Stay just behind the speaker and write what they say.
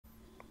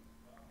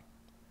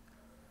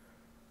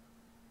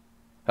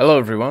Hello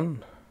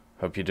everyone,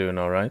 hope you're doing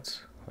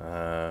alright.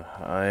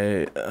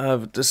 I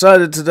have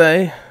decided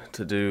today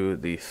to do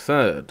the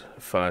third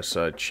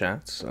Fireside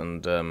Chat,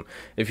 and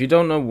if you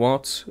don't know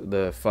what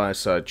the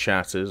Fireside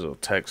Chat is, or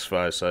text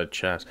Fireside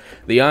Chat,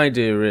 the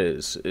idea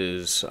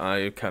is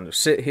I kind of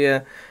sit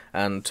here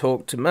and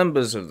talk to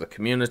members of the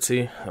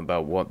community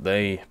about what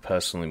they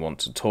personally want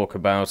to talk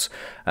about,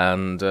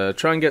 and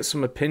try and get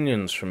some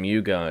opinions from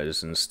you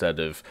guys instead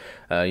of,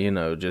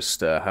 just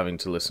having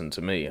to listen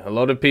to me. A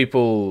lot of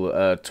people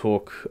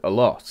talk a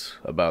lot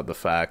about the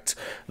fact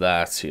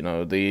that,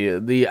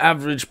 the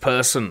average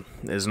person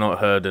is not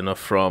heard enough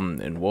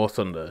from in War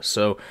Thunder,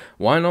 so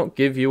why not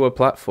give you a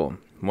platform?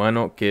 Why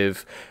not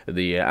give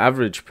the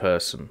average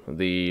person,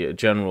 the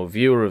general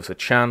viewer of the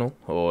channel,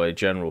 or a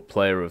general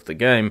player of the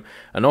game,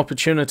 an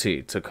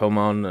opportunity to come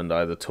on and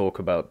either talk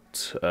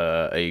about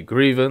a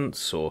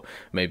grievance, or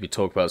maybe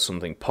talk about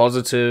something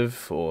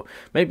positive, or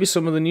maybe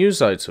some of the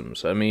news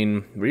items. I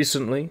mean,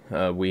 recently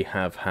we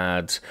have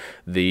had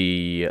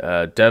the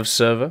dev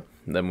server.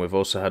 Then we've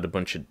also had a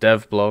bunch of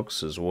dev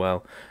blogs as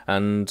well,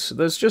 and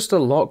there's just a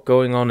lot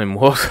going on in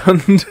War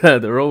Thunder.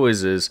 There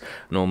always is,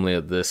 normally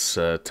at this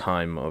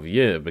time of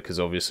year, because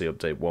obviously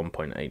update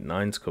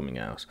 1.89 is coming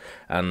out,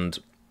 and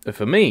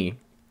for me,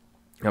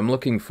 I'm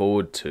looking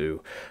forward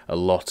to a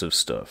lot of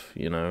stuff,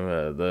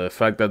 the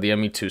fact that the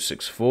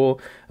ME-264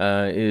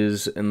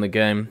 is in the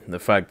game, the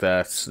fact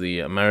that the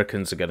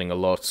Americans are getting a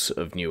lot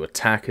of new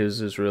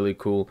attackers is really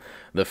cool,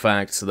 the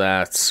fact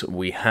that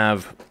we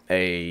have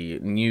a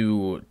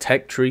new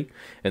tech tree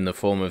in the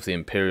form of the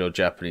Imperial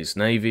Japanese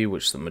Navy,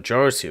 which the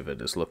majority of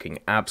it is looking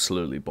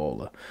absolutely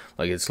baller,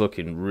 like it's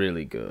looking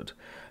really good.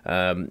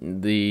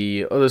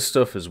 The other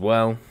stuff as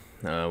well,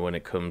 when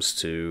it comes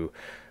to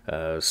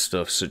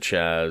stuff such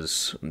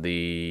as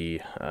the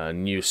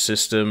new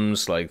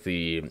systems, like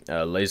the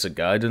laser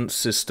guidance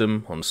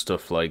system on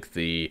stuff like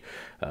the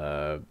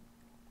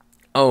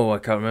I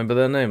can't remember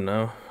their name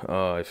now.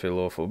 Oh, I feel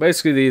awful.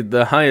 Basically,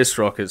 the highest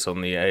rockets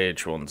on the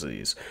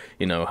AH-1Zs,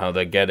 how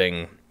they're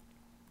getting...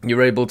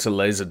 You're able to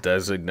laser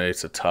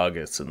designate a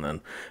target and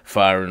then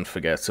fire and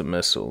forget a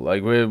missile.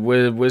 Like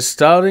we're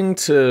starting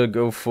to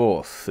go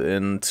forth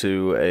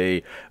into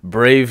a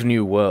brave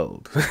new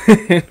world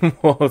in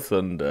War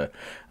Thunder,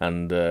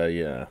 and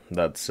yeah,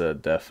 that's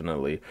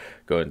definitely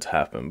going to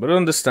happen. But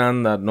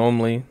understand that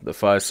normally the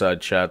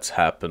Fireside Chats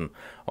happen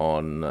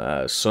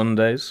on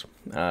Sundays,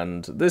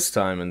 and this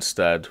time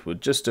instead we're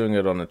just doing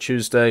it on a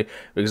Tuesday,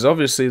 because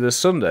obviously this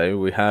Sunday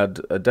we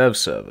had a dev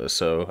server,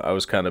 so I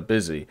was kind of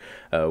busy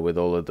with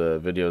all of the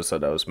videos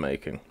that I was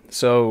making.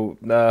 So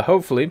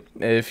hopefully,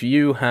 if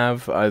you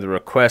have either a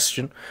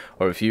question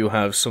or if you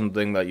have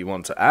something that you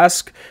want to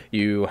ask,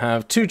 you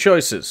have two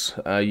choices.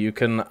 You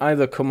can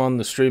either come on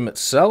the stream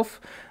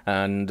itself,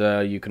 and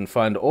you can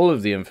find all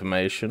of the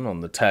information on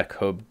the Tech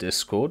Hub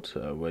Discord,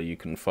 where you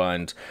can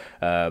find,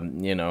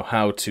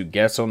 how to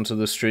get onto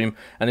the stream.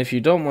 And if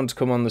you don't want to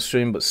come on the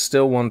stream but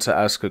still want to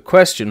ask a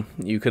question,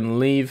 you can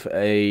leave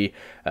a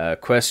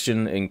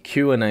question in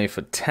Q&A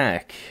for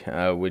Tech,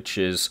 which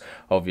is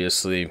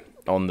obviously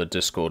on the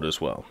Discord as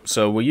well.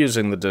 So we're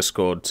using the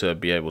Discord to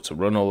be able to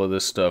run all of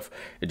this stuff.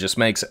 It just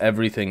makes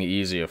everything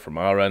easier from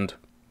our end.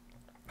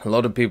 A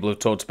lot of people have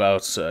talked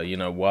about,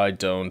 why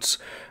don't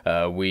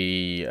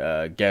we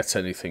get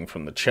anything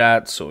from the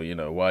chats, or,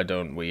 why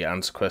don't we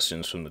answer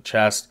questions from the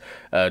chats,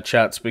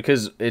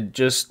 because it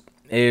just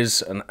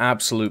is an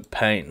absolute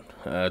pain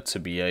to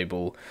be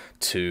able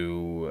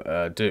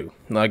to do.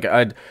 Like,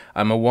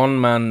 I'm a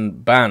one-man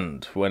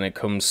band when it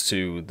comes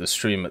to the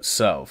stream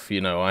itself.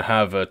 I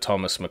have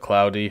Thomas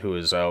McLeody, who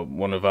is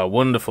one of our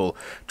wonderful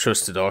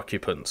trusted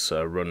occupants,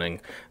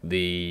 running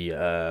the,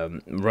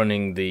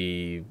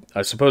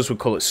 I suppose we'd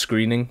call it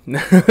screening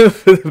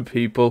for the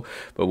people,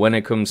 but when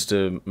it comes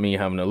to me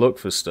having a look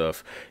for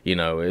stuff,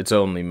 it's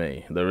only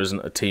me. There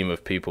isn't a team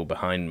of people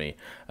behind me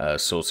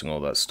sorting all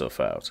that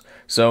stuff out.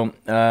 So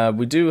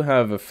we do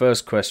have a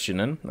first question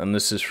in, and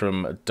this is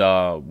from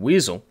Dar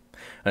Weasel,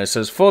 and it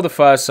says, for the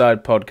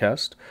Fireside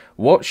podcast,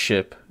 what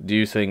ship do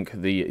you think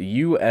the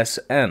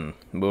USN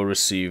will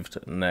receive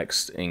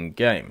next in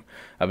game?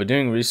 I've been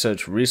doing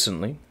research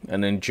recently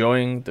and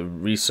enjoying the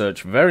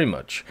research very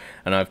much,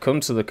 and I've come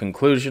to the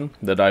conclusion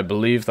that I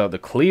believe that the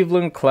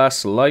Cleveland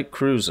class light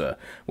cruiser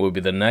will be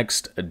the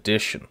next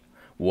addition.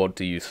 What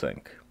do you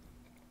think?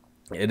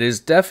 It is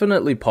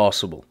definitely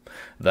possible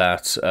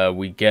that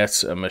we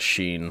get a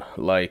machine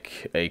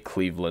like a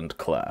Cleveland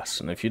class.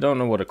 And if you don't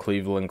know what a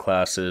Cleveland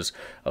class is,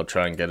 I'll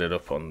try and get it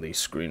up on the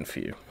screen for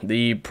you.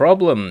 The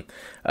problem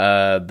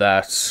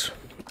that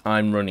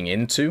I'm running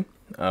into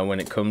when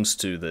it comes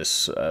to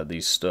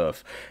these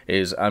stuff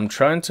is I'm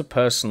trying to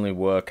personally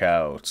work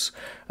out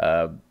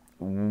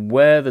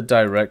where the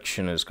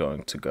direction is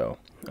going to go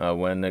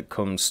when it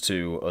comes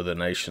to other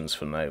nations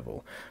for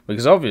naval.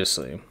 Because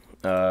obviously...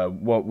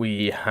 what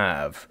we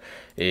have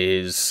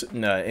is,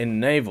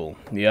 in naval,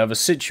 you have a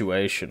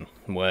situation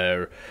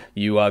where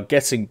you are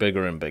getting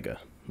bigger and bigger,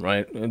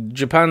 right?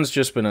 Japan's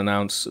just been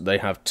announced they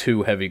have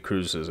 2 heavy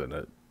cruisers in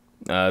it.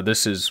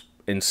 This is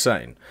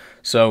insane.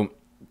 So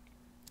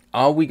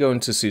Are we going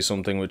to see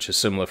something which is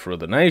similar for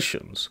other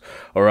nations,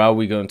 or are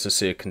we going to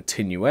see a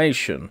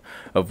continuation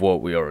of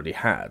what we already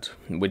had,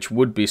 which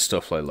would be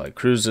stuff like light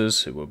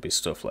cruisers, it would be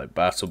stuff like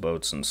battle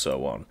boats, and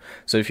so on.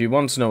 So if you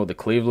want to know what the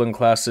Cleveland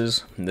class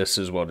is, this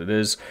is what it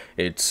is.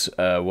 It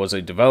was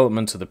a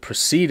development of the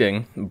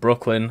preceding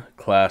Brooklyn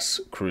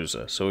class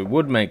cruiser, so it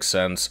would make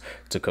sense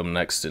to come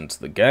next into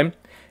the game.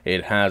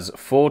 It has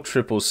 4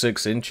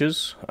 666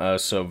 inches,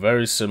 so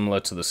very similar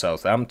to the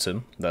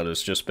Southampton that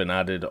has just been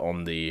added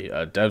on the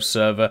dev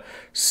server.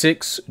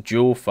 6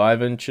 dual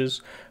 5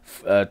 inches,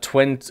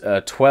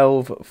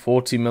 12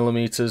 40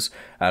 millimeters,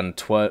 and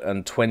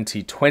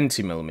 20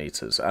 20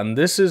 millimeters. And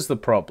this is the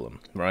problem,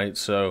 right?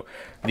 So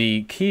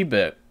the key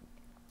bit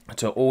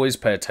to always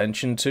pay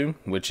attention to,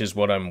 which is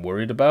what I'm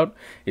worried about,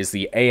 is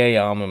the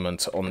AA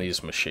armament on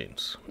these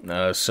machines.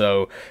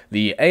 So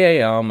the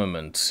AA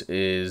armament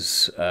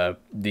is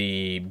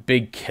the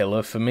big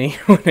killer for me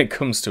when it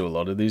comes to a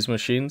lot of these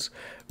machines,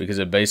 because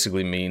it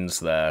basically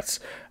means that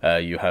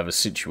you have a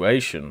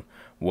situation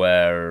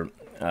where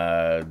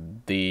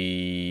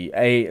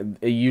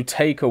you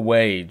take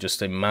away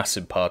just a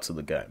massive part of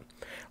the game.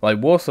 Like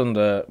War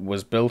Thunder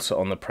was built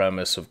on the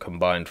premise of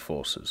combined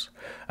forces,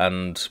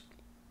 and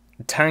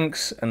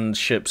tanks and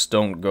ships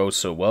don't go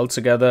so well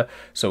together,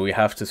 so we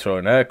have to throw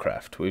in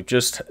aircraft. We've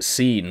just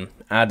seen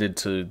added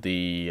to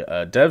the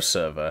dev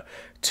server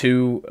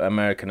 2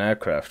 American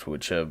aircraft,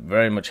 which are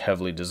very much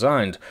heavily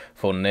designed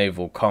for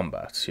naval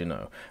combat, you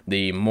know,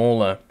 the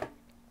Mauler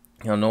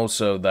and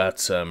also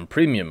that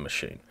premium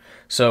machine.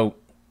 So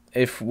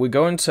if we're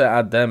going to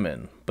add them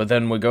in, but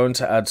then we're going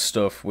to add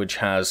stuff which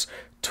has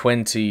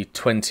 20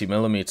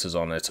 millimeters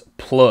on it,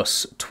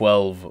 plus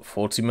 12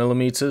 40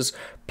 millimeters,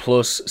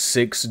 plus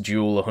 6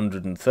 dual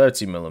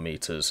 130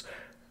 millimeters,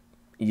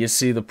 you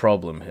see the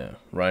problem here,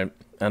 right?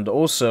 And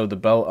also the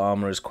belt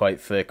armor is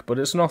quite thick, but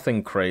it's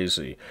nothing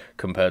crazy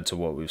compared to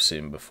what we've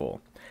seen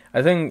before.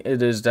 I think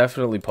it is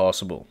definitely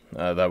possible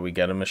that we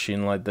get a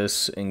machine like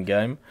this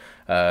in-game.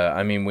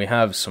 I mean, we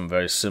have some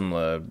very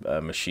similar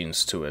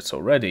machines to it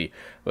already,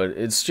 but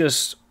it's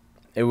just,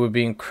 it would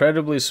be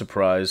incredibly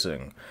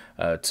surprising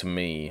to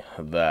me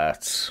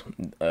that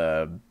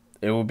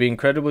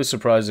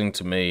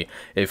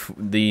if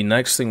the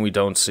next thing we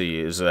don't see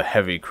is a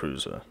heavy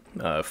cruiser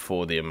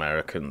for the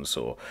Americans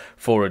or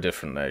for a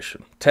different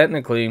nation.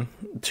 Technically,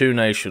 2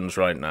 nations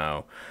right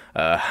now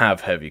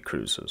have heavy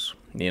cruisers.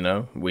 You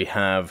know, we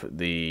have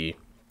the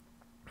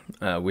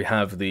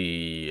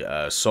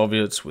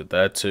Soviets with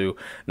their 2.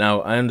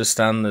 Now, I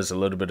understand there's a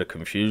little bit of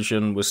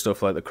confusion with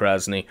stuff like the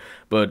Krasny,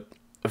 but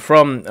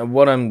from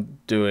what I'm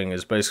doing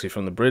is basically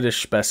from the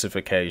British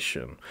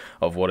specification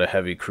of what a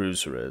heavy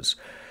cruiser is.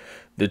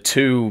 The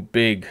 2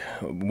 big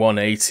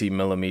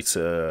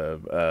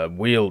 180mm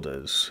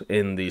wielders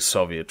in the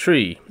Soviet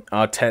tree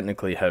are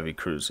technically heavy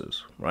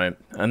cruisers, right?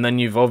 And then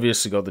you've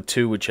obviously got the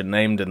 2 which are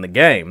named in the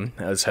game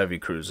as heavy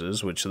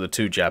cruisers, which are the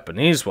 2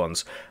 Japanese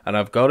ones. And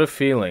I've got a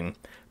feeling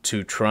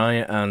to try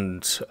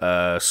and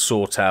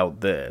sort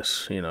out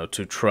this, you know,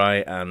 to try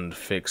and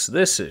fix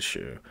this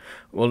issue.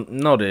 Well,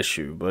 not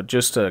issue, but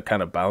just a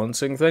kind of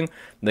balancing thing.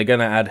 They're going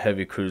to add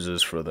heavy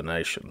cruisers for other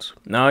nations.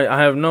 Now,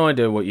 I have no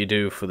idea what you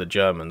do for the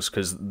Germans,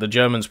 because the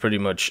Germans pretty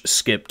much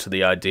skipped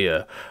the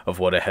idea of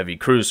what a heavy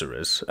cruiser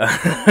is,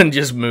 and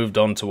just moved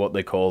on to what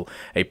they call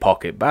a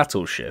pocket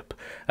battleship.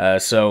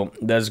 So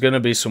there's going to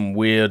be some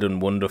weird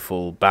and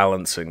wonderful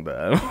balancing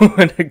there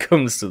when it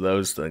comes to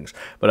those things.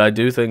 But I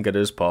do think it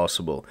is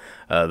possible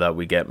that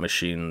we get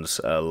machines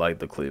like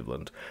the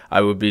Cleveland. I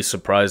would be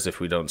surprised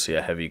if we don't see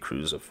a heavy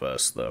cruiser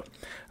first, though,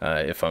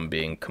 if I'm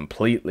being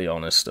completely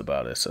honest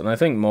about it. And I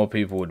think more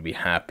people would be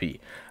happy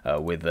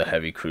with the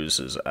heavy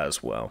cruisers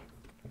as well.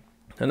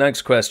 The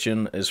next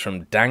question is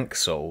from Dank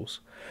Souls.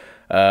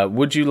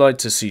 Would you like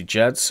to see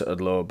jets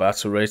at lower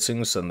battle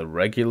ratings than the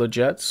regular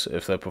jets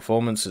if their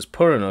performance is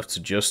poor enough to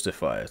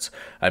justify it?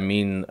 I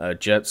mean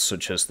jets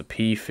such as the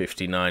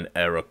P-59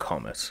 era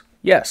Comet.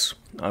 Yes,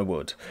 I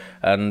would.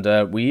 And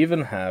we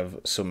even have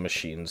some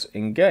machines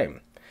in-game.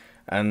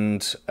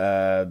 And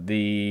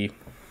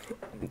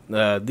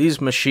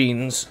these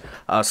machines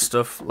are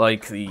stuff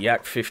like the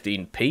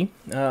Yak-15P,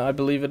 I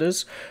believe it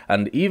is,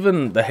 and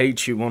even the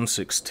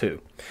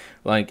HU-162.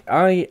 Like,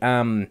 I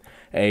am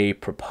a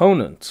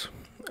proponent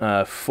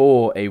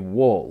for a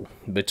wall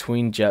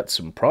between jets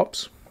and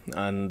props.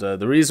 And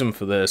the reason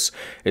for this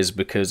is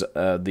because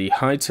the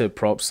high-tier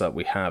props that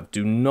we have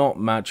do not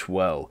match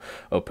well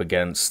up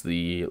against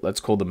the, let's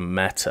call them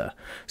meta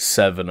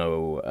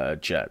 7.0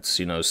 jets.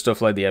 You know,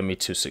 stuff like the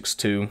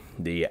ME-262,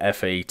 the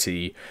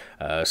F-80,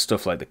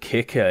 stuff like the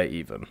Kicker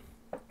even.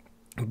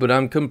 But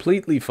I'm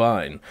completely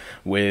fine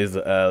with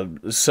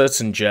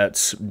certain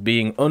jets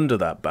being under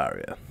that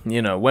barrier.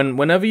 You know,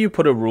 whenever you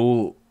put a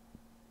rule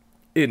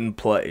in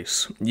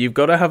place, you've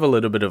got to have a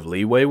little bit of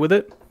leeway with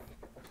it.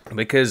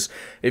 Because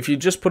if you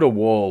just put a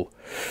wall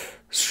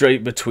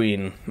straight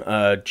between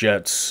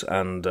jets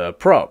and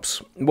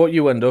props, what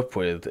you end up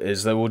with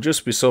is there will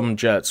just be some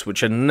jets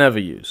which are never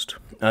used.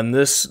 And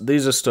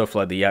these are stuff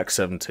like the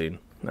Yak-17,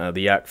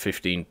 the Yak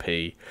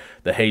 15P,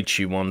 the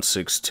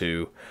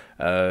HE162,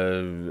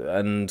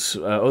 and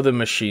other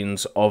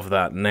machines of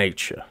that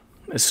nature.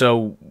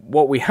 So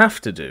what we have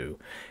to do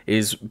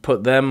is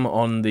put them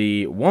on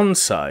the one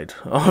side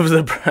of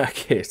the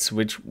bracket,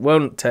 which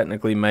won't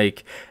technically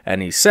make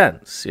any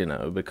sense, you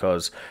know,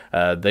 because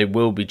they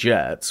will be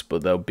jets,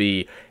 but they'll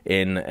be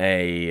in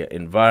a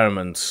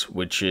environment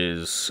which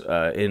is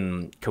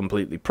in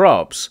completely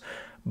props.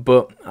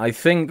 But I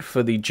think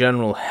for the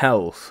general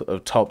health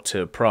of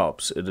top-tier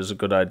props, it is a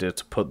good idea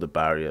to put the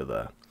barrier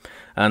there.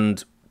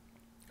 And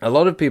a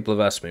lot of people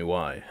have asked me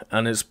why,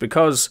 and it's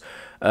because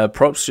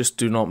props just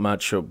do not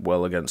match up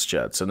well against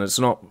jets, and it's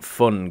not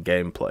fun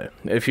gameplay.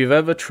 If you've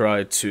ever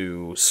tried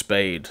to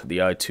spade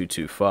the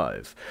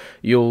I-225,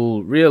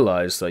 you'll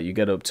realize that you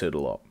get up tiered a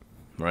lot,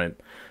 right?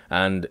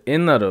 And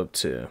in that up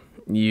tier,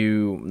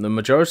 you, the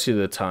majority of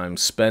the time,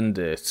 spend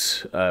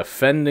it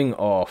fending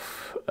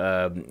off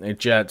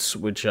jets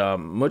which are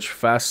much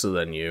faster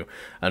than you,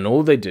 and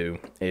all they do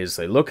is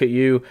they look at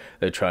you,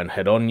 they try and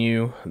head on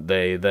you,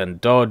 they then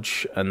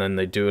dodge, and then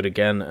they do it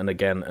again and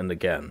again and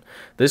again.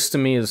 This to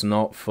me is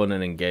not fun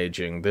and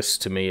engaging. This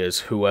to me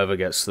is whoever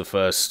gets the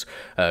first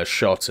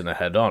shot in a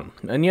head-on.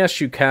 And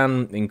yes, you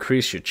can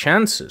increase your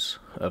chances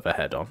of a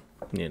head-on,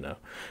 you know,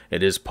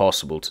 it is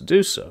possible to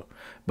do so,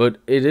 but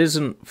it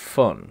isn't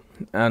fun.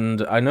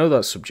 And I know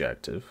that's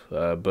subjective,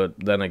 but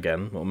then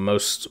again,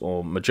 most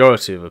or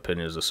majority of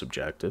opinions are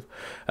subjective,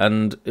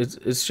 and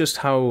it's just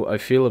how I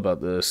feel about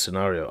the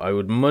scenario. I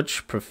would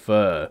much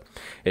prefer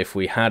if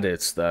we had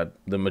it that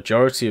the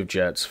majority of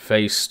jets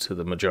faced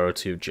the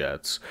majority of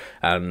jets,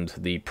 and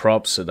the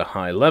props at a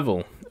high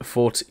level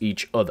fought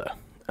each other.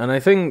 And I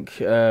think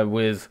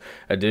with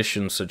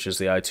additions such as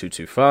the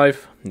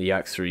I-225, the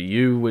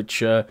Yak-3U,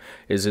 which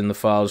is in the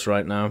files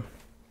right now,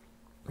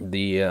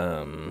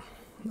 the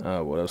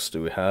what else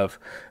do we have?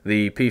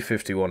 The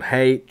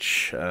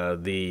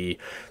P-51H, the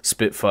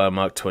Spitfire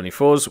Mark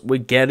 24s, we're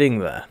getting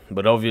there.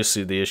 But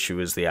obviously the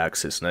issue is the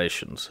Axis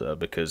nations,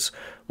 because,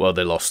 well,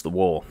 they lost the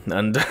war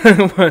and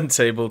weren't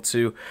able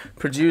to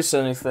produce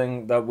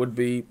anything that would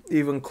be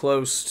even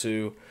close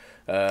to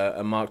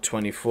a Mark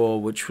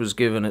 24, which was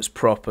given its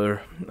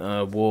proper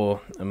war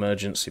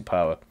emergency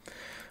power.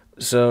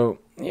 So,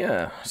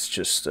 yeah, it's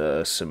just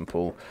a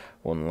simple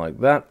one like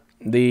that.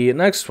 The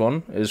next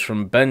one is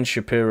from Ben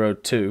Shapiro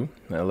 2,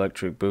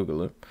 Electric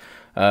Boogaloo.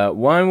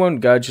 Why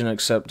won't Gaijin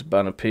accept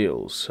ban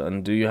appeals,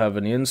 and do you have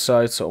any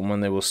insights on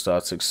when they will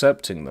start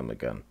accepting them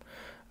again?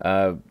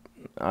 I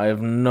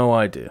have no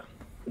idea.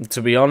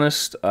 To be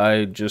honest,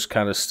 I just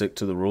kind of stick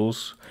to the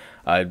rules.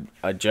 I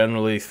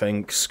generally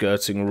think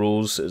skirting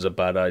rules is a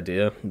bad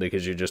idea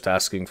because you're just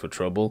asking for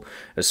trouble,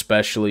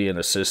 especially in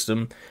a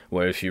system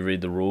where if you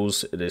read the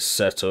rules, it is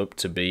set up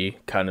to be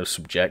kind of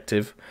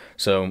subjective.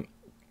 So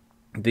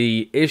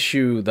the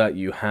issue that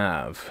you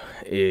have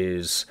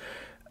is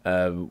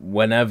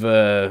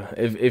whenever,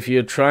 if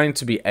you're trying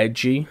to be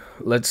edgy,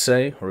 let's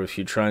say, or if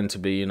you're trying to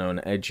be, you know,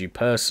 an edgy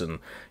person,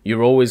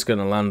 you're always going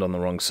to land on the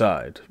wrong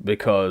side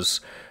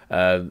because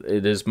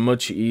it is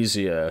much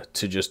easier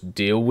to just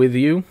deal with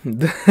you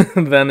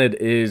than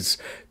it is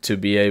to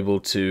be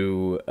able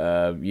to,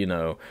 you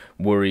know,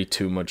 worry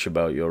too much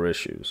about your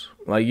issues.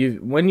 Like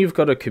when you've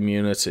got a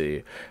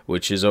community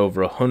which is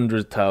over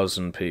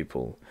 100,000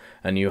 people,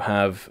 and you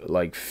have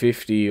like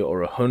 50 or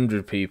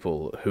 100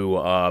 people who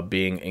are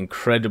being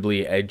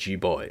incredibly edgy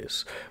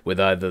boys with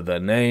either their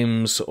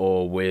names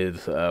or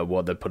with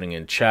what they're putting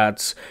in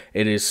chats,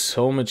 it is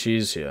so much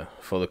easier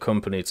for the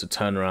company to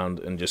turn around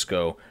and just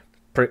go,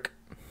 prick.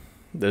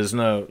 There's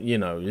no, you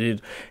know,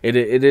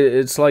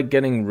 it's like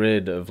getting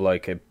rid of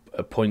like a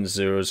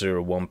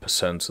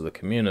 0.001% of the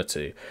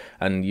community,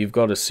 and you've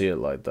got to see it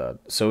like that.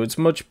 So it's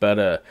much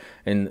better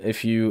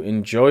if you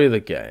enjoy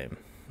the game,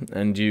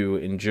 and you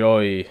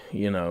enjoy,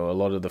 you know, a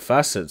lot of the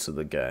facets of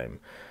the game,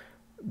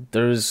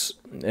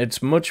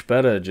 it's much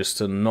better just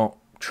to not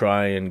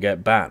try and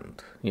get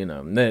banned, you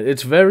know.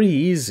 It's very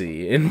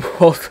easy in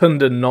War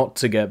Thunder not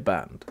to get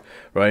banned,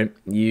 right?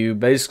 You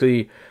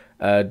basically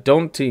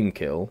don't team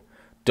kill,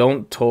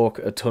 don't talk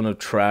a ton of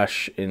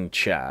trash in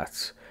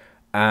chat,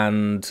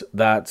 and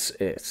that's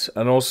it.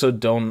 And also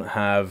don't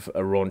have a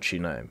raunchy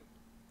name.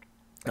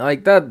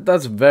 Like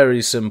that's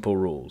very simple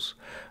rules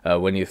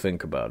when you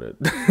think about it.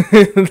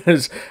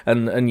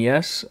 and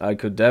yes, I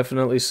could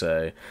definitely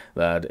say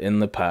that in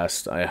the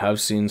past I have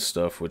seen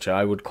stuff which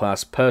I would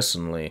class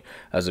personally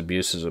as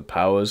abuses of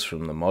powers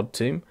from the mod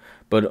team,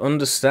 but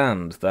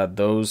understand that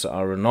those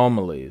are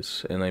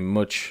anomalies in a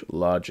much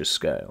larger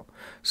scale.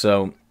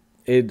 So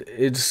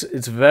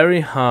it's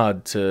very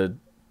hard to,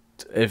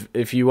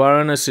 if you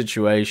are in a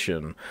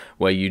situation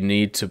where you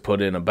need to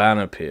put in a ban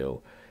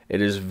appeal,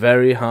 it is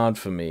very hard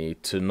for me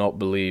to not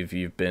believe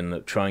you've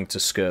been trying to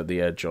skirt the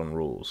edge on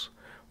rules.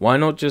 Why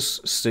not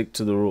just stick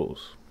to the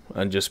rules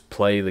and just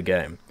play the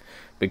game?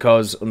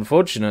 Because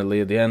unfortunately,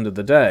 at the end of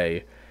the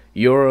day,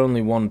 you're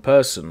only one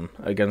person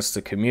against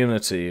a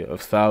community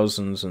of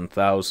thousands and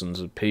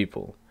thousands of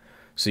people.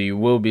 So you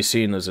will be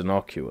seen as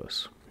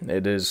innocuous.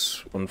 It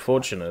is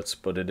unfortunate,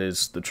 but it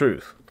is the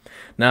truth.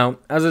 Now,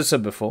 as I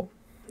said before,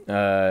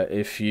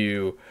 if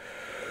you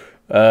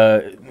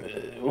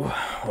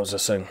what was I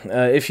saying?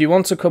 If you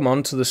want to come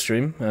onto the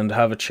stream and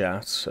have a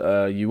chat,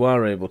 you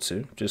are able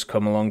to. Just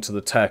come along to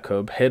the Tech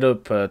Hub, hit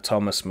up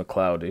Thomas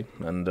McCloudy,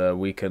 and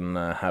we can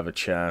have a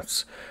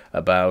chat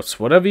about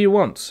whatever you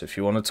want. If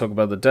you want to talk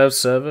about the dev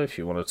server, if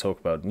you want to talk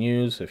about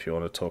news, if you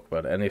want to talk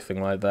about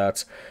anything like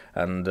that,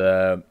 and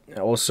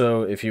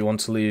also if you want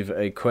to leave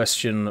a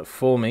question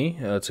for me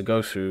to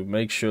go through,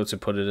 make sure to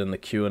put it in the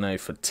Q&A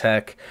for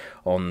Tech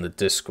on the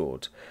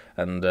Discord.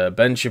 And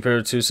Ben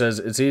Shapiro 2 says,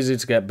 it's easy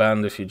to get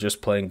banned if you're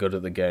just playing good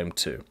at the game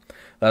too.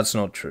 That's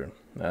not true.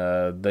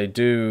 They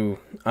do...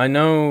 I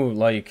know,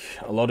 like,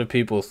 a lot of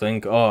people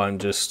think, oh, I'm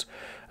just...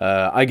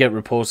 I get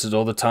reported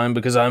all the time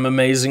because I'm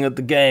amazing at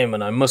the game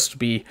and I must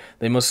be...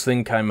 They must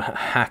think I'm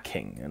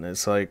hacking. And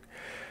it's like,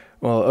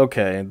 well,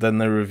 okay, then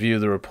they review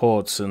the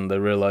reports and they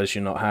realize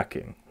you're not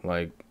hacking.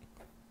 Like...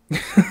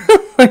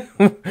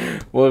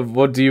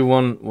 what do you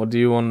want? What do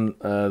you want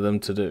them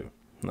to do?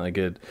 Like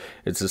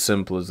it's as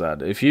simple as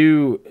that. If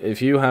you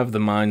have the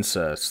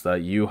mindset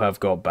that you have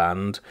got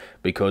banned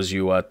because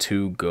you are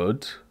too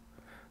good,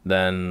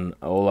 then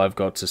all I've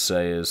got to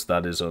say is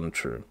that is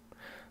untrue.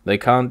 They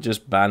can't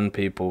just ban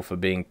people for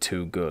being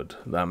too good.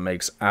 That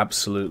makes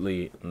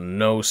absolutely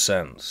no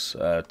sense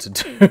to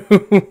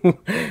do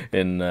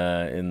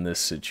in this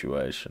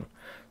situation.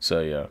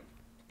 So yeah.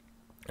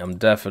 I'm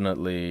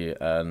definitely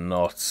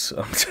not.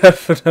 I'm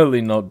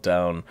definitely not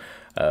down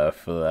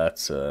for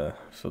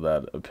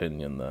that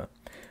opinion there.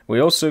 We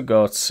also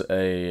got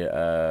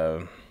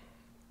a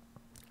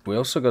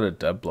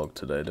dev blog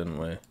today, didn't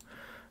we?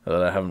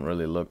 That I haven't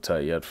really looked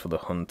at yet for the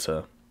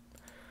Hunter.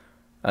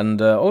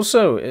 And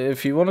also,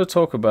 if you want to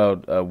talk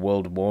about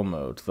World War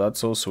mode,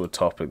 that's also a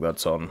topic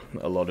that's on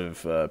a lot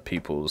of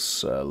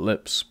people's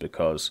lips,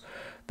 because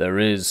there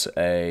is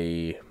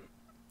the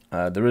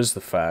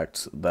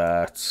fact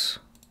that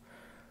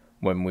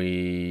when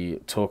we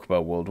talk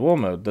about World War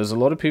mode, there's a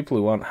lot of people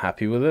who aren't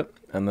happy with it,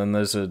 and then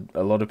there's a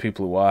lot of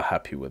people who are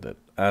happy with it.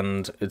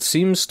 And it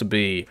seems to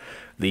be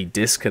the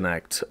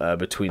disconnect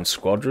between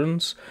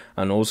squadrons,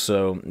 and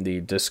also the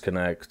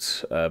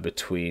disconnect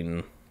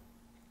between...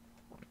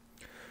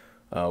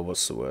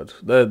 what's the word?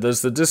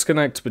 There's the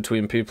disconnect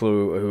between people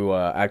who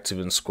are active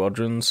in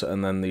squadrons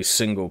and then the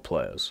single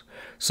players.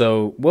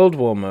 So World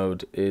War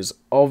mode is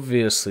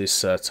obviously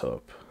set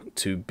up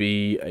to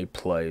be a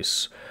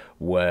place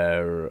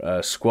where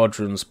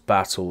squadrons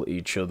battle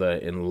each other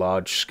in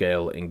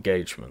large-scale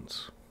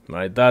engagements,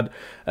 right?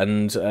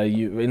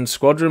 In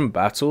squadron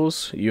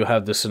battles, you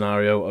have the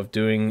scenario of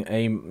doing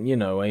a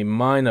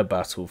minor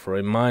battle for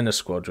a minor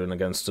squadron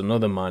against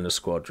another minor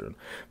squadron.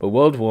 But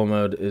World War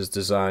mode is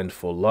designed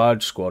for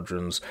large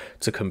squadrons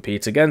to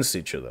compete against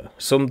each other,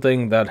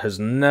 something that has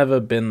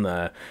never been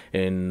there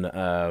in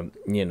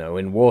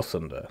War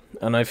Thunder.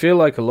 And I feel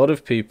like a lot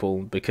of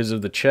people, because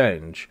of the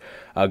change,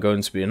 are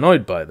going to be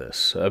annoyed by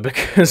this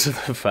because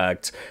of the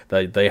fact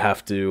that they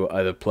have to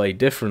either play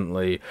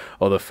differently,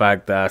 or the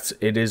fact that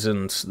it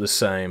isn't the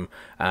same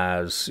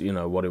as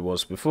what it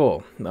was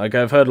before. Like,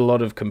 I've heard a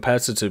lot of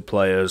competitive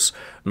players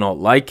not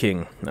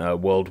liking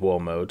World War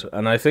mode,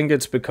 and I think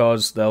it's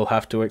because they'll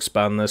have to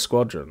expand their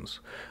squadrons.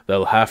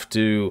 They'll have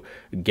to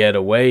get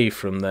away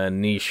from their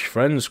niche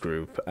friends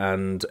group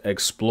and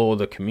explore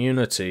the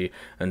community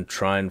and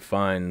try and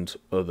find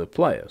other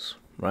players,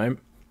 right?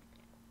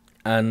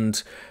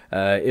 And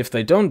if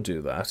they don't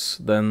do that,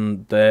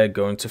 then they're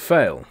going to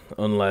fail,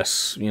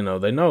 unless,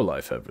 they know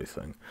life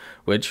everything,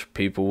 which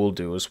people will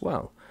do as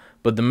well.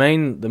 But the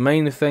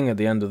main thing at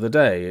the end of the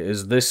day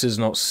is this is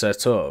not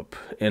set up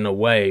in a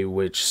way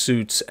which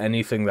suits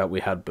anything that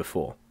we had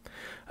before.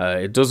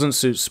 It doesn't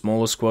suit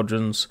smaller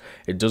squadrons,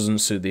 it doesn't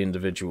suit the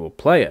individual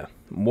player.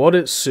 What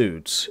it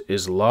suits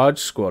is large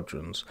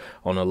squadrons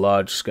on a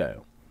large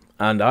scale,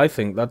 and I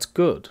think that's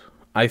good.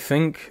 I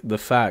think the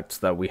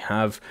fact that we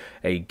have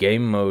a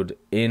game mode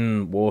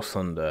in War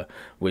Thunder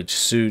which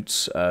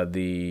suits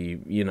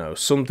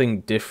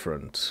something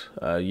different,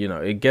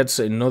 it gets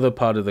another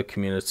part of the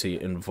community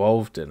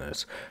involved in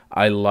it.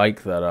 I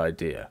like that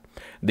idea.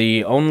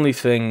 The only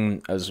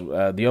thing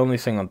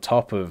on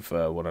top of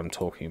what I'm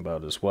talking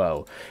about as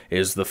well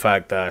is the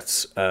fact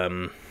that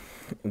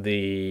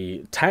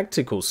the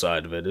tactical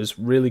side of it is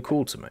really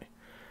cool to me.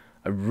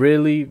 I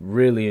really,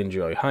 really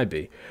enjoy... Hi,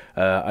 B.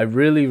 I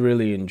really,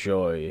 really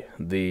enjoy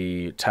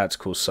the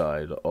tactical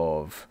side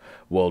of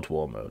World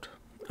War mode.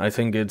 I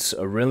think it's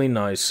a really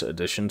nice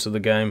addition to the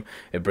game.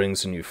 It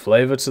brings a new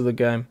flavor to the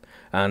game.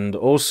 And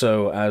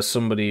also, as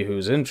somebody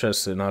who's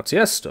interested in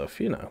RTS stuff,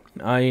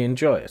 I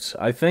enjoy it.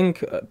 I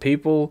think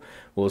people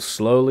will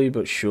slowly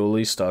but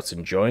surely start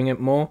enjoying it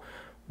more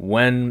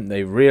when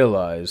they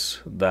realize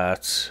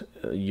that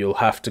you'll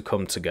have to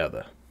come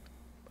together.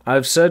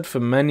 I've said for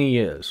many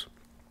years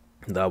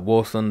that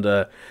War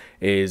Thunder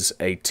is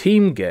a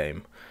team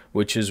game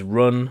which is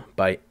run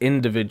by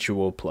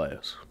individual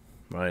players,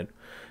 right?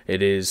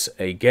 It is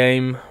a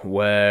game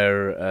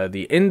where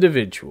the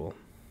individual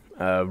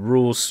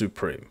rules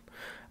supreme,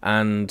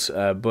 And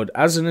but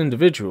as an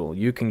individual,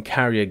 you can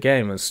carry a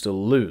game and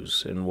still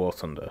lose in War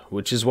Thunder,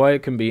 which is why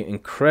it can be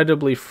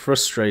incredibly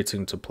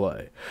frustrating to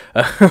play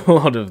a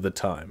lot of the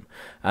time.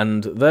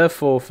 And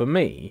therefore, for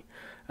me,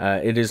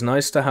 it is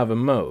nice to have a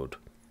mode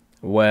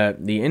where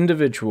the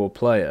individual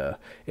player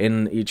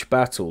in each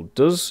battle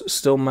does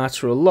still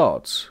matter a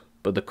lot,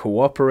 but the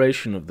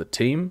cooperation of the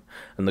team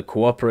and the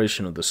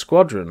cooperation of the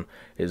squadron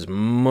is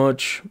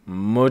much,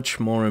 much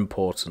more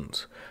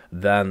important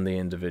than the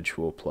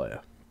individual player.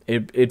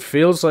 It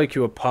feels like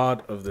you are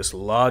part of this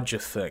larger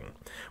thing,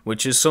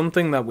 which is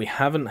something that we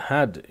haven't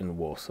had in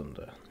War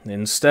Thunder.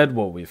 Instead,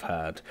 what we've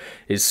had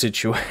is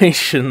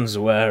situations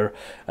where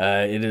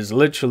it has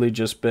literally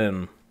just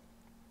been,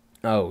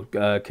 oh,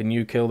 can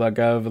you kill that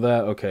guy over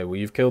there? Okay, well,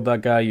 you've killed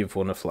that guy, you've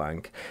won a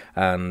flank,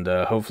 and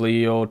hopefully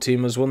your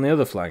team has won the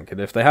other flank, and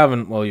if they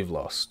haven't, well, you've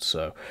lost.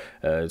 So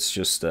it's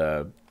just,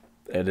 it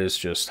is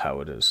just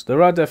how it is.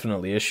 There are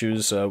definitely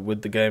issues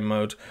with the game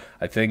mode.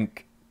 I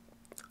think,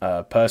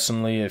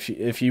 personally,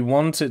 if you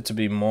want it to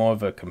be more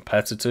of a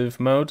competitive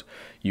mode,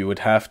 you would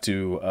have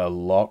to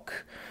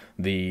lock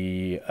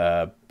the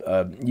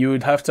you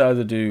would have to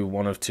either do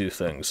one of two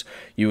things.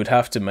 You would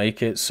have to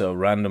make it so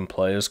random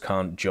players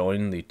can't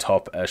join the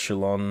top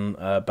echelon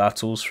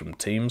battles from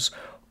teams,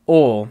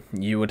 or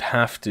you would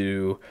have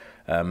to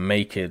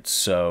make it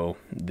so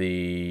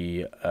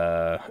the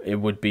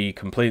it would be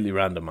completely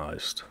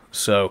randomized.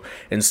 So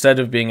instead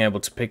of being able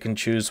to pick and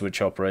choose which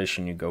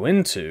operation you go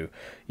into,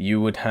 you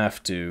would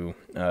have to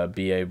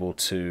be able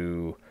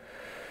to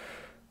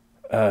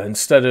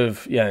instead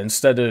of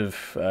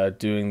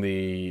doing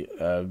the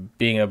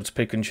being able to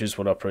pick and choose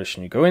what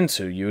operation you go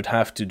into, you would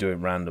have to do it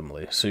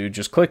randomly. So you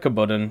just click a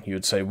button, you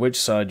would say which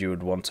side you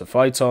would want to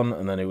fight on,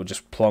 and then it would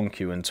just plonk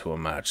you into a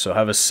match. So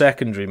have a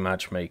secondary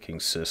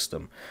matchmaking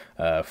system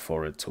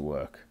for it to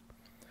work.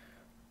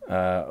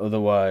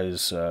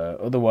 Otherwise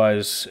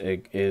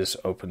it is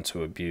open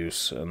to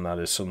abuse, and that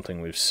is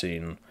something we've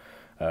seen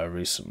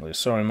recently.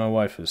 Sorry, my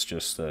wife has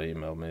just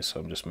emailed me, so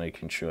I'm just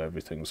making sure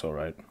everything's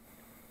alright.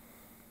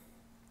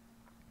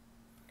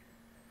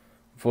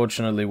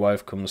 Fortunately,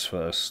 wife comes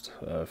first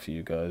for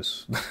you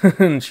guys,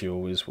 and she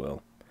always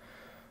will.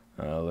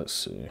 Let's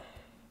see.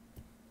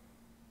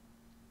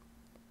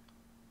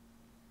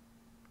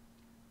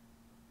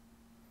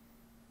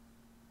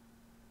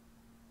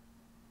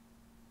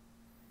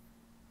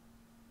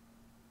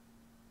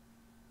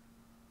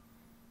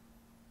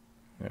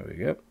 There we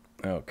go.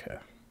 Okay.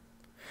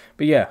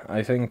 But yeah,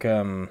 I think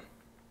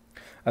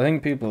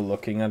people are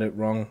looking at it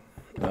wrong.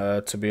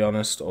 To be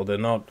honest, or they're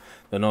not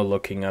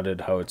looking at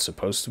it how it's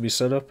supposed to be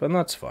set up, and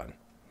that's fine.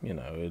 You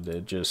know, it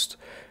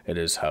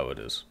is how it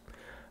is.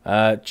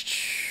 Here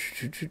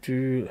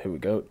we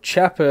go.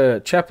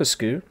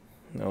 Chapaskew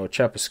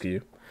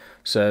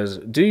says,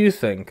 do you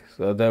think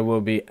that there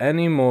will be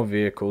any more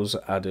vehicles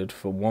added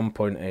for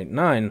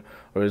 1.89,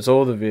 or is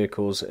all the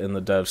vehicles in the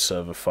dev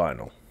server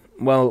final?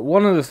 Well,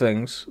 one of the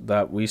things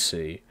that we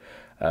see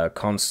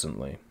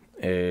constantly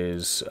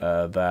is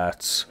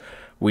that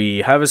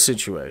we have a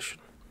situation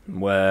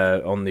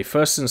where on the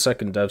first and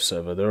second dev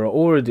server there are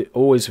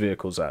always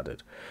vehicles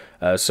added.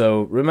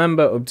 So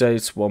remember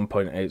update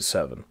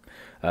 1.87.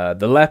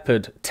 The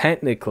Leopard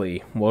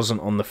technically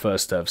wasn't on the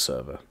first dev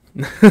server.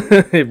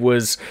 it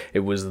was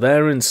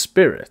there in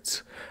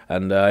spirit,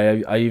 and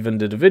I even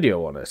did a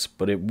video on it,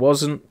 but it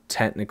wasn't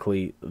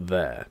technically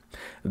there.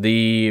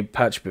 The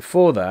patch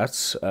before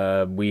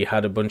that, we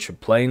had a bunch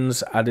of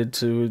planes added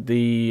to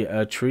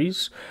the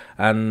trees,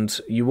 and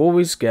you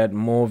always get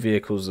more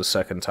vehicles the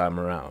second time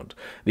around.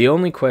 The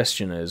only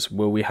question is,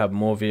 will we have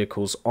more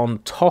vehicles on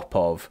top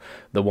of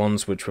the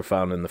ones which were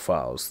found in the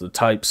files? The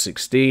Type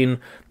 16,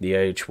 the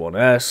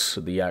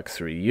AH-1S, the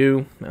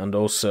Yak-3U, and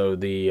also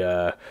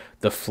the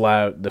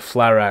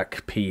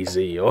Flarak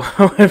PZ, or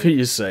however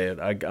you say it.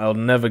 I'll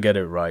never get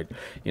it right.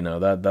 You know,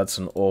 that's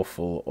an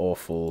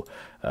awful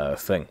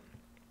thing.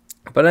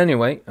 But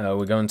anyway,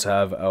 we're going to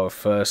have our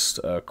first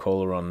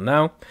caller on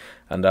now,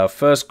 and our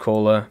first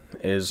caller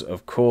is,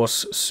 of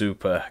course,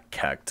 Super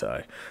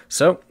Cacti.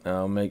 So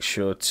I'll make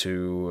sure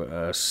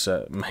to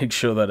make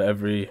sure that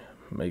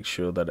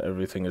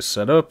everything is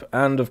set up,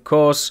 and of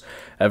course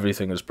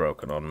everything is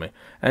broken on me.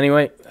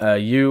 Anyway,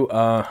 you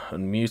are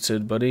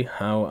unmuted, buddy.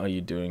 How are you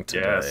doing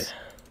today? Yes.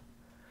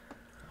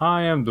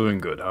 I am doing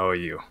good. How are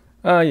you?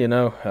 You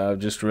know, I've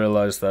just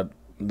realized that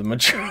the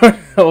majority,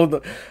 all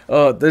the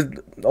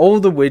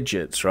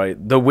widgets, right?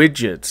 The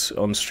widgets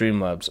on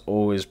Streamlabs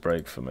always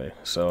break for me,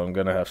 so I'm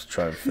gonna have to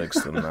try and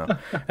fix them now.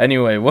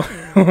 Anyway,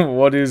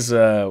 what is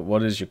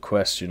your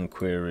question,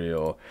 query,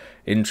 or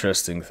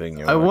interesting thing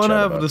you want to I want to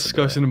have a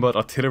discussion about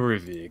artillery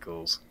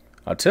vehicles.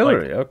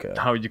 Artillery, like, okay.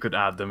 How you could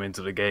add them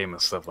into the game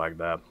and stuff like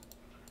that.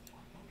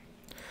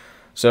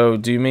 So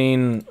do you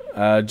mean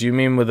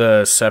with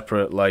a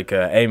separate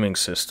aiming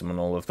system and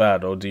all of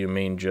that, or do you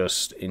mean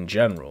just in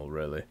general,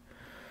 really?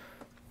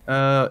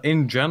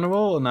 In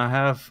general, and I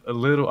have a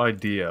little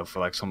idea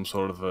for like some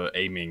sort of a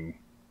aiming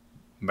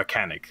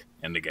mechanic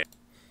in the game.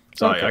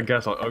 So okay.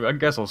 I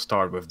guess I'll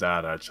start with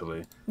that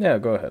actually. Yeah,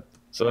 go ahead.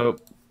 So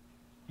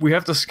we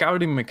have the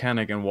scouting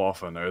mechanic in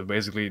Warfare. It's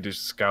basically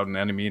just scout an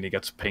enemy and he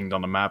gets pinged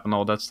on the map and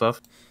all that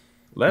stuff.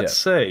 Let's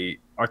say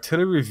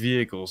artillery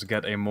vehicles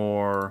get a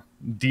more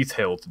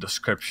detailed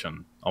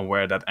description on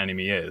where that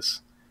enemy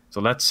is. So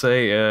let's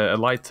say a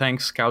light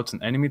tank scouts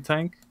an enemy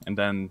tank, and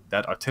then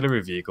that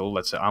artillery vehicle,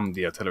 let's say I'm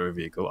the artillery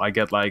vehicle, I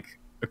get like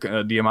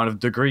the amount of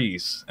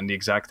degrees and the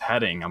exact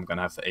heading I'm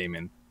gonna have to aim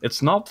in.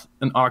 It's not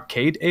an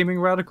arcade aiming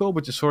radical,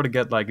 but you sort of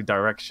get like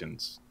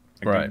directions.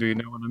 Like, Right. do you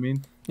know what I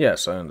mean?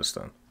 Yes, I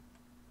understand.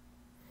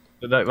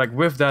 Like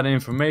with that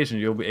information,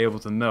 you'll be able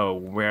to know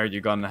where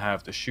you're gonna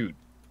have to shoot.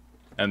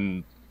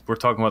 And we're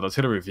talking about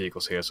artillery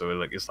vehicles here,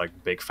 so it's like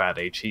big fat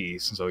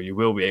HEs, so you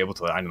will be able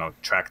to, I don't know,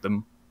 track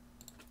them.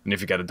 And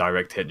if you get a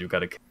direct hit, you got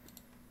to...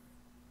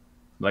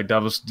 Like,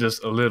 that was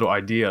just a little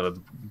idea that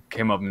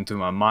came up into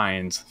my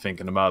mind,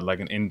 thinking about like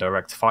an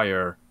indirect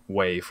fire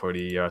way for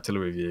the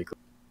artillery vehicle.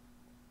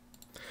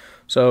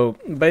 So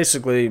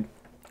basically,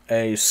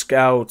 a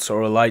scout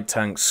or a light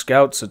tank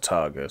scouts a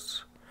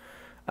target,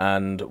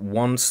 and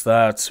once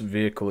that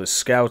vehicle is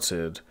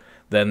scouted,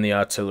 then the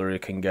artillery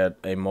can get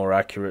a more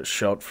accurate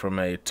shot from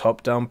a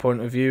top-down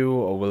point of view,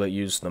 or will it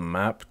use the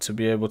map to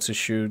be able to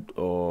shoot,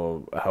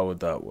 or how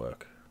would that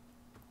work?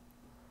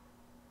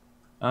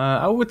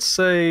 I would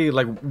say,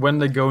 like, when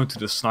they go into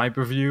the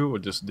sniper view, or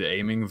just the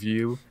aiming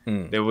view,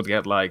 they would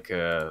get, like,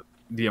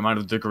 the amount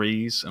of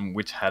degrees and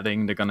which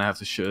heading they're gonna have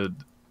to shoot,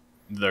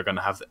 they're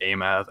gonna have to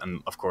aim at,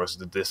 and, of course,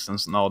 the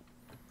distance and all.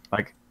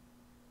 Like,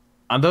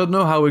 I don't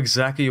know how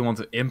exactly you want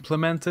to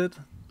implement it,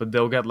 but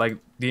they'll get, like,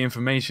 the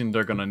information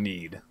they're gonna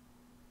need.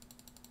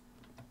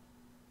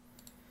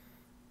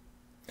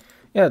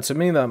 Yeah, to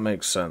me that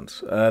makes sense.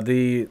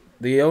 The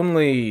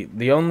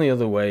only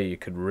other way you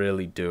could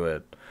really do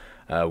it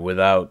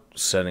without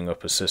setting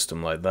up a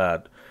system like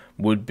that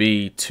would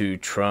be to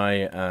try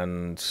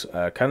and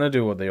kind of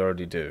do what they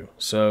already do.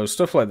 So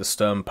stuff like the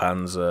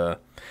Sturmpanzer,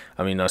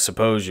 I mean, I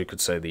suppose you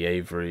could say the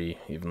Avery,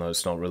 even though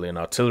it's not really an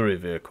artillery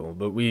vehicle,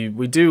 but we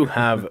do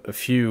have a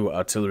few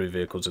artillery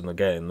vehicles in the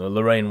game, the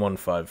Lorraine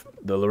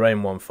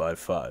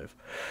 155.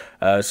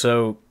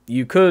 So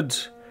you could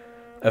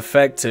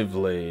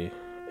effectively,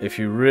 if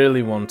you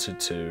really wanted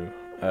to,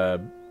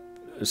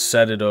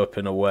 set it up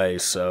in a way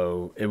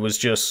so it was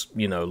just,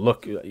 you know,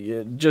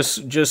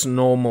 just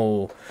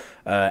normal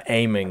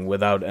aiming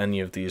without any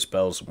of these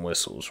bells and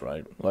whistles,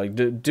 right?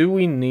 Like, do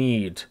we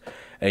need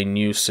a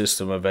new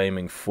system of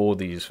aiming for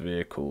these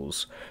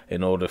vehicles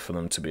in order for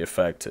them to be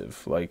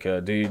effective? Like,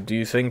 do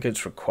you think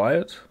it's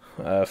required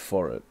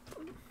for it?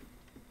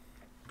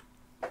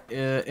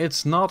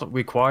 It's not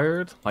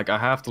required. Like, I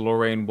have the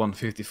Lorraine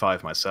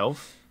 155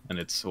 myself, and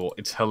it's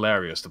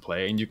hilarious to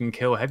play, and you can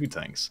kill heavy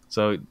tanks.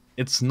 So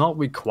it's not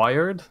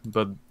required,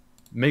 but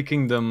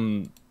making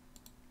them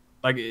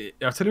like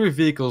artillery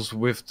vehicles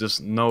with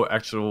just no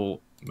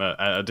actual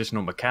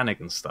additional mechanic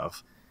and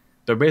stuff,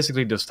 they're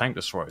basically just tank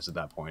destroyers at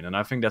that point, and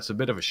I think that's a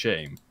bit of a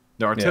shame.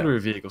 They're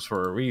artillery vehicles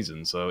for a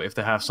reason, so if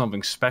they have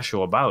something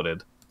special about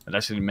it, it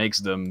actually makes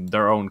them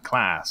their own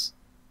class.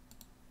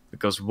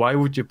 Because why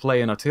would you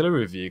play an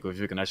artillery vehicle if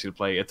you can actually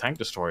play a tank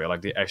destroyer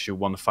like the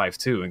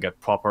SU-152 and get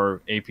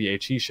proper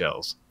APHE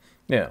shells?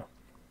 Yeah.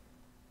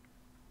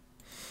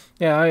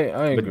 Yeah,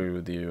 I agree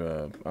with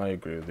you. I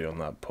agree with you on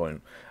that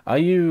point. Are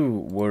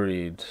you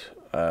worried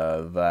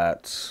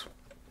that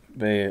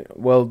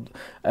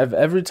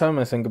every time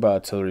I think about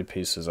artillery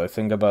pieces, I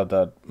think about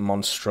that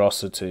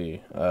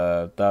monstrosity,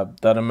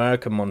 that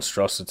American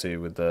monstrosity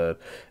with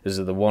is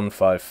it the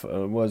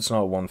 155? Well, it's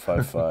not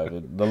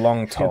 155, the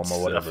long tom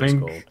or whatever it's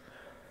called.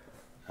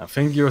 I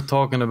think you're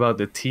talking about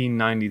the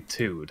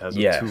T-92. It has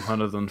a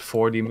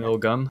 240 mil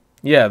gun.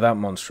 Yeah, that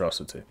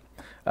monstrosity.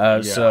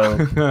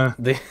 So oh,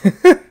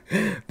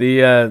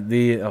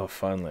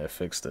 finally I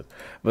fixed it.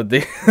 But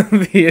the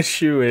the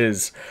issue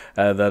is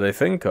that I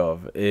think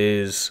of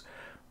is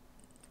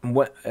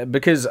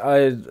because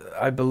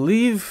I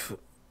believe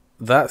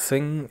that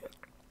thing.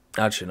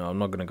 Actually, no, I'm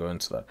not going to go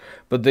into that.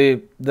 But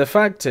the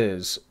fact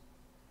is,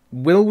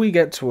 will we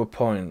get to a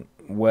point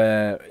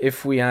where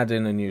if we add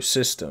in a new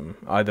system,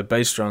 either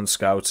based around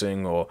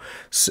scouting or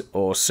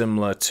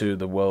similar to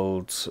the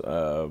World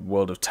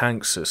of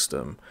Tanks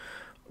system,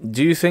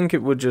 do you think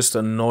it would just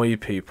annoy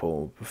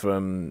people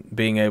from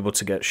being able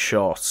to get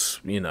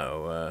shots, you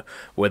know,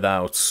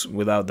 without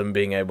them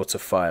being able to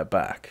fire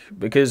back?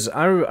 Because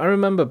I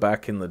remember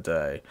back in the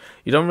day,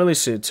 you don't really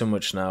see it too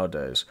much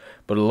nowadays,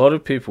 but a lot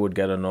of people would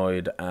get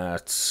annoyed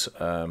at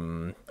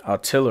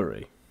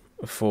artillery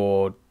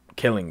for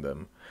killing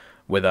them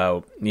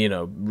without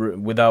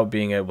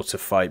being able to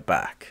fight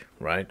back,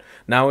 right?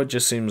 Now it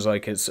just seems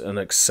like it's an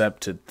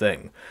accepted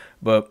thing.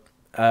 But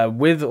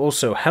with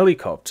also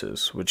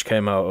helicopters, which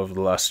came out over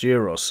the last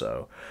year or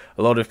so,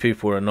 a lot of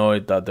people were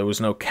annoyed that there was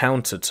no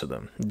counter to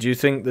them. Do you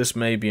think this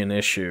may be an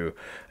issue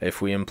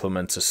if we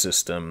implement a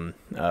system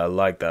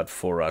like that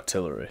for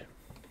artillery?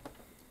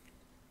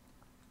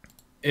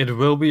 It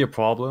will be a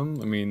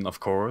problem. I mean, of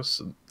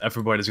course,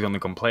 everybody's going to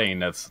complain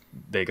that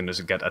they can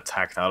just get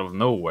attacked out of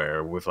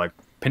nowhere with like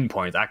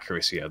pinpoint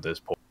accuracy at this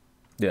point.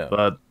 Yeah.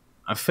 But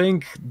I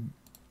think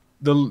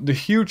the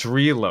huge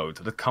reload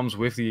that comes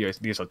with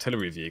these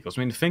artillery vehicles.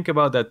 I mean, think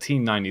about that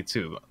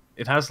T-92.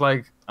 It has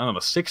like, I don't know,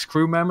 6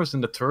 crew members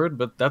in the turret,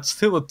 but that's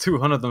still a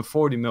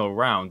 240 mil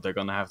round they're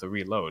gonna have to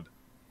reload.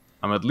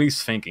 I'm at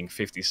least thinking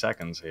 50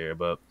 seconds here,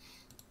 but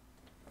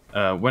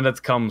when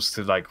it comes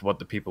to like what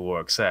the people will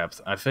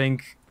accept, I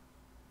think,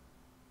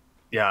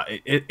 yeah,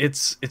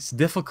 it's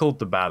difficult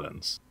to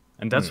balance.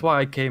 And that's why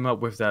I came up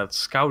with that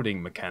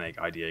scouting mechanic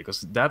idea,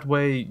 because that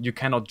way you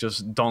cannot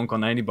just donk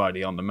on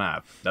anybody on the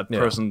map. That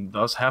person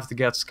does have to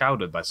get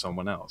scouted by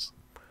someone else.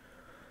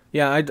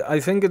 Yeah, I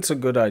think it's a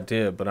good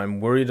idea, but I'm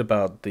worried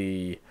about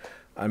the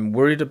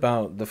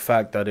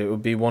fact that it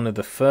would be one of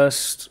the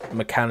first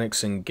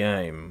mechanics in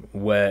game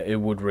where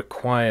it would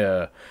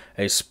require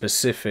a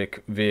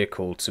specific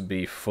vehicle to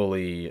be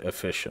fully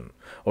efficient,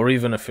 or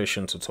even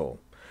efficient at all.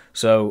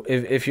 So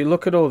if you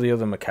look at all the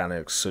other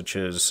mechanics, such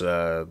as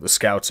the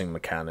scouting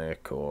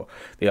mechanic or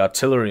the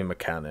artillery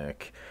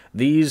mechanic,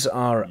 these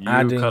are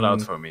adding... You cut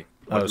out for me.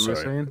 What Oh, were you sorry.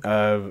 saying?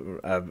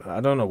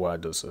 I don't know why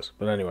it does this,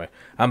 but anyway,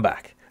 I'm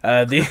back.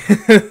 If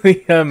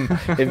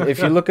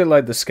you look at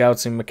like the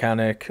scouting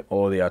mechanic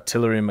or the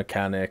artillery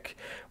mechanic,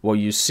 what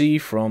you see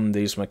from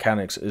these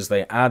mechanics is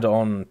they add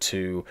on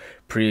to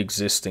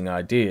pre-existing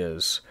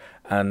ideas,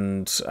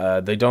 and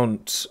they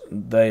don't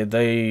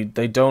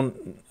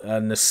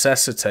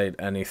necessitate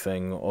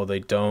anything, or they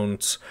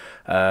don't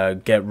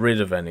get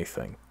rid of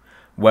anything.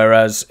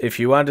 Whereas if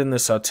you add in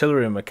this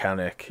artillery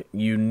mechanic,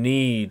 you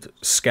need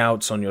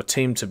scouts on your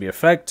team to be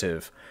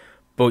effective,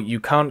 but you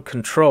can't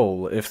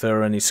control if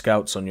there are any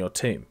scouts on your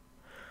team.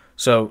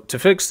 So to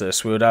fix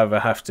this, we would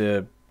either have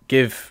to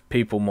give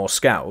people more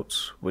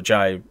scouts, which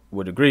I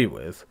would agree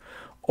with,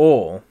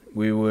 or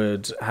we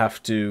would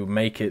have to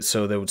make it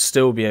so they would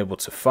still be able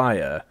to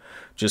fire,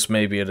 just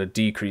maybe at a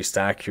decreased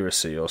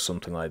accuracy or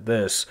something like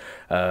this,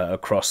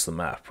 across the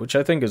map, which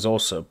I think is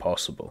also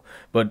possible.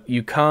 But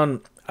you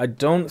can't... I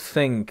don't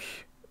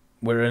think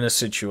we're in a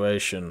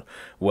situation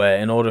where,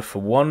 in order for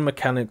one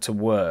mechanic to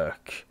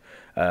work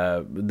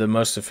the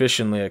most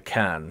efficiently it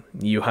can,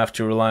 you have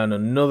to rely on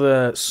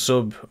another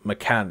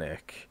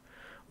sub-mechanic,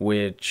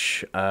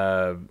 which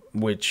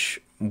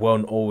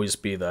won't always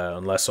be there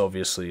unless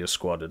obviously you're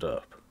squadded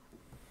up.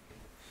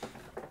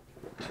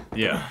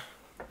 Yeah.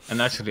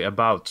 And actually,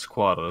 about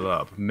squadded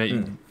up,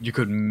 you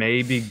could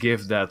maybe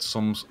give that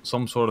some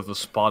sort of a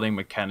spotting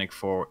mechanic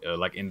for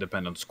like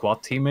independent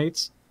squad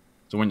teammates.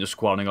 So when you're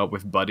squadding up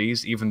with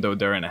buddies, even though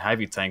they're in a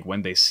heavy tank,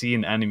 when they see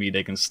an enemy,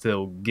 they can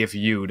still give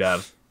you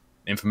that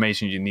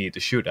information you need to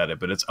shoot at it.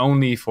 But it's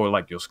only for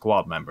like your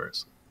squad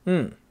members.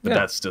 But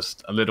that's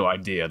just a little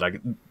idea.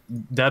 Like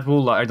that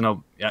will, I don't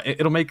know, yeah,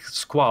 it'll make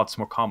squads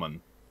more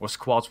common, or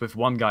squads with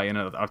one guy in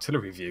an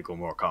artillery vehicle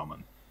more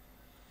common.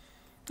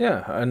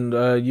 Yeah, and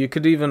you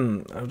could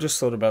even... I've just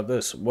thought about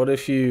this. What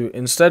if you,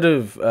 instead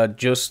of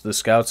just the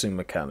scouting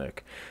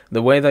mechanic,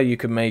 the way that you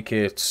could make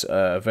it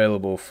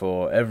available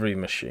for every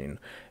machine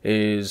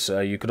is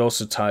you could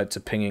also tie it to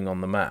pinging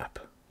on the map.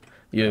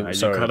 You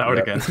cut out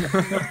again.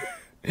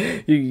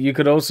 you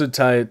could also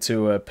tie it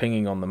to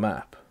pinging on the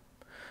map.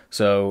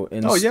 So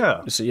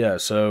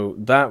so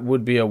that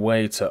would be a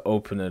way to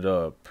open it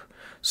up,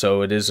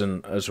 so it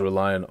isn't as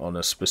reliant on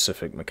a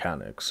specific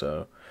mechanic.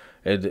 So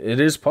it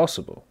is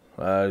possible.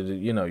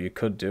 You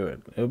could do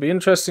it. It'll be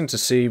interesting to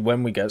see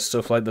when we get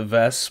stuff like the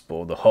Vesp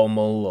or the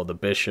Hummel or the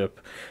Bishop,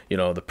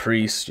 the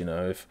Priest.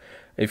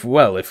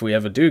 If we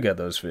ever do get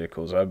those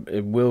vehicles,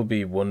 it will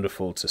be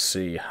wonderful to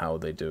see how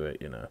they do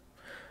it.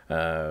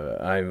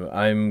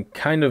 I'm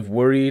kind of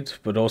worried,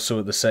 but also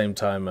at the same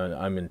time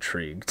I'm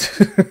intrigued.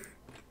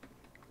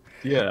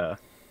 Yeah,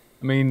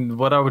 I mean,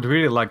 what I would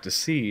really like to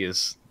see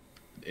is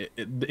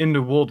in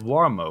the World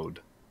War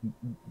mode,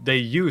 they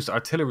use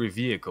artillery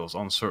vehicles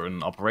on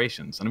certain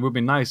operations, and it would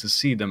be nice to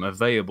see them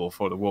available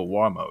for the World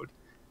War mode.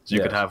 So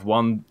you could have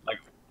one,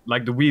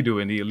 like we do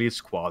in the Elite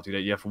Squad,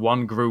 you have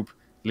one group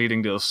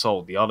leading the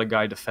assault, the other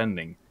guy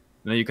defending.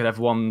 And then you could have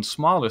one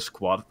smaller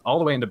squad all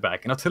the way in the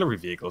back in artillery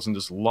vehicles and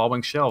just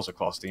lobbing shells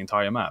across the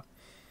entire map.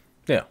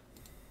 Yeah.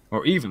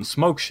 Or even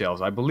smoke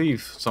shells. I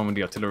believe some of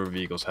the artillery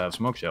vehicles have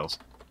smoke shells.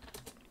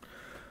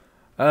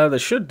 They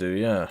should do,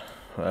 yeah.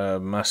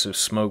 Massive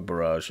smoke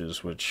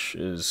barrages, which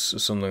is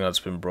something that's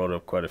been brought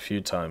up quite a few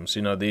times.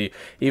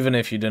 Even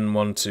if you didn't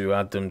want to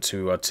add them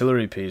to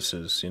artillery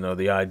pieces,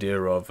 the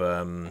idea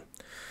of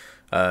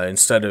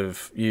instead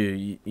of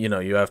you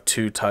have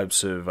two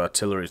types of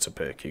artillery to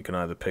pick. You can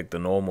either pick the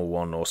normal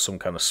one or some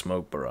kind of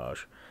smoke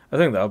barrage. I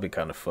think that would be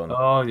kind of fun.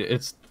 Oh,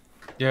 it's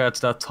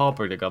that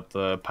topic that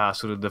got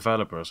passed to the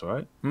developers,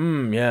 right?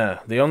 Yeah.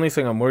 The only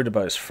thing I'm worried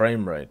about is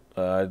frame rate.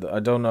 I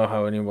don't know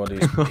how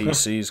anybody's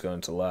PC is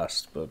going to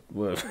last, but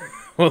we'll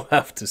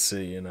have to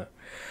see,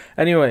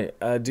 Anyway,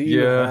 do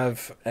you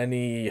have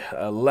any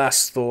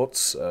last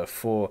thoughts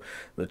for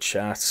the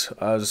chat?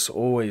 As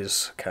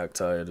always,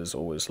 Cacti, it is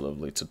always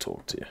lovely to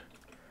talk to you.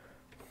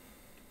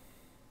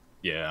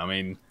 Yeah, I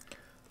mean,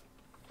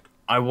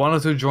 I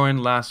wanted to join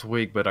last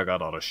week, but I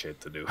got other shit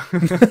to do.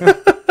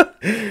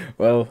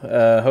 Well,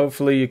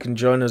 hopefully you can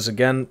join us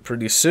again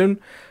pretty soon.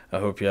 I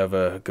hope you have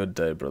a good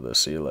day, brother.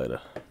 See you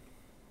later.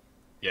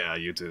 Yeah,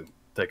 you too.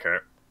 Take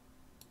care.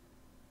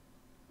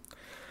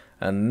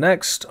 And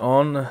next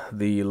on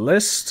the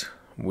list,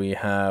 we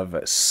have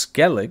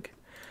Skellig,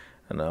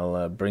 and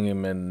I'll bring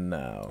him in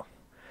now.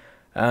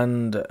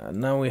 And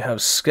now we have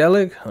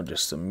Skellig. I'll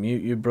just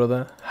unmute you,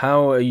 brother.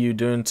 How are you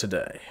doing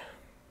today?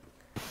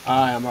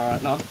 I am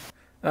alright, lad.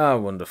 Ah,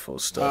 wonderful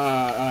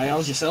stuff.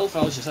 How's yourself?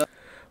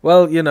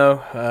 Well, you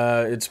know,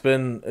 it's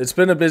been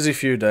a busy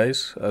few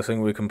days. I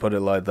think we can put it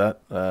like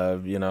that.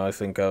 You know, I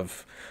think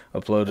I've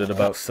uploaded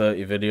about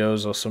 30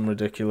 videos or some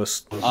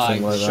ridiculous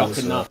thing like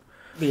shocking that. So.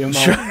 The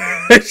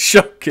amount.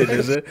 Shocking,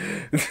 is it?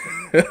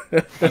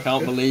 I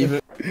can't believe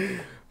it.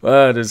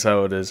 Well, it is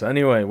how it is.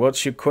 Anyway,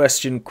 what's your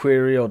question,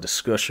 query, or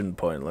discussion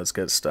point? Let's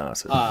get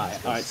started.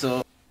 Alright,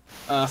 so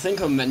I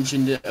think I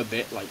mentioned it a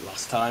bit like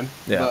last time.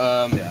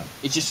 Yeah. But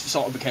it just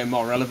sort of became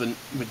more relevant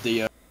with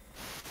the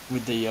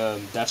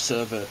dev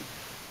server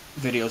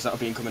videos that have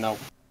been coming out.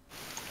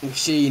 We've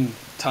seen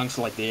tanks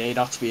like the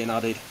ADATs being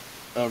added,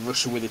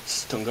 Russia with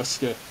its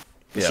Tunguska,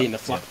 we've seen the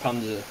Flak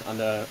Panzer,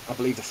 and I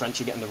believe the French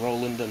are getting the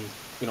Roland, and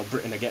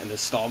Britain are getting the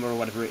Stormer or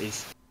whatever it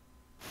is.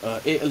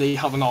 Italy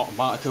have an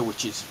Automatica,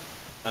 which is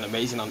an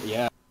amazing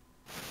anti-air.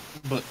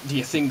 But do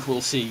you think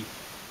we'll see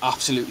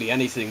absolutely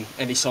anything,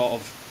 any sort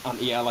of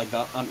anti-air like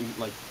that,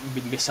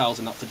 with missiles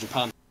and that for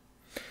Japan?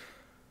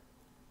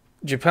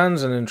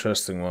 Japan's an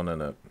interesting one,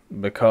 isn't it?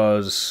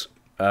 Because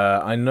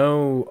I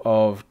know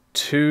of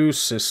two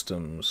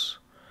systems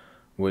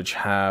which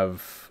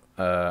have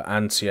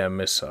anti-air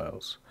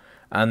missiles,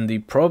 and the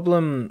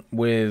problem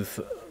with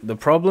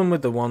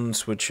the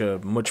ones which are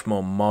much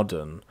more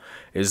modern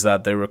is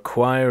that they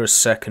require a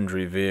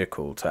secondary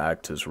vehicle to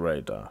act as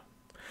radar.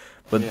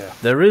 But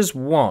there is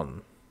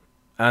one,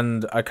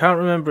 and I can't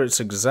remember its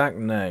exact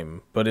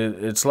name, but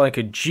it's like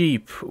a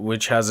Jeep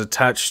which has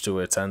attached to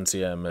it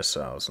anti-air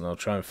missiles, and I'll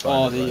try and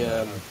find it.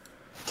 Oh, the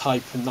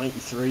Type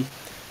 93.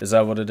 Is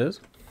that what it is?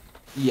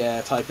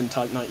 Yeah, Type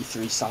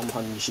 93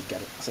 Samhan, you should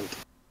get it, I think.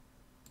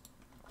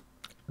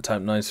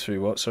 Type 93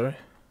 what, sorry?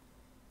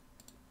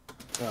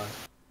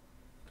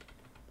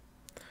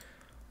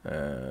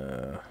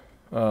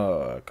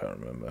 Oh, I can't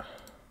remember.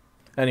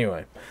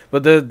 Anyway,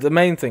 but the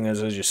main thing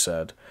is, as you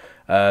said,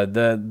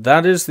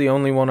 that is the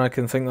only one I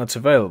can think that's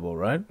available,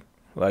 right?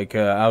 Like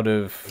out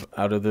of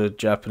the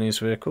Japanese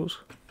vehicles.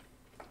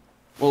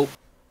 Well,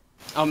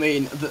 I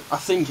mean, I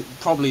think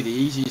probably the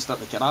easiest that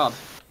they can add,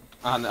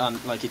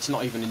 and like it's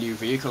not even a new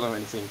vehicle or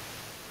anything,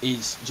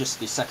 is just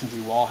the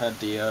secondary warhead,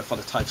 for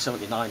the Type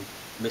 79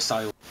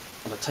 missile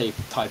and the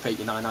Type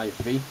 89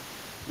 IFV,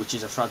 which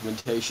is a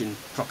fragmentation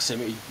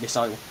proximity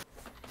missile.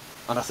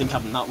 And I think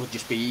having that would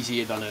just be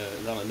easier than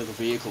another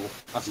vehicle,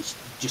 as it's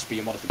just be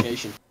a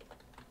modification.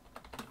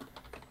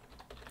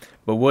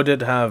 But would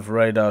it have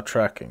radar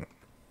tracking?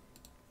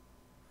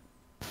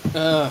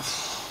 I'd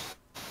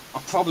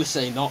probably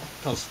say not,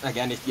 because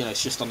again,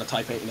 it's just on the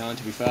Type 89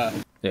 to be fair.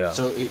 Yeah.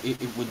 So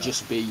it would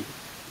just be,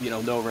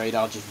 no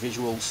radar, just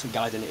visuals,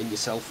 guiding it in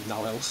yourself and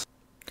now else.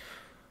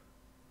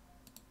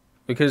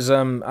 Because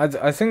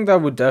I think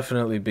that would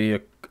definitely be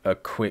a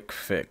quick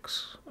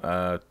fix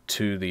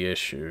to the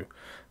issue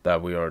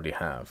that we already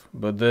have.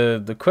 But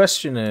the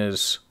question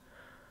is,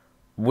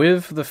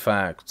 with the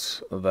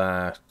fact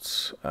that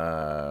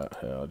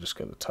here, I'll just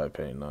get the Type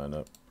 89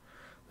 up,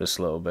 this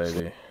little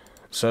baby.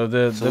 So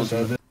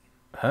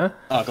huh?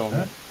 Oh,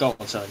 go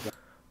on, sorry.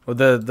 Well,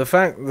 the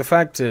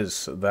fact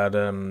is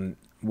that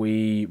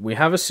we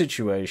have a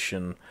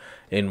situation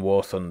in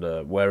War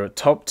Thunder where at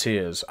top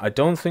tiers, I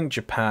don't think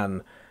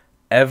Japan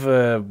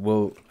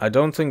will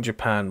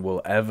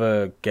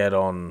ever get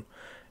on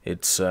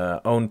its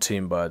own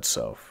team by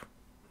itself,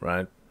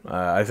 right?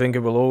 I think it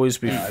will always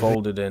be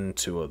folded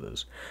into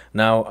others.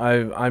 Now,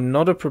 I'm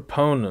not a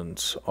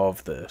proponent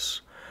of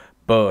this,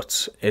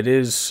 but it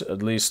is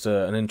at least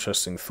an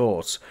interesting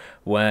thought,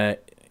 where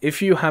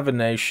if you have a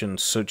nation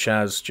such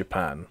as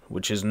Japan,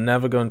 which is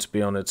never going to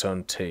be on its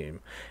own team,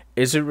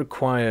 is it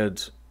required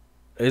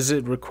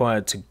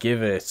to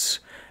give it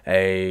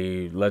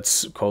a,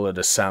 let's call it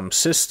a SAM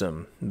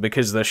system,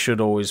 because there should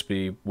always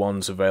be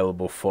ones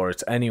available for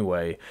it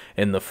anyway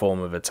in the form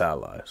of its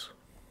allies?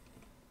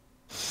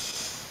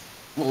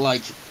 Well,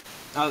 like,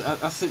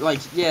 I think, like,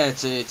 yeah,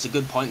 it's a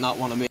good point, that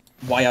one. I mean,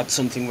 why add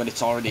something when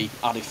it's already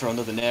added for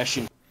another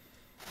nation?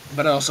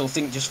 But I also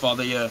think just for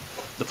the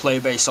player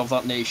base of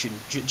that nation,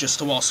 just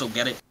to also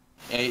get it,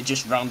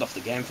 just round off the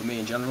game for me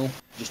in general.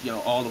 Just,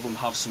 all of them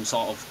have some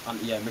sort of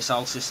anti-air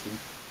missile system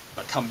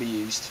that can be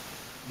used,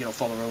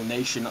 for their own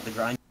nation at the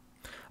grind.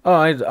 Oh,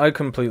 I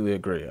completely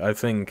agree. I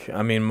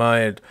mean,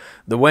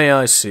 the way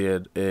I see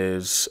it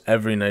is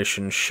every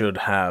nation should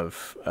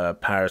have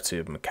parity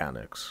of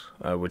mechanics,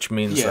 which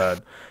means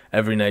that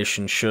every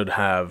nation should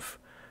have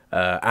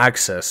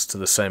access to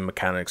the same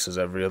mechanics as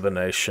every other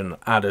nation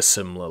at a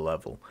similar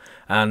level.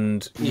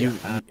 And I'm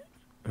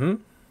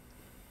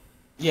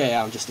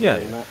just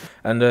agreeing that.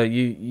 And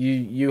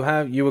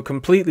you were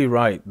completely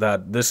right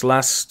that this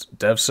last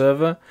dev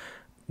server,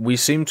 we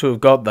seem to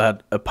have got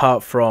that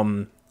apart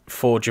from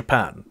for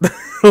Japan.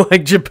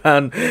 Like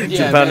Japan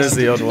is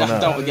the odd one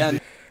out.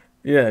 Again.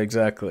 Yeah,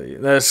 exactly.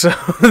 So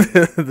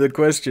the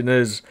question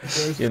is,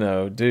 you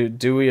know,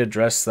 do we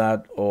address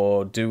that,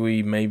 or do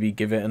we maybe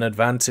give it an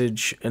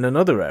advantage in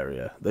another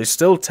area? They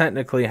still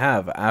technically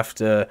have,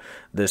 after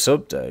this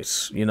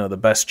update, you know, the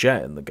best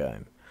jet in the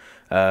game.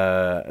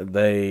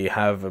 They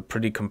have a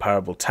pretty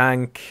comparable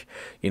tank.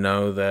 You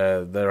know,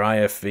 their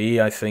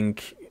IFV, I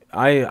think,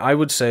 I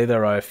would say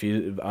their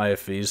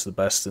IFV is the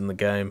best in the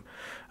game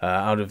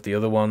out of the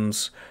other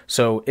ones.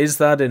 So is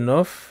that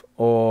enough,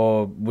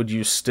 or would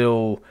you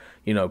still,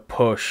 you know,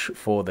 push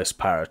for this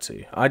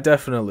parity? I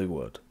definitely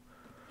would.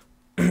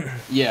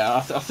 Yeah,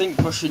 I think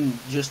pushing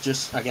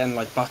just again,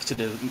 like, back to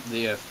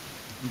the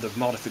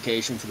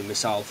modification for the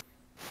missile.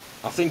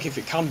 I think if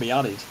it can be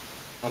added,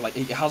 and like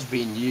it has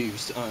been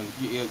used, and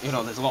you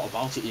know, there's a lot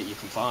about it that you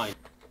can find.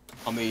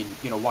 I mean,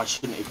 you know, why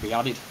shouldn't it be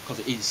added? Because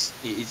it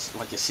is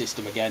like a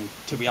system again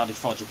to be added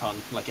for Japan,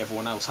 like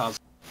everyone else has.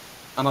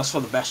 And as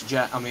for the best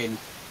jet, I mean,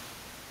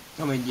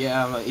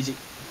 yeah,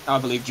 I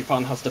believe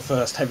Japan has the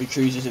first heavy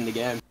cruisers in the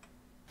game.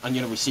 And,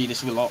 you know, we see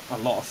this with a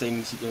lot of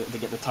things. They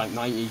get the Type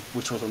 90,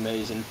 which was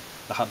amazing.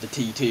 They had the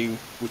T2,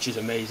 which is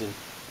amazing.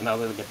 And now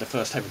they get the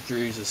first heavy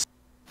cruisers.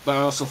 But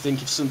I also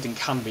think if something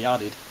can be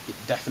added, it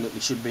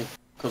definitely should be.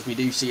 Because we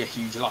do see a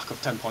huge lack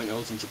of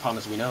 10.0s in Japan,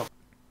 as we know.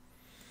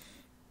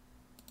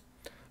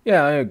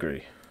 Yeah, I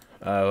agree.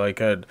 I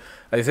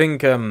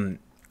think,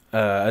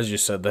 as you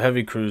said, the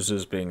heavy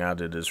cruisers being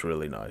added is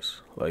really nice.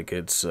 Like,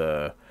 it's...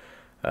 the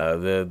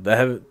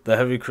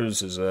heavy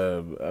cruisers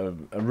are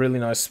really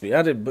nice to be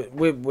added, but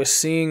we're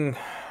seeing,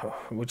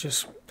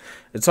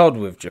 it's odd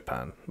with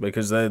Japan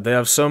because they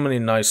have so many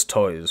nice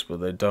toys,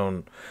 but they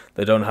don't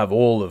have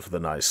all of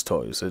the nice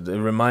toys. It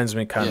reminds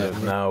me kind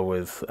of now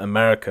with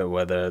America,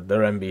 where their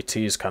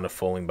MBT is kind of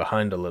falling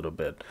behind a little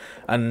bit,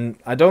 and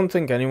I don't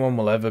think anyone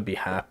will ever be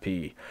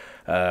happy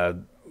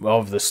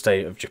of the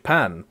state of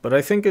Japan, but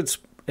I think it's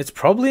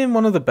probably in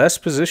one of the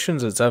best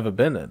positions it's ever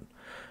been in.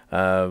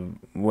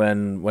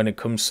 When it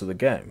comes to the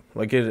game,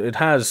 like it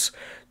has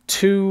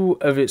 2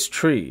 of its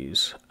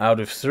trees out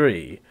of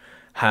 3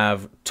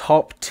 have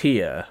top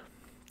tier,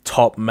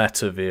 top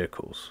meta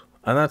vehicles,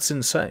 and that's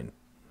insane.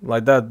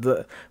 Like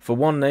that for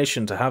one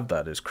nation to have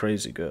that is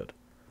crazy good.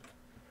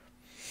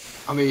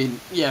 I mean,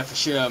 yeah, for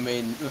sure. I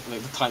mean,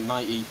 like the Type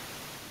 90,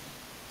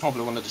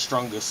 probably one of the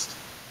strongest,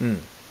 and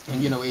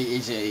you know, it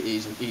is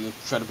an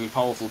incredibly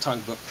powerful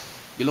tank. But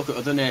you look at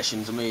other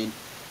nations. I mean,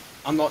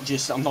 I'm not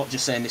just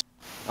saying this.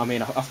 I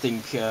mean, I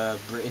think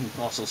Britain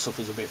also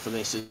suffers a bit for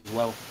this as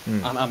well,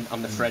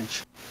 and the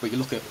French. But you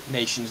look at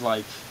nations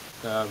like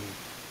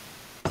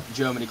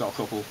Germany got a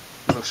couple,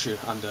 Russia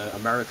and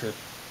America.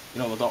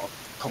 You know, they've got a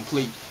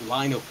complete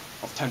lineup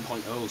of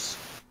 10.0s.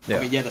 Yeah. I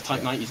mean, yeah, the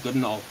Type 90 is good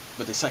and all,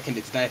 but the second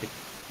it's dead,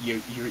 you're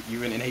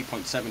in an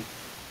 8.7.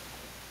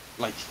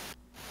 Like,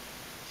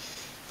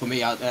 for me,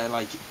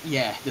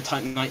 yeah, the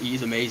Type 90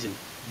 is amazing,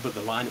 but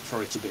the lineup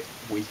for it's a bit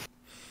weak.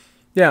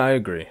 Yeah, I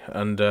agree,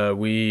 and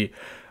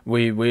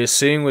we're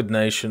seeing with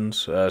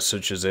nations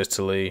such as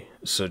Italy,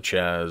 such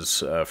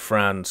as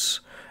France,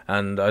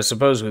 and I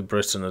suppose with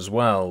Britain as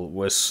well,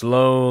 we're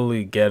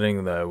slowly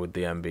getting there with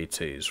the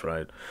MBTs,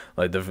 right?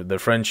 Like the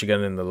French are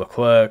getting the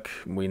Leclerc,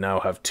 we now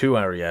have 2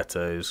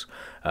 Arietes,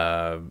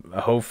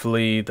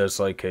 hopefully there's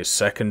like a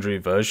secondary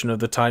version of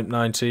the Type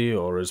 90,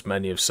 or as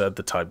many have said,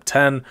 the Type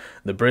 10.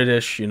 The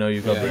British, you know,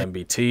 you've got the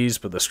MBTs,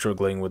 but they're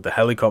struggling with the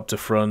helicopter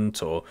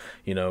front, or,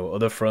 you know,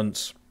 other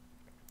fronts.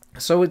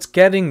 So it's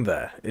getting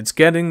there. It's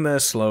getting there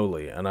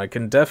slowly, and I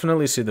can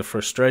definitely see the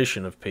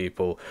frustration of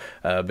people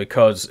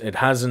because it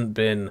hasn't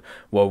been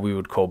what we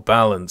would call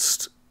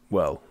balanced,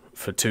 well,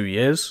 for 2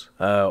 years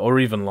or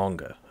even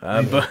longer.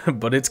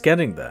 But it's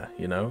getting there,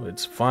 you know?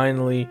 It's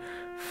finally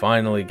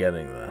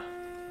getting there.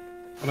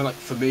 I mean, like,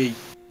 for me,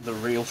 the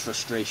real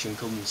frustration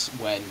comes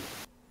when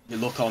you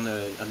look on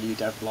a new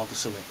dev blog or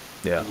something,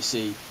 and you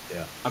see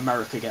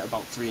America get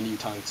about 3 new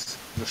tanks,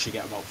 Russia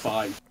get about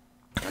 5.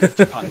 And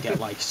Japan get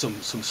like some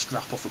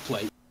scrap off a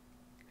plate.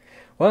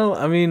 Well,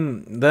 I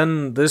mean,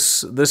 then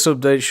this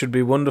update should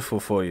be wonderful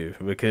for you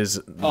because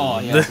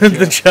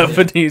the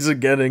Japanese are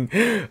getting,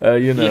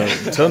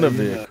 a ton of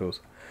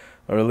vehicles,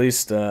 or at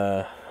least they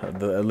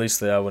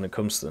are when it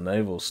comes to the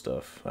naval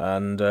stuff.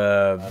 And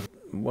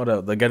what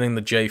else? They're getting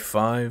the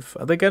J5.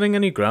 Are they getting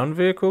any ground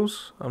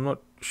vehicles? I'm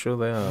not sure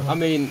they are. I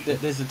mean,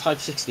 there's the Type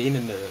 16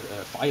 in the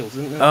files,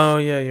 isn't there? Oh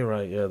yeah, you're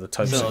right. Yeah, the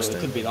Type 16. So it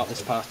could be that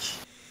this patch.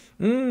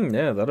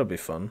 Yeah, that'll be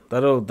fun.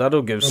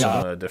 That'll give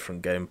some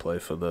different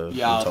gameplay for the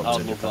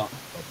top tier.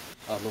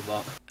 I'd love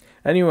that.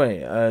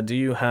 Anyway, do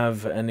you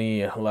have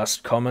any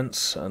last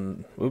comments?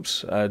 And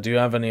do you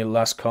have any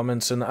last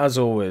comments? And as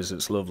always,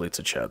 it's lovely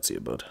to chat to you,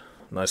 bud.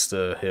 Nice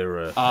to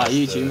hear.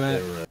 You too,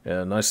 mate.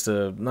 Yeah, nice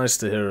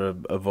to hear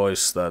a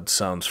voice that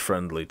sounds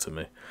friendly to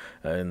me.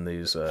 In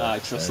these. I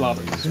trust that.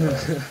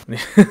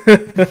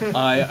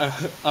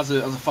 As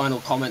a final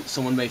comment,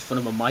 someone made fun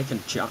of my mic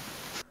in chat.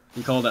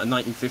 He called it a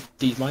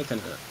 1950s mic,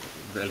 and it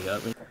really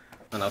hurt me.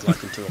 And I'd like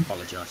him to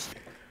apologise.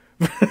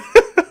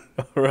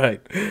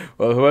 Right.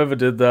 Well, whoever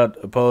did that,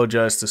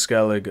 apologise to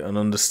Skellig and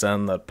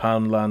understand that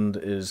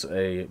Poundland is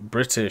a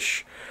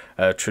British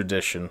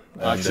tradition.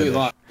 And True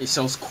that. It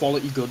sells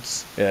quality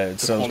goods. Yeah, it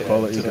sells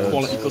quality goods.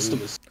 Quality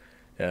customers.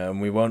 Yeah,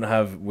 and we won't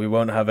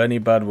have any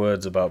bad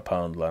words about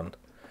Poundland.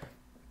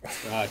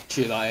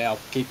 True that. Yeah, I'll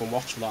keep on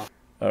watch for that.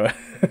 All right.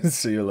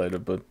 See you later,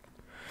 bud.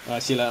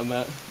 See you later,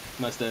 mate.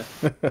 Nice day.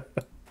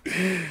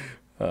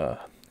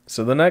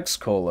 So the next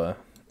caller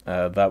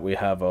that we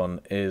have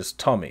on is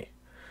Tommy.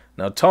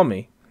 Now,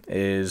 Tommy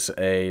is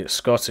a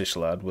Scottish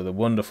lad with a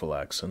wonderful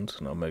accent,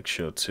 and I'll make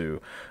sure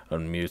to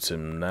unmute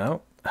him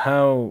now.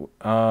 How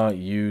are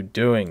you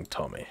doing,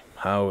 Tommy?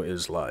 How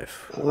is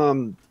life?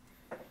 I'm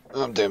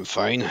doing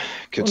fine.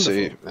 Could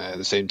say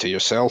the same to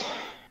yourself.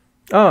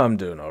 Oh, I'm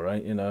doing all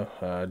right. You know,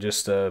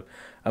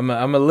 I'm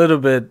a little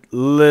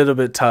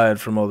bit tired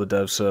from all the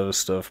dev server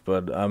stuff,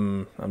 but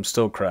I'm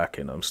still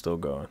cracking. I'm still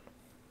going.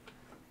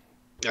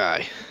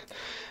 Aye,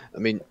 I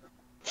mean,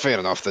 fair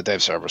enough. The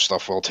dev server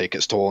stuff will take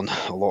its toll on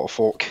a lot of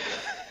folk.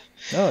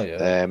 Oh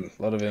yeah,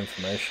 a lot of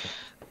information.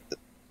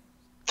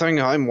 Thing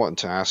I'm wanting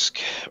to ask,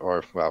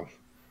 or well,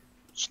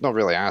 it's not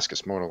really ask.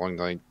 It's more along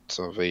the lines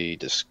of a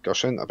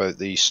discussion about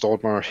the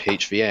Stormer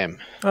HVM.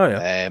 Oh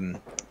yeah.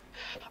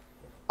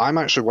 I'm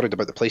actually worried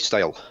about the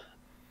playstyle,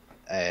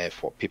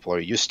 what people are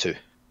used to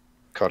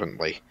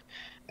currently,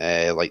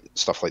 like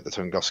stuff like the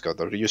Tunguska.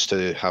 They're used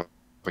to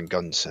having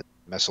guns and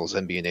missiles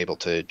and being able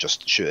to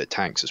just shoot at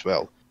tanks as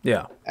well.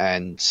 Yeah.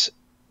 And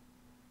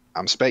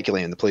I'm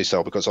speculating the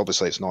playstyle because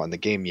obviously it's not in the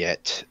game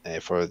yet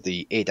for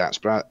the ADATS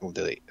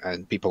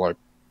and people are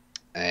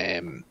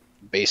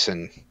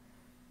basing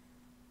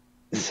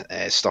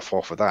stuff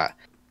off of that,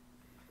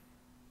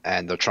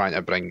 and they're trying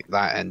to bring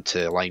that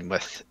into line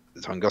with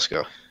the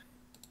Tunguska.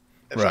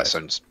 If that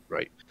sounds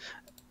right.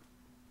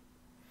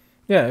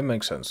 Yeah, it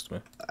makes sense to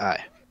me.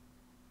 Aye.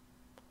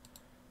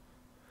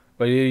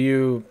 But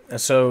you're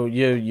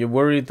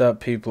worried that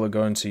people are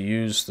going to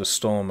use the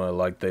Stormer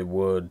like they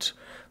would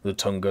the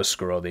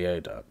Tunguska or the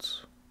ADATs?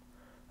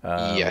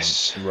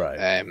 Yes.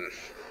 Right.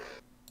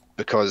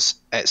 Because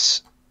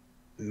it's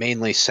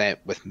mainly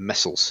set with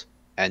missiles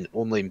and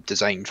only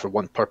designed for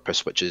one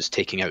purpose, which is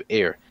taking out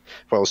air.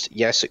 Whilst,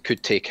 yes, it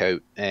could take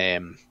out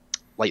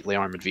lightly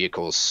armoured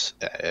vehicles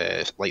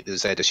like the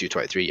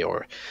ZSU-23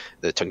 or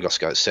the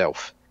Tunguska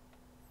itself.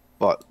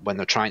 But when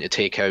they're trying to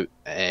take out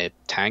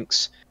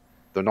tanks,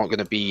 they're not going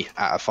to be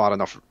at a far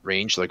enough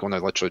range. They're going to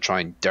literally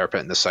try and derp it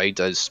in the side,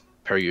 as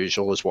per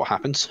usual is what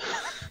happens.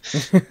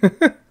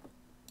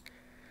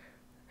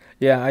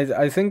 Yeah,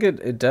 I think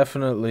it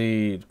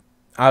definitely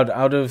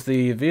out of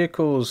the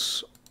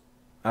vehicles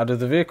that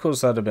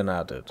have been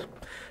added,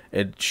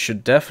 it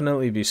should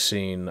definitely be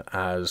seen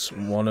as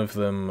one of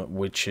them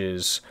which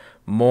is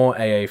more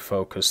AA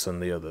focused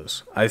than the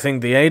others. I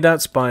think the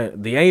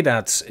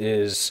ADATS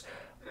is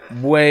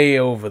way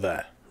over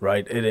there,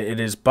 right? It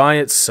is by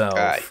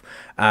itself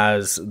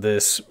as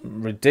this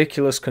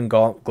ridiculous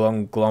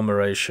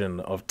conglomeration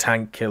of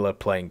tank killer,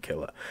 plane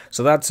killer.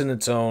 So that's in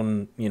its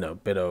own,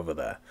 bit over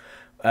there.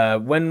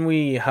 When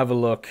we have a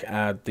look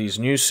at these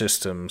new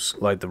systems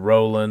like the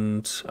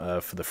Roland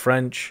for the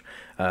French,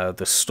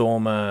 the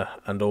Stormer,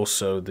 and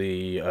also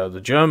the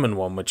German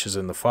one, which is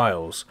in the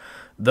files,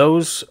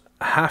 those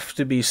have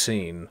to be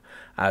seen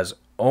as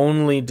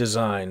only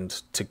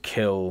designed to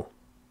kill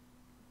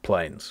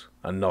planes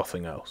and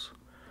nothing else.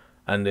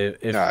 And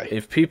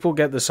if people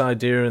get this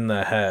idea in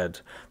their head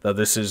that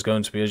this is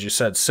going to be, as you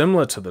said,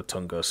 similar to the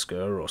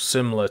Tunguska or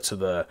similar to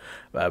the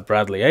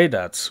Bradley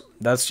ADATs,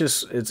 that's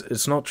just,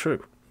 it's not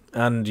true.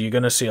 And you're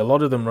going to see a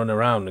lot of them run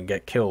around and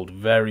get killed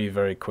very,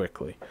 very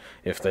quickly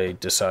if they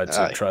decide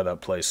to try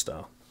that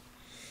playstyle.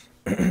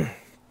 I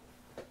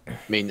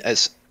mean,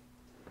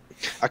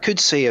 I could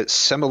say it's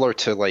similar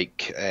to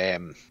like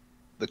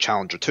the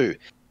Challenger 2.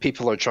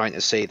 People are trying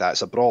to say that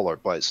it's a brawler,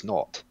 but it's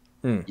not.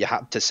 You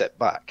have to sit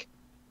back.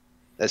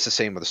 It's the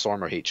same with the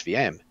Stormer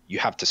HVM. You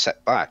have to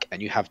sit back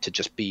and you have to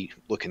just be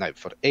looking out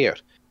for air.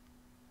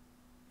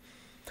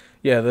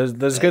 Yeah,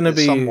 there's going to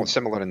be somewhat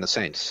similar in the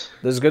sense.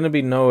 There's going to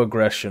be no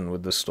aggression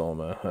with the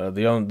Stormer.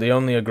 The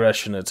only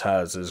aggression it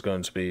has is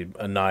going to be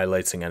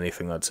annihilating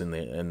anything that's in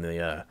the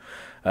air.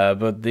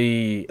 But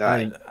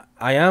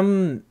I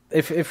am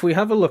if we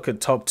have a look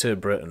at top tier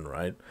Britain,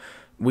 right?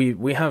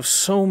 We have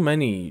so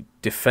many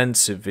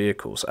defensive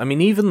vehicles. I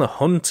mean, even the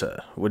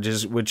Hunter, which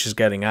is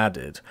getting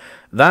added,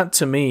 that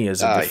to me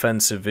is a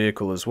defensive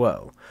vehicle as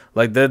well.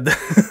 Like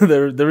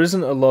there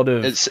isn't a lot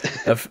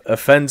of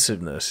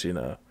offensiveness,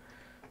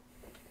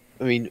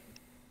 I mean,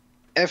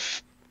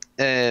 if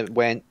and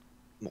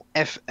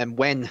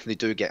when they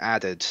do get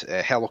added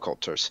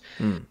helicopters,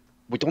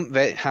 we don't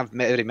have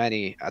very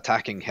many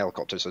attacking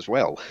helicopters as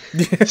well.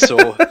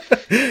 So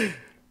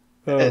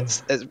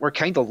we're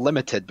kind of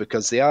limited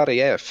because the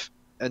RAF,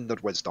 in their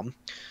wisdom,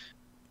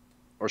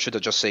 or should I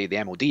just say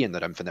the MOD in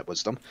their infinite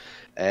wisdom,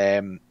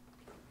 they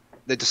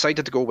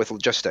decided to go with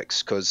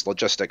logistics because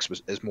logistics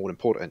is more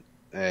important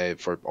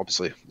for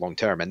obviously long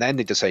term, and then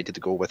they decided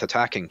to go with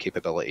attacking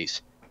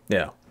capabilities.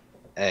 Yeah.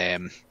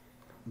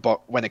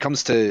 But when it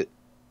comes to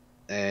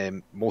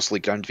mostly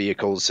ground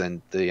vehicles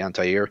and the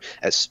anti-air.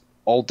 It's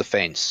all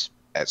defense.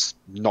 It's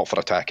not for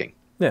attacking.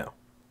 Yeah.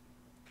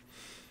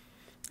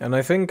 And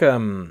I think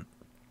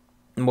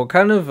what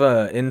kind of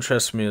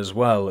interests me as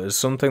well is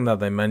something that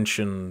they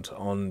mentioned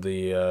on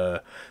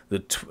the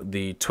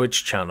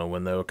Twitch channel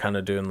when they were kind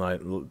of doing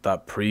like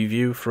that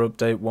preview for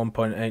update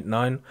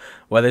 1.89,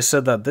 where they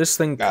said that this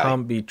thing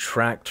can't be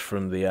tracked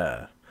from the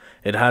air.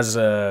 It has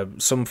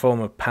some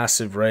form of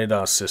passive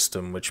radar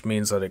system, which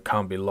means that it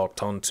can't be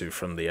locked onto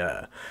from the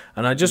air.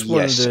 And I just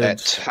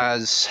wondered...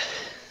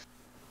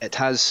 it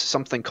has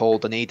something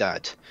called an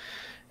ADAD,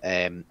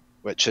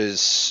 which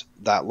is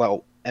that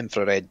little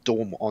infrared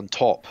dome on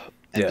top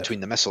in between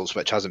the missiles,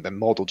 which hasn't been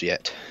modelled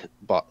yet.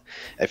 But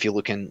if you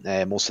look in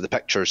most of the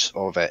pictures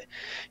of it,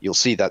 you'll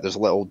see that there's a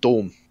little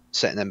dome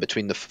sitting in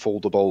between the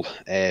foldable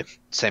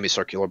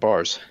semicircular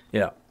bars.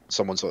 Yeah.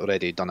 Someone's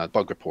already done a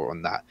bug report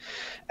on that.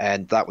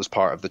 And that was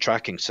part of the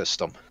tracking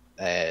system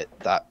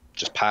that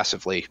just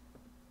passively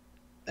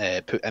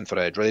put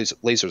infrared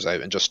lasers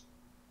out and just,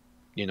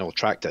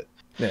 tracked it.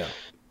 Yeah.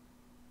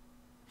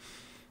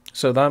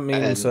 So that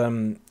means,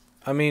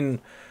 I mean,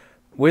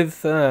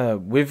 with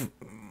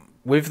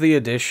the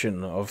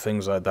addition of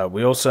things like that,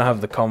 we also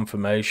have the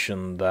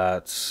confirmation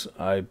that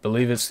I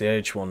believe it's the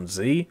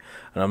H-1Z,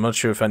 and I'm not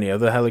sure if any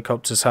other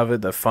helicopters have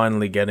it. They're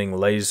finally getting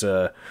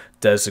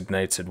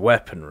laser-designated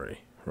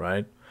weaponry,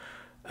 right?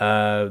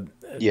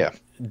 Yeah.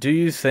 Do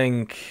you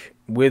think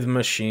with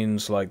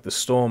machines like the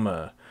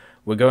Stormer,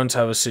 we're going to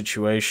have a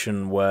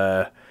situation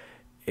where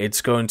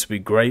it's going to be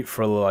great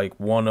for like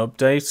one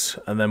update,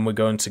 and then we're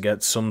going to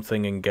get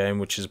something in game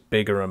which is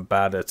bigger and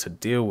badder to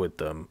deal with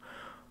them?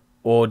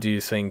 Or do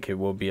you think it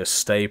will be a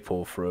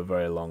staple for a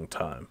very long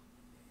time?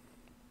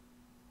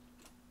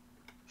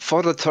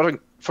 For the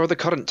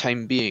current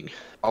time being,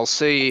 I'll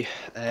say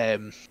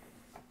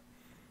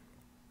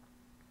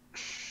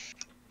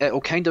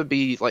it'll kind of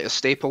be like a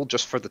staple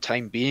just for the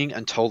time being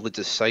until they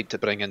decide to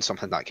bring in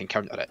something that can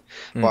counter it.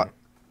 But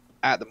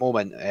at the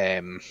moment,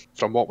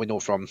 from what we know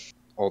from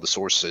all the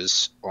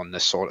sources on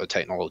this sort of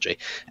technology,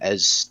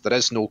 is there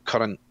is no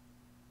current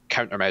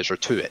countermeasure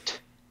to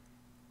it.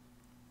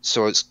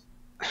 So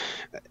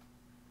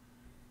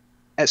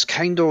it's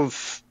kind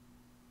of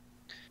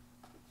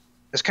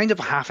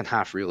a half and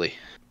half, really.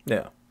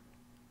 Yeah.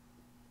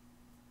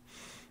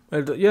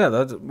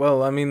 Yeah,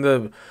 well, I mean,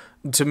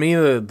 to me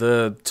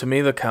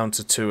the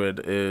counter to it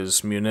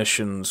is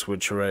munitions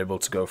which are able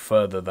to go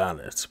further than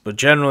it. But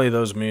generally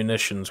those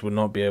munitions would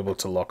not be able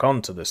to lock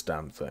onto this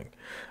damn thing.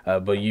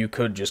 But you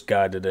could just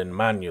guide it in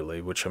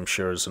manually, which I'm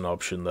sure is an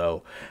option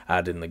they'll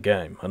add in the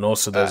game. And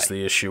also there's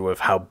the issue of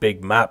how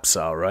big maps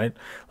are, right?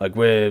 Like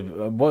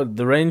what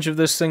the range of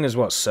this thing is,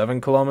 what, 7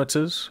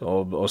 kilometers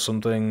or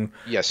something?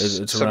 Yes,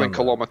 it's 7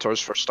 kilometers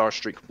for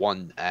Starstreak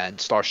 1, and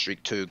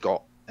Starstreak 2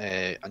 got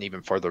an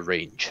even further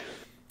range.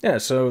 Yeah,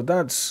 so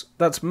that's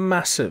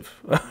massive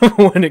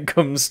when it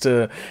comes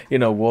to,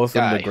 War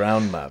Thunder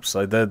ground maps.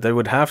 Like they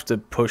would have to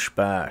push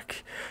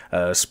back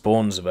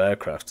spawns of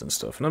aircraft and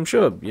stuff, and I'm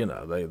sure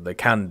they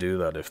can do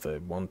that if they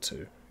want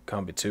to.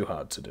 Can't be too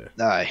hard to do.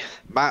 Aye,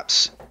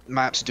 maps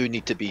do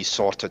need to be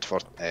sorted for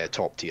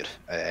top tier.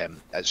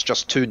 It's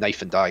just 2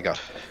 knife and dagger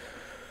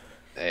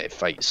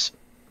fights.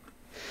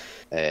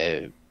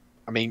 I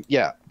mean,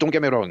 yeah, don't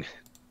get me wrong.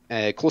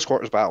 Close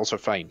quarters battles are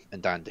fine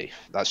and dandy.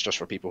 That's just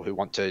for people who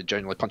want to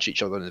generally punch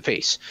each other in the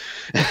face.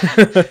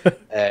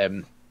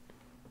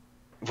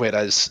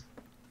 Whereas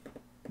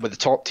with the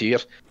top tier,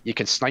 you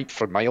can snipe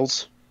for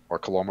miles or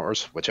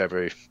kilometers,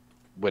 wherever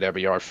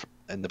you are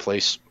in the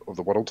place of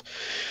the world.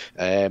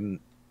 You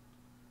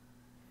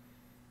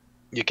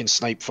can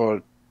snipe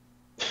for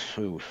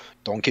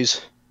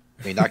donkeys.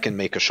 I mean, I can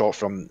make a shot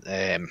from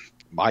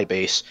my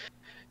base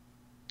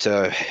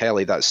to a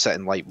heli that's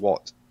sitting like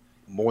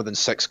more than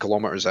 6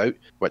 kilometers out,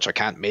 which I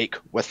can't make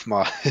with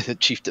my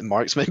chieftain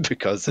marksman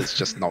because it's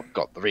just not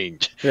got the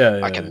range.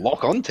 I can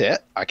lock onto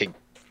it, I can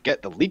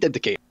get the lead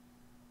indicator,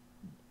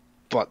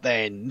 but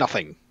then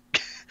nothing.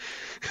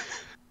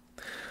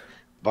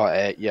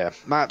 But yeah,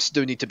 maps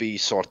do need to be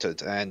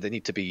sorted, and they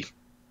need to be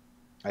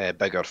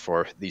bigger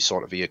for these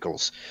sort of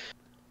vehicles,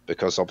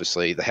 because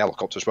obviously the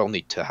helicopters will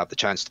need to have the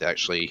chance to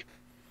actually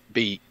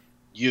be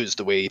used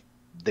the way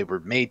they were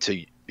made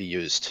to be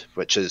used,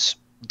 which is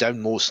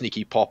down low,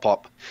 sneaky pop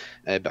up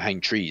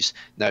behind trees.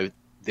 Now,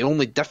 the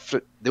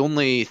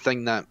only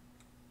thing that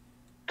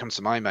comes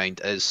to my mind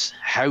is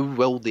how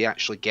will they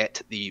actually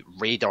get the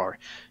radar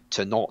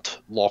to not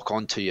lock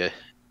onto you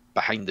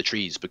behind the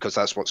trees, because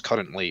that's what's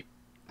currently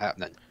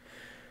happening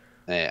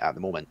at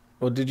the moment.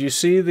 Well, did you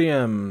see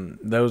there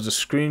was a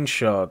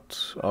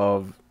screenshot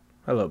of...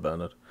 Hello,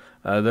 Bernard.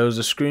 There was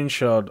a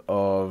screenshot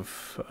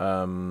of...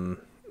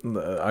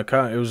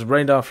 it was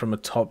radar from a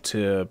top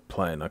tier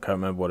plane. I can't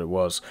remember what it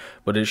was,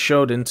 but it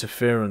showed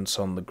interference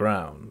on the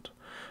ground,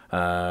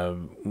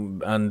 and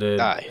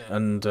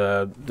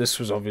this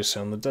was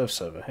obviously on the dev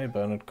server. Hey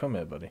Bernard, come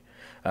here, buddy.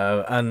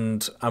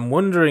 And I'm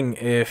wondering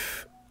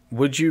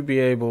would you be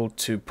able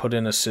to put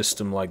in a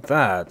system like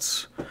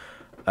that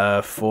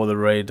for the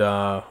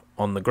radar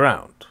on the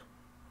ground?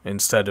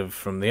 instead of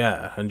from the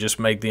air, and just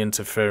make the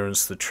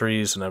interference, the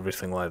trees and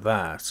everything like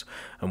that,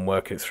 and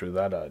work it through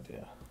that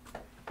idea.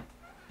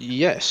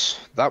 Yes,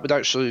 that would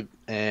actually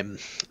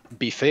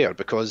be fair,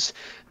 because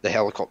the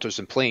helicopters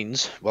and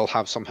planes will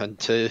have something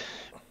to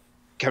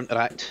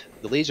counteract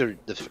the laser,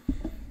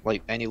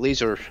 like any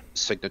laser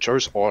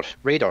signatures or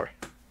radar.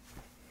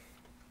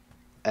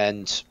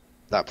 And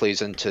that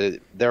plays into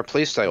their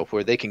playstyle,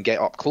 where they can get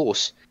up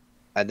close,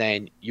 and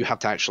then you have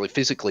to actually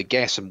physically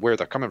guess where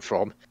they're coming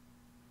from.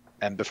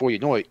 And before you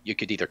know it, you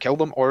could either kill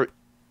them or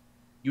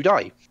you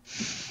die.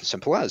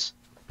 Simple as.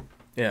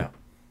 Yeah.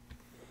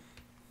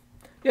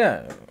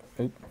 Yeah.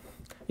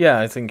 Yeah,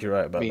 I think you're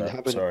right about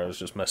that. Sorry, I was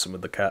just messing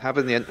with the cat.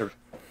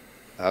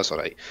 That's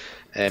alright.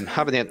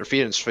 Having the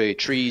interference for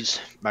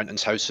trees,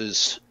 mountains,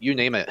 houses, you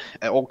name it,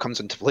 it all comes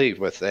into play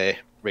with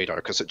radar,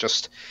 because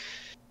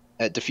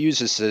it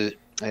diffuses the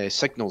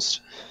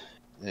signals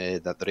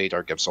that the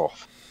radar gives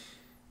off.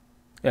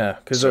 Yeah,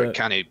 because so it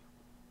can't.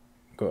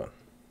 Go on.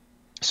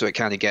 So it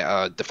can't get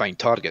a defined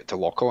target to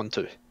lock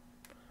onto.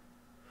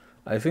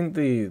 I think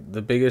the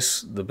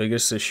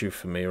biggest issue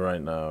for me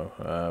right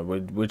now,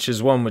 which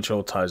is one which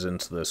all ties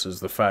into this, is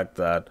the fact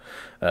that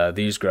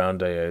these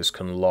ground AAs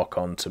can lock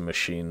onto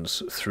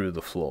machines through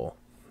the floor,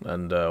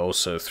 and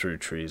also through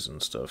trees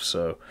and stuff.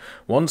 So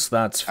once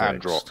that's fixed,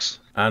 and rocks,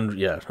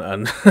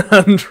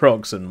 and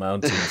rocks and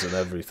mountains and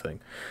everything.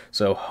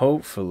 So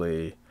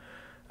hopefully,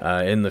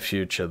 in the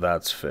future,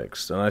 that's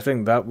fixed, and I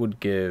think that would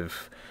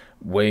give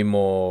way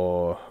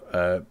more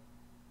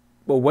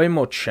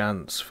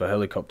chance for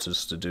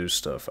helicopters to do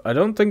stuff. I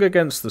don't think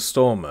against the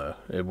Stormer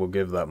it will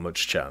give that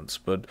much chance,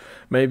 but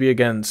maybe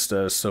against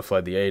stuff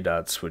like the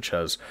ADATs, which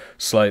has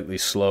slightly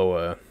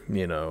slower,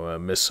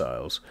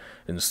 missiles,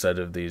 instead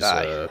of these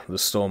the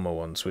Stormer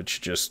ones,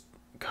 which just,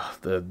 God,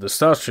 the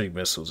Starstreak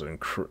missiles are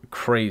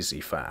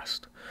crazy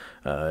fast.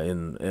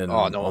 On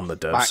the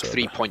dev Mach server.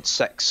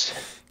 3.6.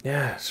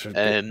 Yeah, it's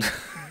ridiculous.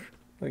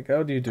 Like,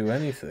 how do you do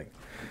anything?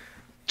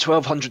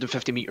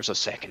 1250 meters a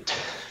second,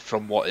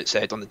 from what it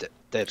said on the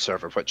dev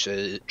server, which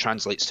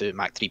translates to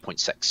Mach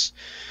 3.6.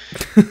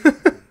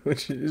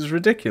 Which is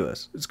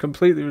ridiculous. It's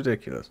completely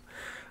ridiculous.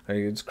 Like,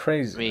 it's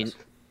crazy. I mean,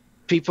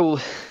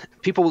 people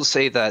will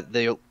say that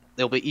they'll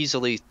be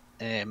easily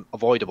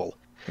avoidable,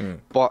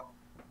 but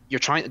you're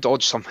trying to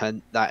dodge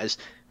something that is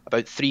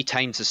about 3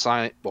 times the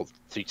size. Well,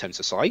 3 times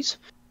the size.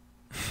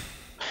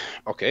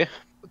 Okay, I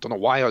don't know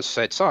why I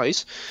said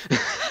size.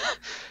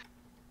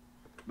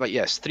 But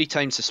yes, 3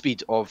 times the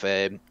speed of,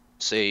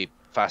 say,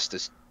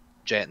 fastest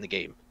jet in the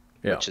game,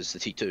 which is the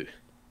T2.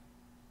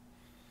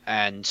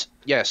 And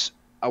yes,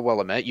 I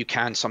will admit, you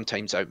can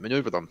sometimes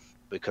outmaneuver them,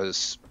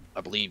 because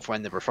I believe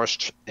when they were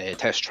first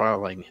test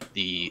trialing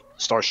the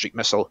Starstreak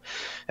missile,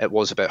 it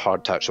was a bit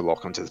hard to actually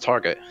lock onto the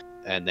target.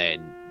 And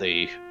then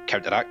they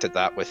counteracted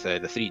that with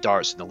the 3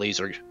 darts and the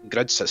laser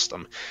grid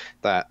system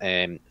that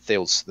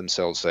Thales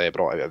themselves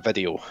brought out a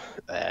video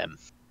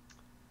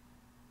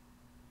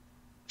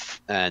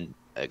and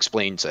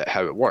explains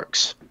how it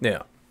works.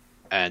 Yeah.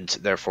 And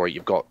therefore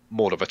you've got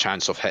more of a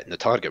chance of hitting the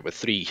target with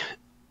 3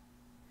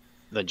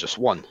 than just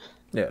 1.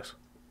 Yes.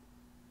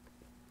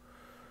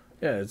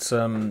 Yeah, it's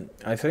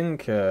I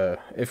think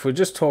if we're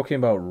just talking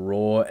about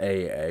raw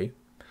AA,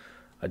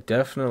 I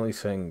definitely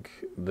think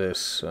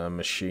this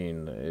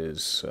machine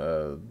is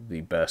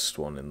the best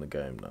one in the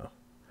game now,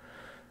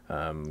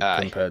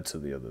 compared to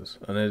the others.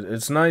 And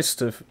it's nice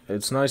to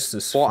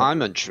What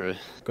I'm interested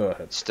Go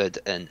ahead.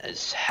 in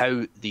is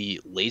how the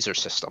laser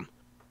system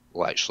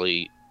will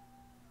actually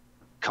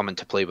come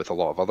into play with a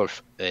lot of other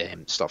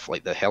stuff,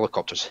 like the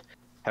helicopters.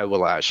 How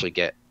will it actually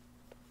get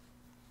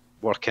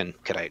working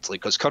correctly?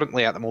 Because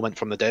currently, at the moment,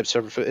 from the dev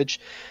server footage,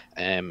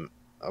 I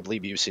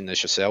believe you've seen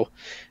this yourself,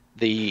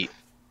 the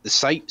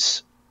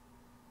sights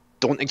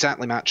don't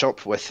exactly match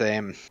up with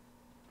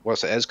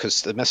what it is,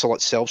 because the missile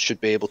itself should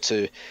be able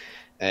to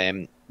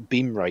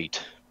beam right,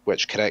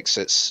 which corrects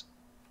its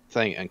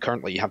thing, and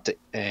currently you have to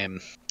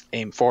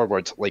aim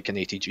forward like an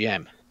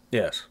ATGM.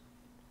 Yes.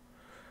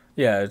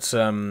 Yeah, it's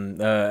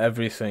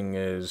everything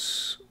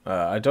is.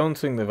 I don't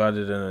think they've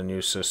added in a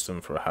new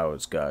system for how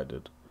it's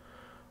guided.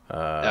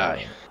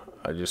 I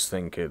just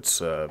think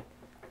it's.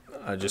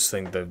 I just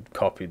think they've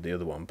copied the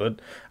other one. But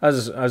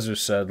as we've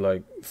said,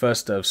 like,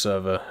 first dev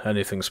server,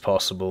 anything's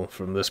possible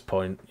from this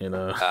point.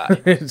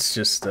 It's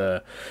just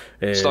it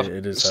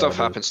is stuff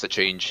happens to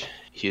change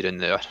here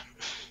and there.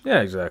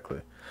 Yeah,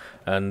 exactly.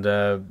 And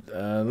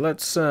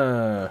let's.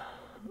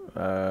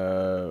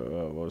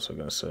 What was I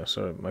going to say?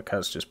 Sorry, my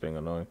cat's just being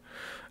annoying.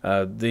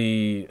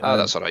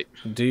 That's all right.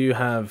 Do you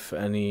have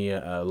any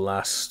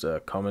last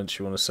comments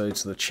you want to say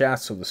to the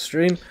chat or the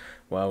stream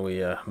while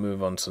we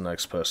move on to the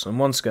next person? And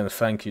once again,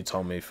 thank you,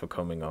 Tommy, for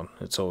coming on.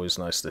 It's always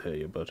nice to hear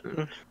you, bud.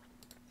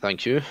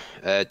 Thank you.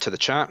 To the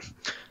chat.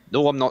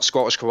 No, I'm not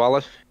Scottish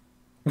Koala.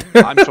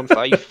 I'm from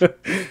Fife.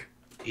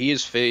 He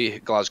is from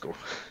Glasgow,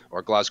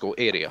 or Glasgow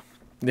area.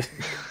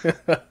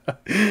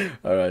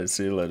 Alright,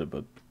 see you later,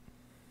 bud.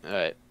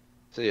 Alright.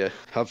 See ya.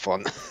 Have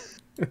fun.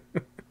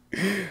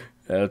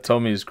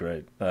 Tommy's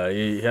great.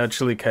 He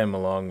actually came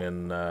along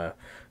and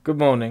good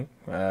morning,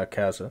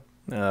 Kaza.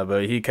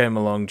 But he came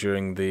along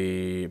during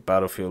the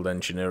Battlefield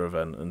Engineer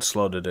event and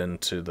slotted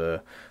into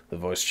the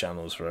voice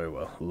channels very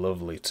well.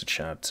 Lovely to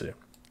chat to.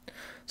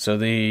 So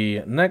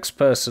the next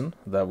person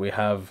that we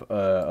have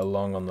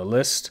along on the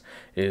list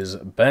is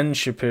Ben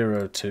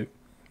Shapiro 2,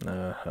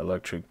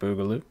 Electric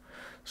Boogaloo.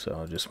 So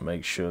I'll just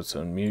make sure to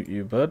unmute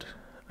you, bud,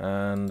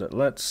 and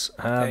let's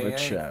have a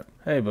chat.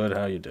 Hey, bud,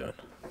 how you doing?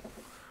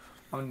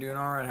 I'm doing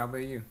alright, how about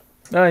you?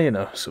 You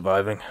know,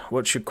 surviving.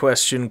 What's your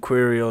question,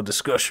 query, or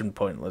discussion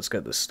point? Let's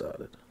get this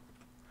started.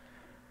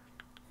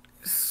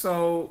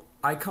 So,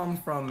 I come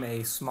from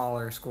a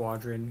smaller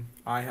squadron.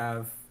 I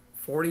have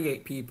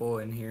 48 people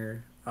in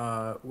here.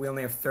 We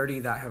only have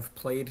 30 that have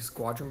played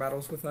squadron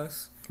battles with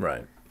us.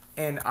 Right.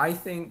 And I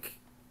think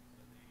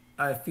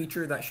a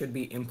feature that should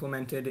be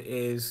implemented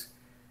is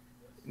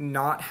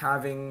not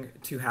having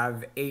to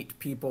have 8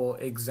 people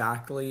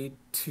exactly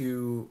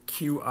to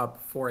queue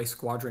up for a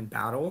squadron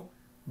battle,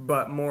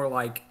 but more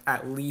like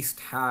at least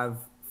have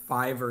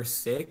 5 or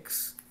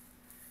 6,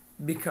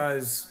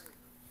 because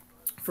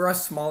for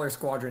us smaller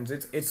squadrons,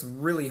 it's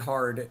really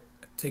hard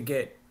to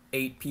get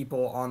 8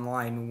 people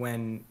online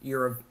when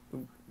you're,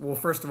 well,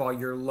 first of all,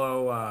 you're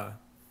low.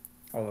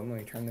 Hold on, let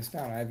me turn this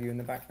down. I have you in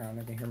the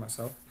background. I can hear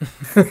myself.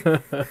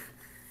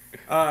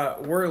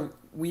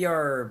 We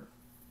are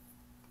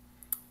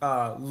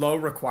low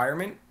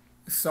requirement,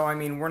 so I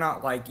mean, we're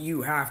not like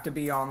you have to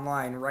be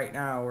online right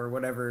now or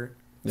whatever.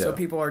 So Yeah.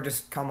 people are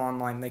just come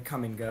online, they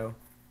come and go.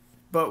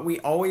 But we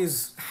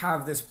always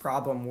have this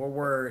problem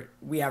where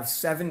we have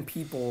 7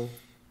 people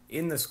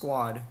in the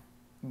squad,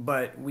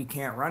 but we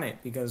can't run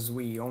it because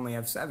we only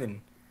have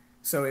 7.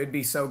 So it'd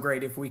be so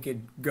great if we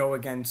could go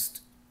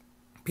against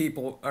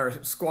people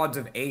or squads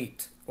of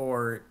 8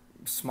 or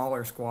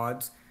smaller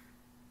squads,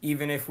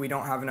 even if we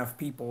don't have enough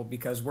people,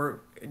 because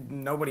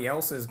nobody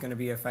else is going to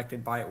be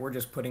affected by it. We're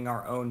just putting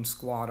our own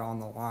squad on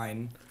the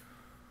line.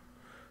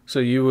 So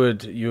you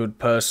would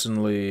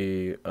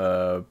personally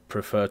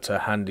prefer to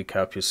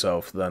handicap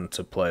yourself than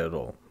to play at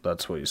all.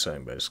 That's what you're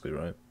saying, basically,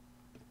 right?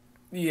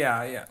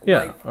 Yeah.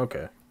 Yeah.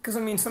 Okay. Because, I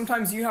mean,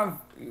 sometimes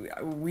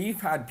we've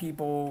had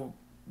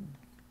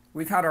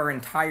our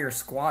entire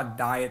squad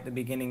die at the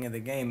beginning of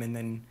the game, and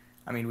then,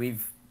 I mean,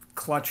 we've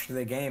clutched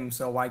the game,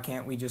 so why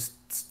can't we just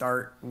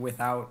start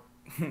without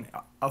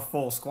a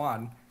full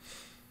squad?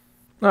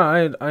 No,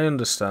 I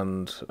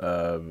understand.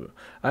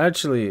 I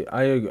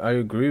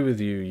agree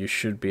with you. You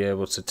should be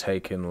able to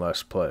take in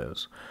less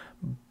players,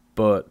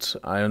 but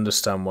I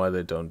understand why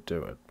they don't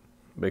do it.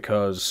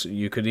 Because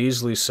you could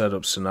easily set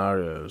up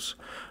scenarios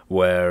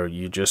where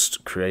you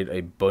just create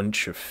a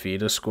bunch of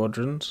feeder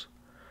squadrons,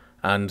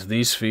 and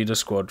these feeder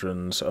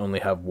squadrons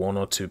only have 1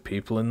 or 2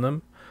 people in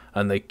them,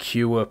 and they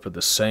queue up at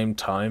the same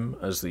time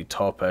as the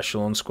top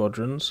echelon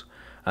squadrons,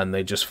 and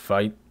they just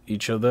fight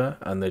each other,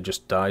 and they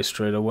just die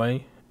straight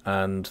away.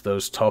 And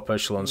those top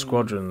echelon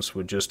squadrons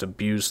would just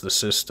abuse the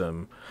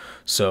system,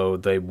 so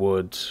they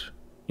would,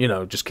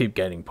 just keep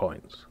gaining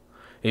points,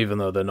 even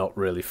though they're not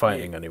really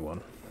fighting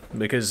anyone.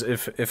 Because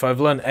if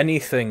I've learned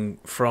anything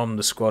from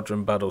the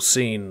squadron battle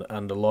scene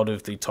and a lot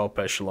of the top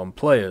echelon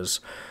players,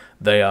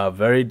 they are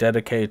very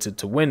dedicated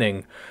to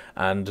winning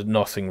and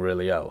nothing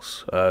really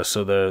else.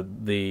 So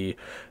the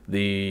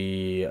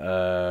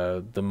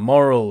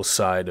moral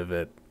side of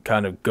it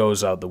kind of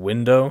goes out the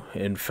window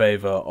in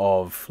favor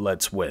of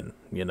let's win,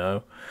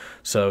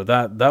 So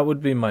that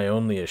would be my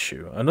only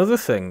issue. Another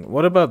thing,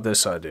 what about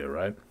this idea,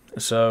 right?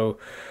 So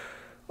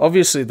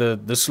obviously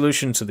the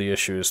solution to the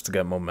issue is to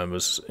get more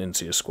members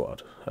into your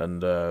squad,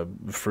 and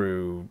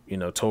through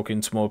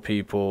talking to more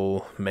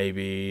people,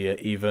 maybe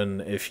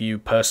even if you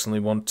personally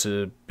want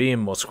to be in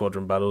more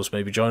squadron battles,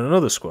 maybe join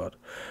another squad.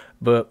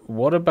 But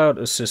what about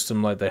a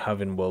system like they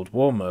have in World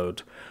War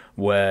mode,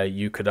 where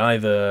you could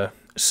either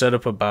set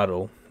up a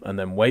battle and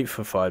then wait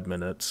for 5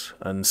 minutes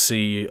and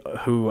see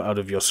who out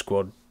of your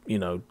squad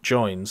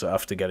joins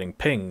after getting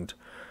pinged,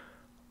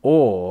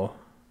 or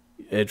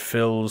it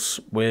fills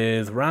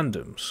with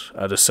randoms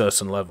at a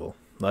certain level.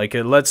 Like,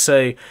 let's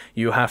say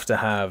you have to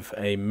have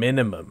a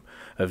minimum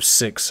of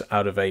 6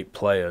 out of 8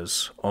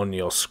 players on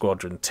your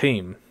squadron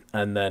team,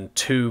 and then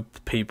 2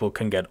 people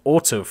can get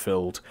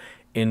auto-filled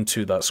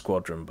into that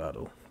squadron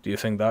battle. Do you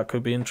think that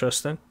could be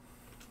interesting?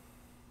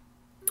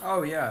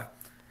 Oh, yeah.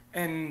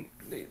 And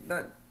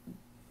that,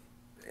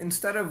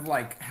 instead of,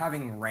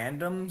 having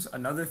randoms,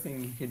 another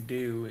thing you could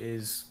do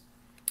is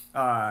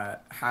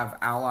have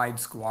allied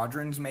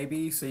squadrons,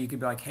 maybe, so you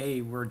could be like,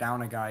 hey, we're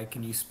down a guy,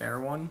 can you spare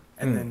one?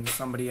 And then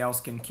somebody else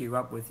can queue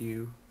up with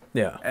you.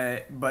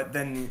 Yeah. But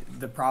then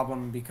the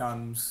problem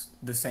becomes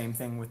the same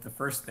thing with the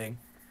first thing,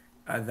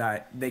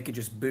 that they could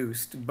just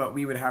boost, but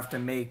we would have to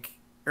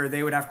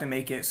they would have to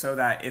make it so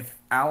that if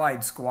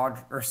allied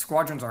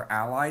squadrons are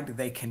allied,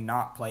 they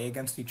cannot play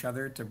against each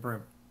other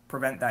to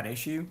prevent that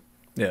issue.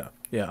 Yeah.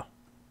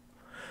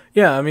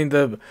 I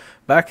mean,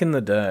 back in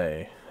the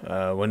day,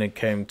 when it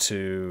came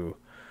to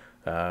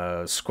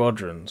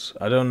squadrons.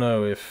 I don't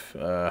know if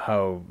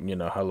how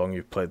long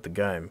you've played the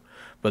game,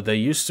 but there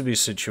used to be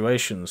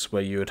situations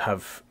where you would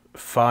have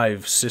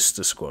 5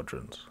 sister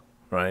squadrons,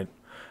 right?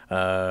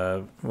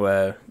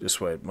 Where just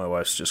wait, my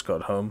wife's just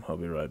got home. I'll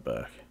be right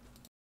back.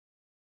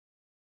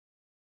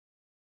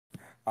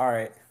 All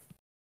right.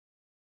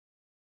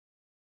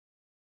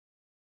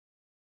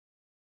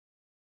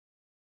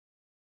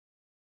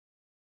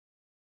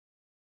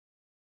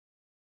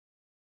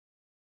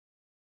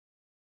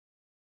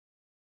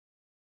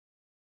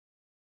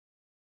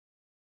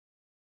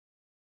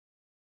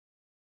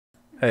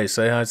 Hey,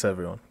 say hi to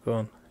everyone. Go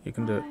on, you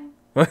can do it.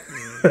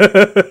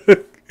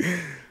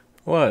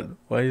 What?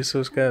 Why are you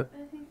so scared? I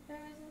think there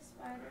was a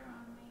spider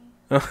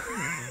on me.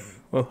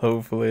 Well,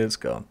 hopefully it's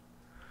gone.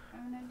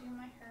 I'm gonna do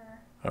my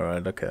hair.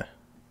 Alright, okay.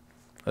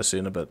 I'll see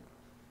you in a bit.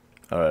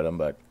 Alright, I'm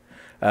back.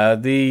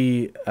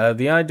 The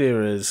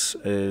idea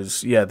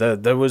is yeah,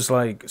 there was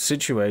like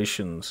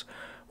situations.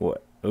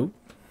 What? Oh,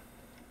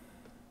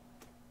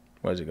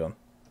 where's he gone?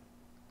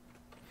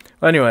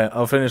 Anyway,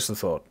 I'll finish the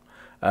thought.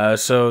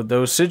 So there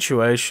were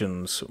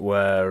situations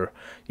where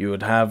you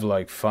would have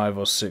like 5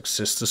 or 6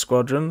 sister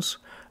squadrons,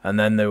 and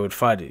then they would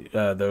fight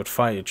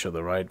each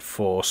other, right,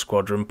 for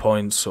squadron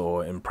points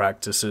or in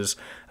practices.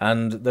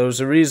 And there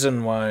was a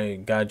reason why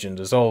Gaijin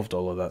dissolved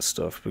all of that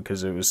stuff,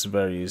 because it was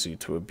very easy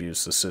to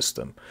abuse the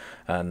system.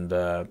 And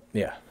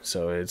yeah,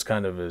 so it's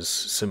kind of as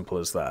simple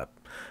as that.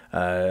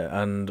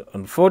 And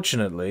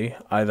unfortunately,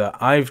 either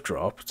I've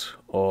dropped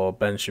or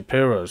Ben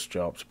Shapiro's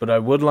dropped. But I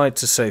would like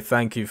to say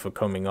thank you for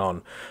coming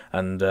on.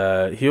 And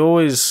he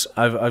always,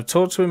 I've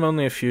talked to him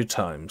only a few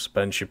times,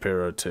 Ben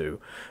Shapiro too,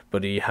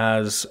 but he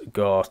has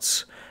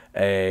got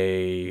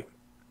a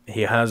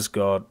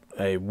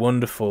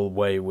wonderful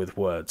way with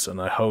words,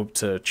 and I hope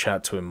to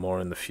chat to him more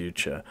in the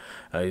future.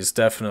 He's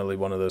definitely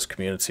one of those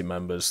community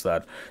members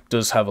that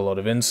does have a lot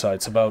of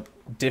insights about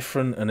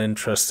different and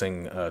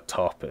interesting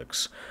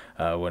topics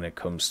when it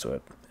comes to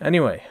it.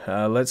 Anyway,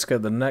 let's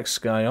get the next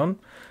guy on.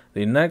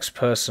 The next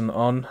person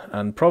on,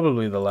 and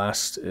probably the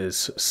last,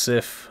 is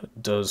Sith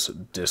Does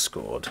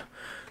Discord.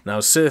 Now,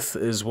 Sith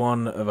is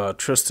one of our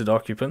trusted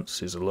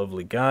occupants. He's a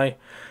lovely guy,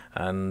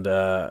 and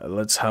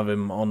let's have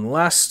him on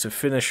last to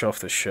finish off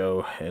the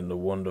show in a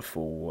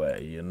wonderful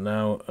way. You're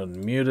now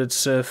unmuted,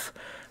 Sith.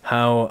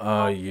 How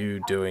are you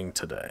doing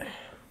today?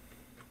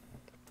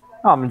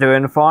 I'm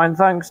doing fine,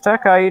 thanks,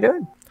 Tech. How are you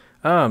doing?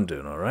 I'm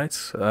doing alright.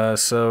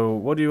 So,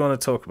 what do you want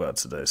to talk about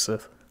today,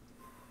 Sith?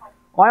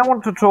 I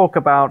want to talk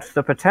about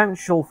the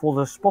potential for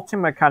the spotting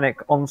mechanic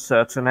on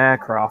certain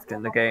aircraft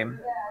in the game.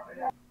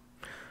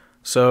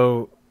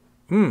 So,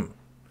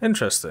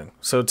 interesting.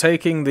 So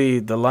taking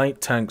the light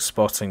tank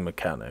spotting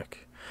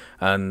mechanic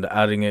and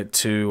adding it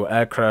to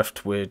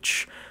aircraft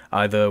which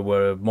either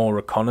were more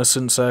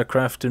reconnaissance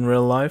aircraft in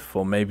real life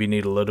or maybe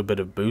need a little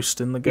bit of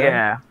boost in the game.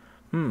 Yeah.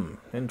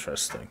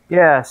 Interesting.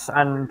 Yes,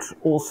 and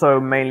also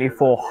mainly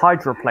for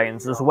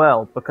hydroplanes as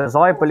well, because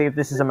I believe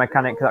this is a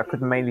mechanic that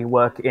could mainly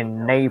work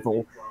in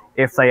naval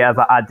if they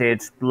ever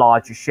added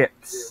larger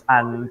ships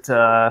and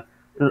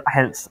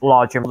hence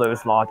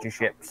those larger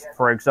ships.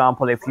 For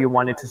example, if you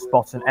wanted to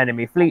spot an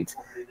enemy fleet,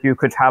 you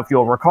could have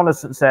your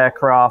reconnaissance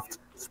aircraft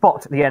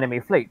spot the enemy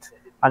fleet.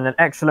 And an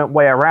excellent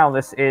way around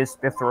this is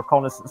if the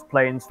reconnaissance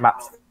planes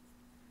maps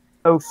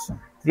close,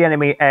 the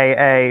enemy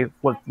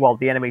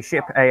the enemy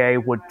ship AA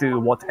would do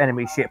what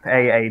enemy ship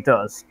AA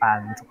does,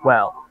 and,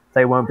 well,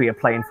 they won't be a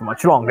plane for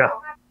much longer.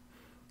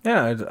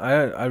 Yeah,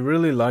 I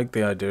really like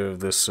the idea of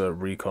this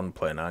recon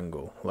plane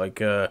angle.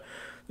 Like,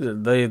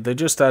 they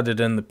just added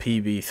in the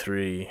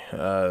PB3,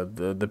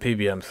 the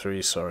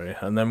PBM3, sorry,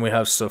 and then we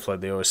have stuff like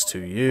the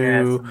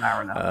OS2U,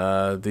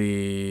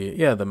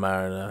 the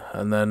Mariner,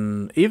 and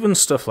then even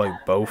stuff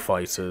like bow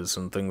fighters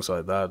and things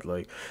like that.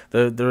 Like,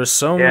 there are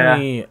so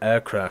many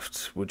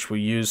aircraft which were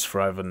used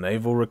for either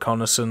naval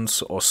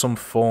reconnaissance or some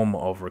form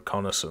of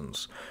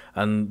reconnaissance,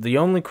 and the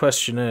only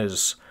question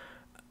is,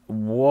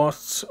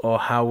 what or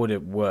how would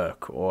it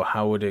work, or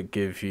how would it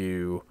give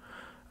you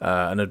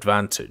an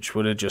advantage?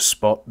 Would it just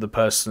spot the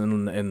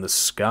person in the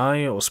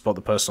sky, or spot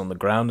the person on the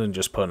ground and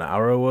just put an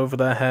arrow over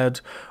their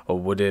head, or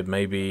would it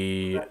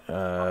maybe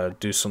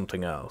do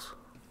something else?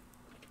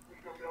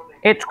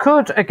 It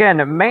could,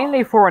 again,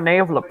 mainly for a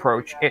naval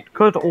approach, it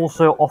could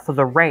also offer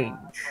the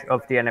range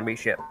of the enemy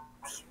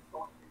ships,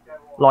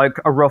 like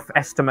a rough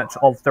estimate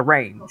of the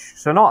range.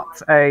 So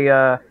not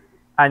a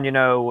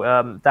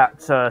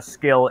that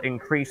skill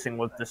increasing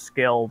with the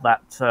skill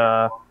that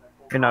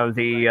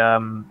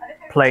the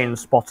plane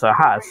spotter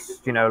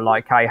has.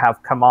 Like I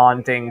have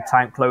commanding,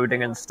 tank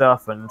loading and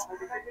stuff, and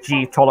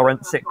G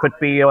tolerance. It could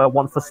be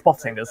one for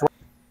spotting as well.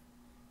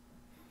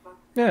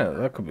 Yeah,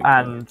 that could be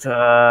and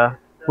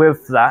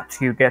with that,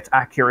 you get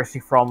accuracy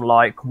from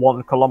like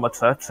 1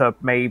 kilometer to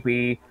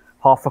maybe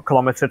half a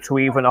kilometer to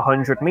even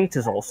 100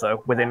 meters or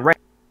so within range.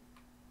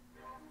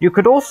 You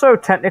could also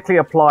technically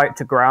apply it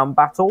to ground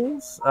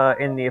battles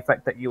in the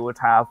effect that you would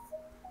have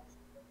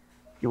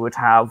you would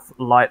have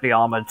lightly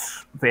armored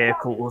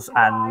vehicles,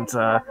 and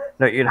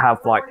that you'd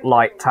have like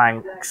light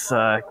tanks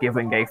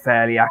giving a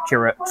fairly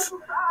accurate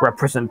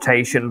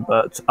representation,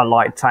 but a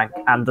light tank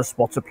and a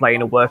spotter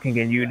plane are working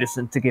in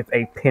unison to give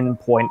a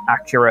pinpoint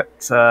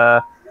accurate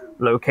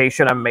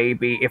location. And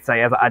maybe if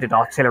they ever added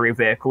artillery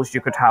vehicles,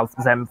 you could have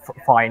them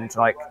find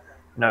like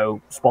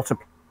spotter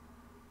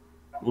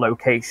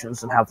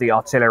locations and have the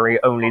artillery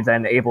only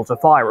then able to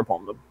fire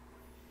upon them.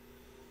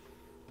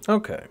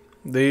 Okay.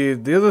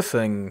 The other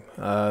thing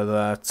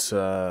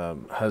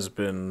that has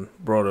been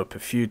brought up a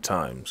few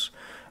times,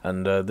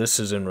 and this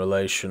is in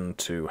relation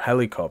to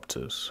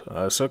helicopters,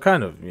 so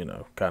kind of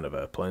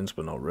airplanes,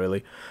 but not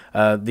really.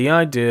 The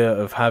idea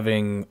of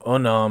having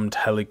unarmed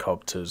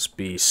helicopters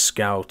be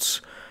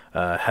scout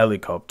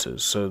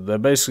helicopters, so they're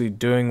basically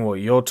doing what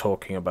you're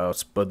talking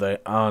about, but they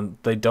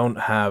don't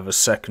have a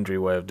secondary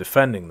way of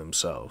defending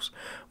themselves.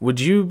 Would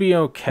you be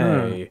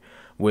okay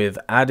with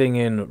adding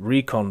in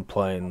recon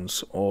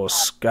planes or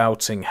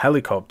scouting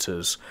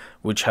helicopters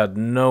which had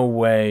no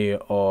way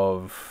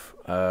of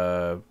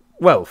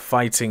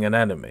fighting an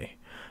enemy?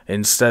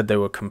 Instead, they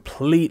were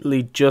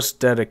completely just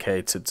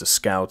dedicated to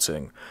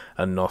scouting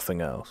and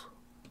nothing else.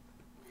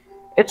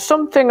 It's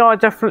something I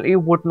definitely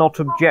would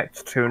not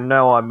object to.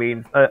 No, I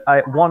mean,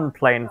 one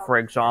plane, for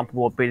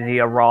example, would be the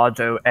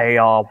Radeon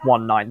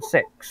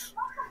AR-196,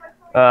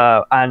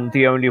 and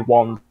the only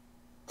one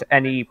to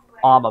any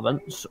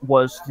armaments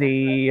was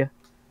the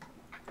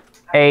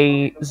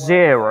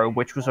A0,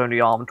 which was only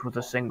armed with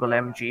a single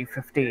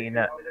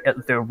MG-15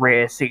 at the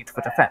rear seat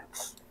for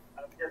defense.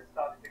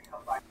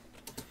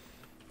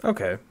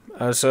 Okay,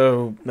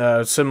 so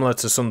similar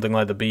to something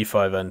like the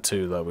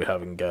B5N2 that we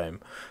have in game,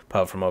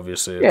 apart from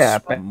obviously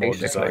it's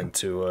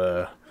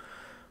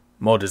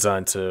more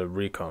designed to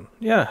recon.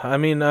 Yeah, I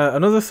mean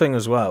another thing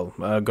as well,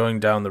 going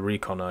down the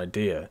recon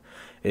idea,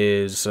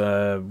 is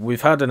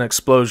we've had an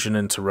explosion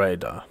into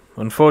radar.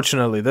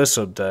 Unfortunately, this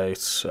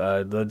update,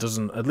 there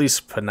doesn't, at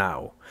least for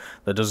now,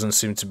 there doesn't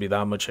seem to be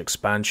that much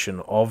expansion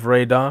of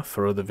radar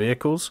for other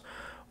vehicles.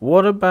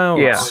 What about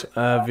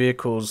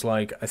vehicles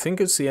like, I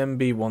think it's the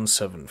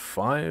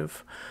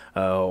MB-175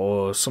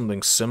 or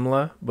something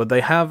similar, but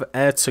they have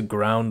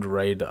air-to-ground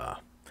radar.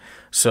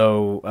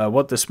 So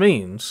what this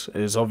means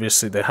is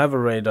obviously they have a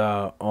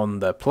radar on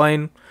their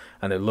plane,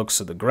 and it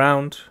looks at the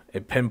ground,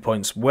 it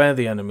pinpoints where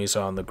the enemies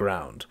are on the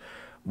ground.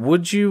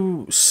 Would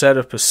you set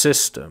up a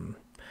system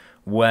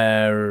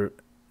where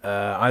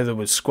either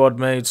with squad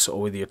mates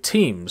or with your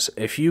teams,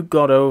 if you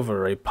got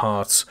over a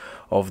part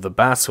of the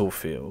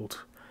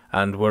battlefield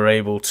and were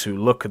able to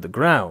look at the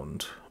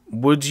ground,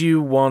 would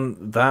you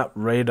want that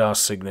radar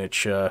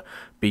signature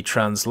be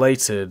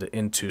translated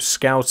into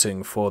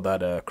scouting for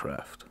that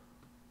aircraft?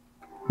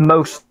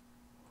 Most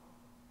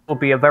will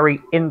be a very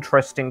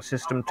interesting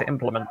system to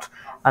implement,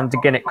 and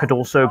again, it could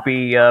also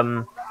be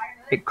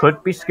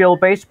skill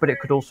based, but it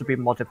could also be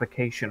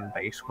modification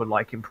based with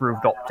like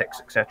improved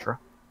optics, etc.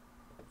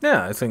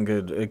 Yeah, I think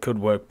it could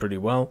work pretty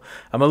well.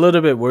 I'm a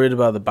little bit worried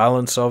about the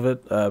balance of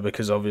it,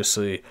 because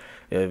obviously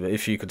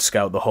if you could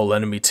scout the whole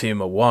enemy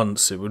team at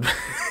once, it would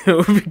it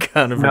would be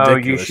kind of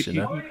ridiculous,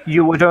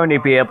 you would only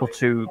be able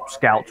to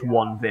scout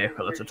one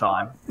vehicle at a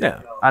time.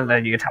 Yeah. And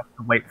then you'd have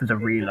to wait for the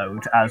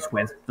reload, as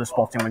with the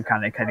spotting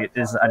mechanic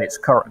is at its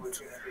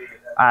current.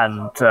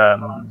 And,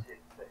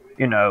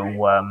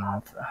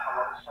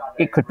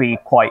 it could be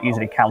quite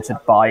easily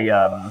countered by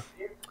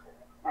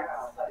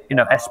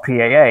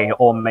SPAA,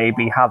 or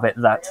maybe have it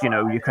that,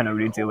 you can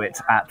only do it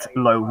at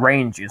low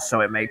ranges,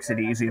 so it makes it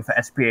easier for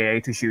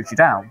SPAA to shoot you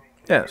down.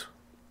 Yes.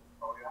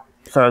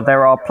 So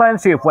there are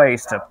plenty of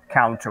ways to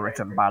counter it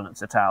and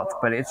balance it out,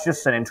 but it's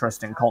just an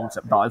interesting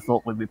concept that I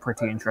thought would be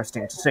pretty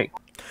interesting to see.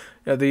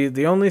 Yeah,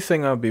 the only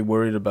thing I'd be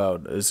worried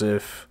about is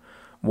if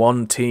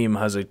one team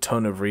has a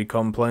ton of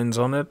recon planes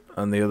on it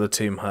and the other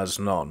team has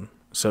none.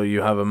 So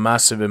you have a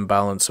massive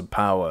imbalance of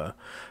power.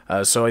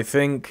 So I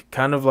think,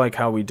 kind of like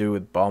how we do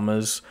with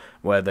bombers,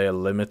 where they are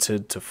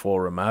limited to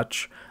 4 a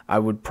match, I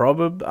would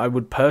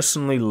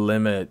personally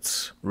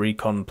limit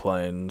recon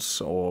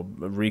planes, or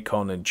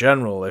recon in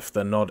general, if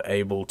they're not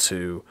able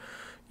to,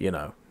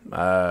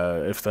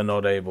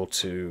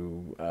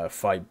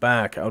 fight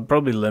back. I would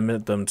probably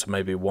limit them to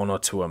maybe 1 or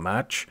 2 a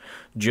match,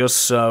 just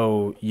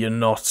so you're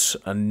not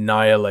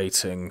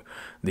annihilating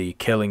the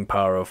killing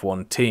power of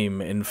one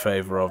team in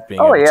favor of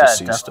being able to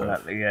see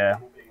stuff. Definitely,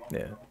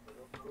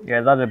 yeah,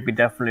 that'd be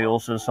definitely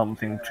also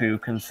something to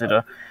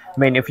consider. I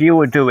mean, if you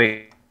were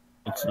doing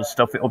some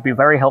stuff, it would be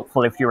very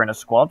helpful if you're in a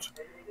squad,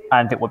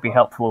 and it would be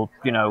helpful,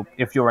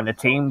 if you're in a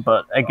team.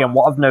 But again,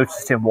 what I've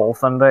noticed in War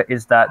Thunder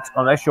is that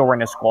unless you're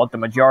in a squad, the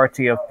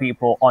majority of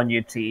people on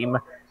your team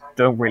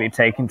don't really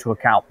take into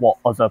account what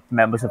other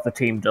members of the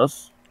team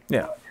does.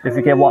 Yeah. If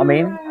you get what I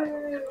mean.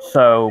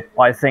 So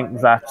I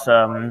think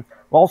that,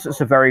 whilst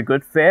it's a very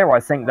good fear, I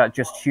think that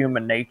just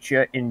human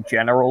nature in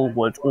general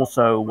would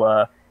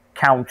also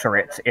counter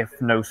it if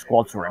no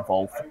squads were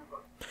involved.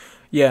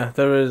 Yeah,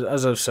 there is,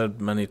 as I've said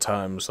many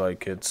times,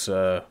 like it's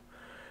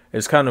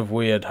kind of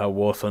weird how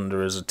War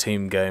Thunder is a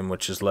team game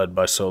which is led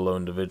by solo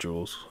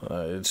individuals.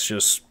 It's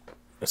just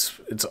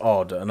it's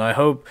odd, and I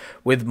hope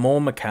with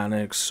more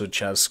mechanics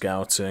such as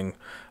scouting,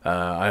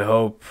 I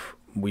hope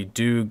we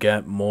do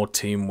get more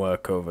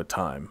teamwork over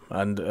time,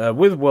 and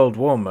with World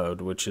War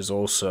mode, which is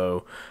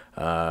also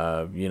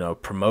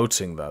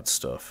promoting that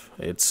stuff.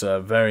 It's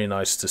very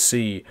nice to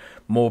see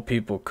more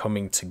people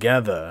coming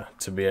together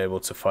to be able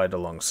to fight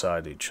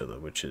alongside each other,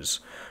 which is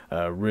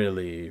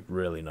really,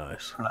 really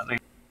nice.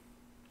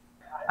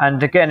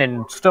 And again,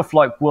 in stuff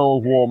like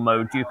World War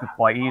mode, you could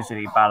quite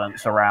easily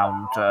balance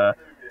around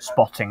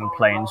spotting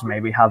planes,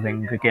 maybe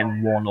having,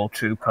 again, 1 or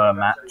 2 per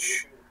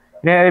match.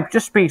 Yeah, it'd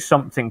just be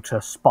something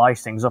to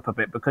spice things up a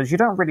bit, because you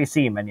don't really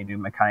see many new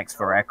mechanics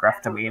for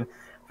aircraft. I mean,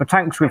 for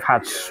tanks, we've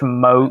had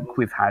smoke,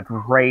 we've had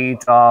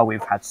radar,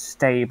 we've had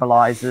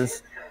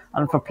stabilizers,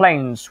 and for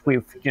planes,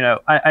 we've,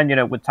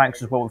 with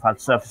tanks as well, we've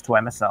had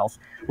surface-to-air missiles.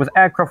 With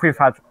aircraft, we've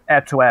had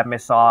air-to-air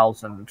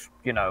missiles and,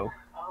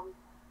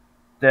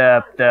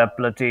 the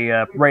bloody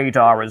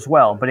radar as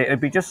well. But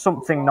it'd be just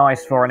something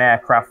nice for an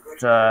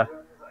aircraft,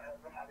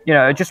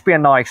 it'd just be a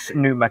nice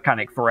new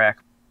mechanic for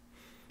aircraft.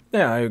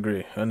 Yeah, I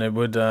agree, and it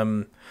would.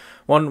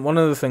 One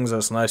of the things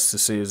that's nice to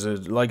see is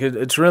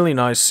it's really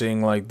nice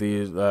seeing like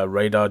the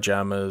radar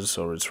jammers,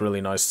 or it's really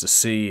nice to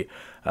see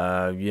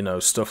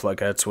stuff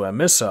like air-to-air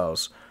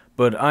missiles.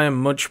 But I am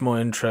much more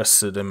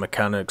interested in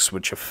mechanics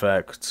which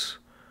affect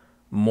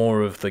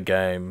more of the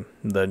game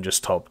than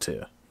just top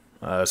tier.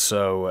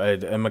 So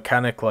a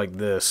mechanic like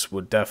this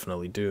would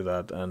definitely do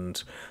that,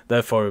 and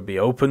therefore it would be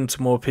open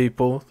to more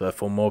people,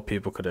 therefore more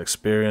people could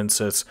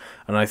experience it,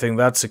 and I think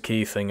that's a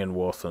key thing in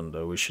War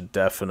Thunder. We should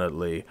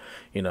definitely,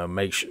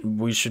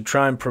 we should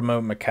try and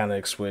promote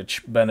mechanics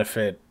which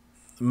benefit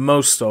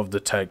most of the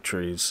tech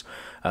trees,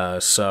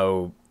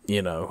 so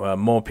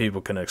more people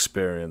can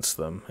experience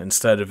them,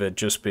 instead of it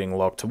just being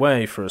locked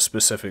away for a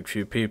specific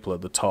few people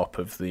at the top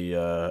of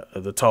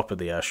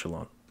the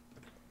echelon.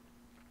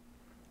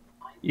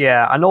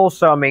 Yeah, and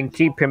also, I mean,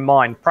 keep in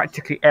mind,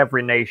 practically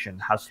every nation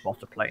has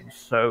spotter planes,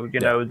 so,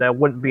 there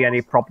wouldn't be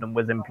any problem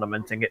with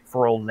implementing it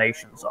for all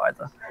nations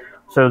either.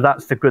 So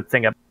that's the good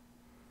thing.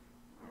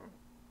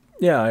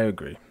 Yeah, I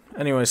agree.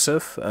 Anyway,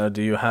 Sith,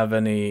 do you have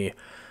any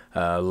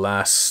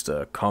last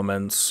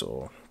comments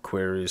or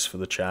queries for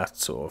the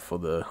chat or for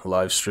the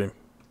live stream?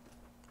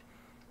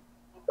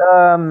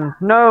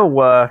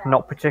 No,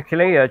 not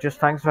particularly. Just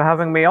thanks for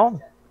having me on.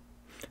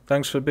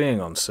 Thanks for being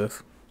on,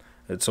 Sith.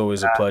 It's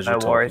always a pleasure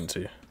talking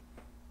to you.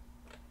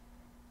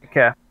 Take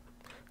care.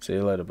 See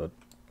you later, bud.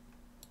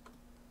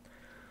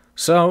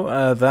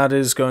 So, that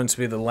is going to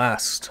be the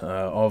last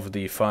of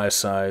the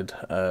Fireside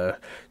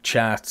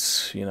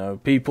chats,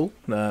 people,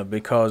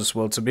 because,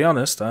 well, to be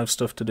honest, I have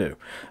stuff to do.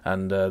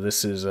 And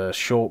this is a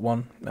short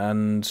one,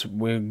 and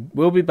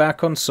we'll be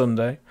back on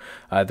Sunday,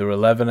 either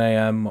 11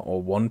 a.m.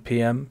 or 1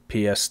 p.m.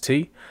 PST.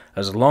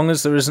 As long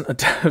as there isn't a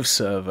dev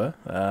server,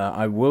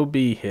 I will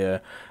be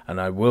here,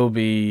 and I will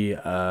be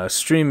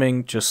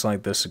streaming just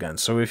like this again.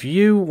 So if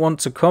you want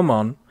to come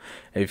on,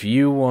 if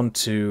you want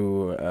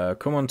to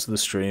come onto the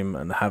stream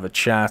and have a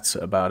chat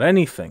about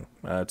anything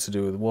to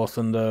do with War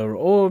Thunder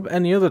or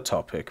any other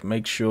topic,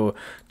 make sure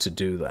to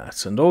do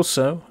that. And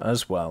also,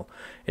 as well,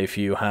 if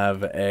you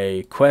have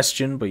a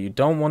question but you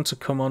don't want to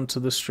come onto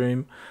the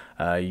stream,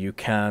 you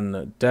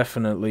can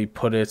definitely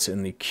put it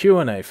in the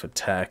Q&A for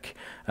tech,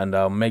 and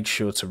I'll make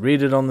sure to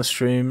read it on the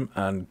stream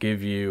and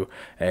give you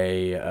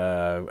a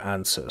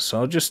answer. So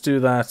I'll just do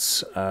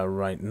that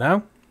right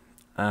now.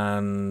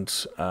 And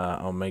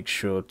I'll make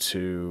sure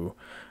to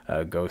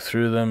go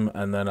through them,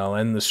 and then I'll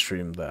end the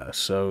stream there.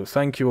 So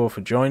thank you all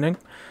for joining,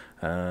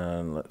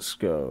 and let's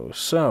go.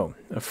 So,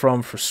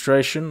 from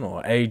Frustration,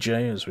 or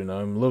AJ as we know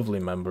him, lovely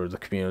member of the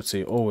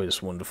community,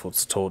 always wonderful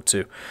to talk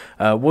to.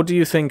 What do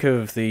you think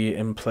of the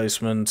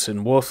emplacement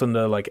in War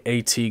Thunder, like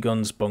AT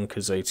guns,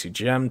 bunkers,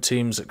 ATGM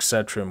teams,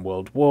 etc. in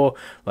World War?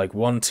 Like,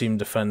 one team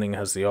defending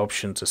has the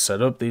option to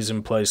set up these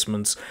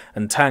emplacements,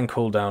 and tank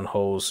hold-down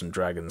holes and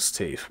Dragon's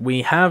Teeth.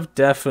 We have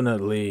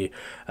definitely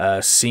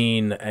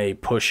seen a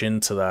push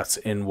into that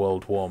in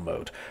World War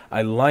mode.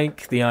 I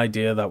like the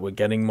idea that we're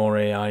getting more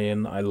AI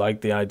in. I like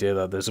the idea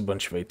that there's a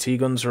bunch of AT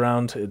guns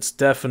around. It's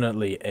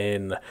definitely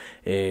in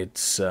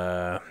its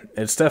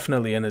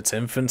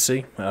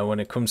infancy when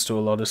it comes to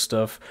a lot of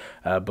stuff.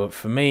 But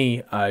for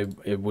me,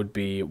 it would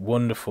be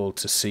wonderful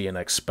to see an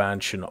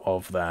expansion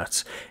of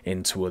that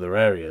into other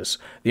areas.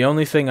 The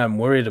only thing I'm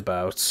worried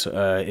about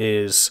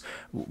is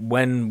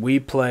when we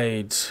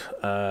played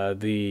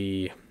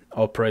the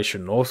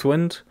Operation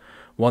Northwind.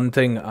 One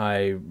thing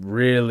I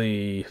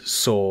really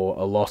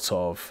saw a lot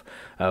of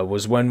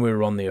was when we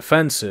were on the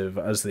offensive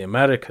as the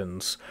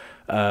Americans,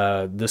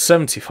 the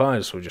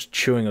 75s were just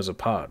chewing us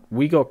apart.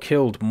 We got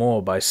killed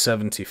more by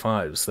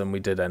 75s than we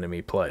did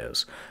enemy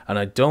players. And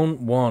I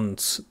don't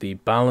want the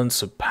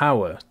balance of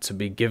power to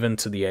be given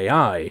to the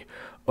AI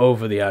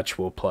over the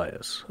actual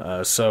players.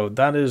 So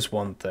that is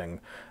one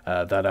thing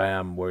that I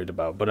am worried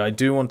about. But I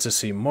do want to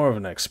see more of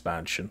an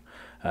expansion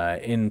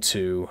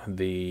into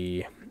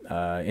the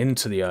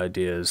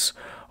ideas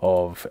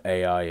of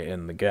AI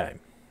in the game.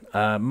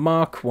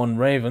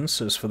 Mark1Raven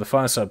says, for the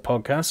Fireside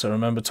podcast, I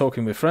remember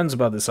talking with friends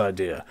about this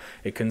idea.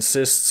 It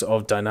consists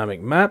of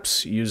dynamic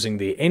maps, using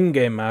the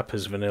in-game map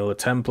as vanilla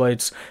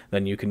templates.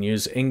 Then you can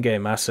use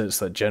in-game assets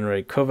that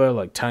generate cover,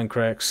 like tank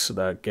wrecks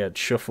that get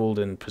shuffled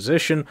in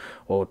position,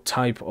 or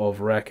type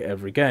of wreck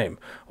every game,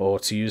 or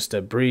to use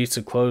debris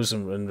to close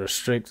and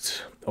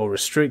restrict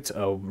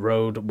a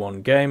road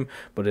one game,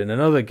 but in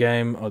another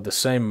game of the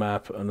same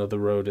map, another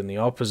road in the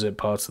opposite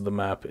part of the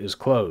map is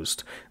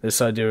closed.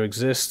 This idea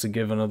exists to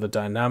give another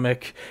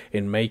dynamic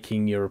in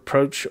making your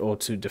approach or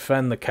to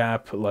defend the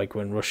cap, like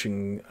when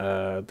rushing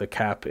the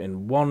cap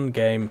in one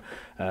game,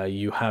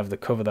 you have the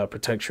cover that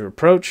protects your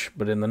approach,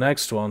 but in the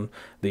next one,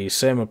 the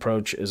same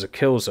approach is a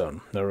kill zone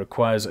that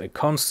requires a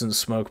constant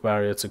smoke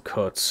barrier to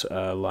cut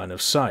line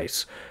of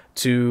sight,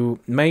 to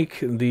make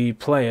the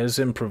players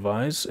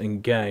improvise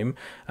in-game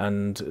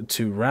and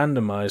to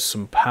randomize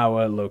some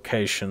power,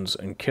 locations,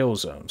 and kill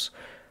zones.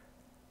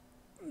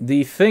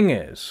 The thing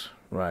is,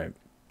 right,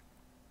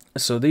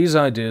 so these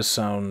ideas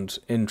sound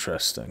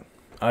interesting.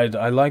 I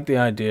like the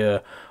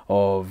idea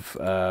of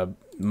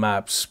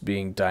maps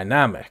being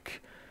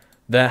dynamic.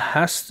 There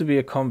has to be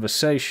a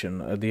conversation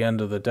at the end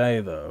of the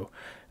day, though.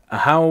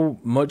 How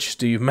much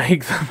do you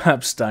make the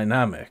maps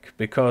dynamic?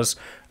 Because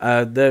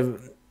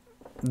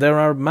there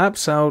are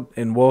maps out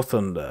in War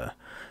Thunder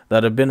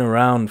that have been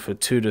around for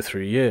 2 to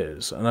 3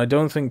 years, and I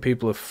don't think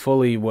people have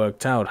fully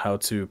worked out how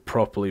to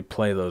properly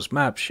play those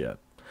maps yet.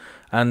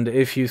 And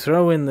if you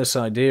throw in this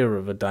idea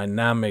of a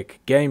dynamic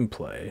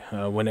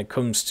gameplay when it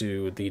comes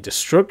to the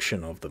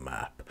destruction of the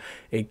map,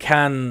 it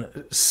can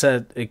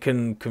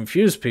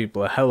confuse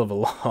people a hell of a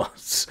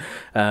lot.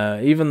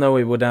 Even though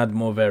it would add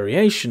more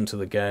variation to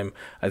the game,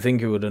 I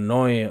think it would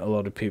annoy a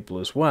lot of people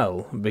as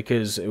well,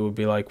 because it would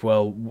be like,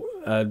 well,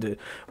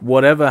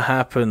 whatever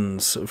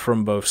happens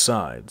from both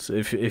sides,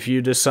 if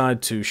you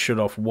decide to shut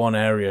off one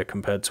area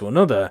compared to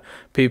another,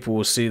 people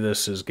will see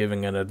this as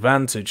giving an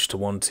advantage to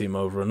one team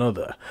over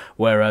another.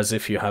 Whereas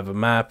if you have a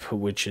map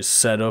which is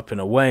set up in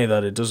a way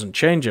that it doesn't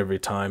change every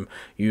time,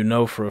 you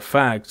know for a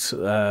fact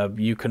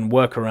you can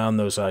work around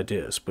those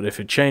ideas. But if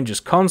it changes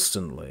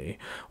constantly,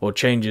 or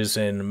changes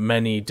in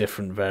many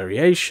different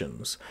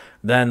variations,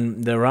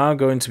 then there are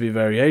going to be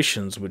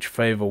variations which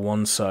favor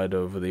one side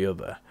over the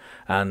other.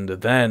 And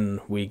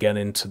then we get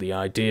into the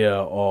idea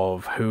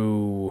of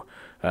who,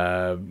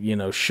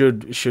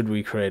 should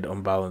we create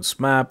unbalanced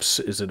maps?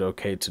 Is it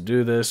okay to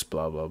do this?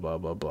 Blah, blah, blah,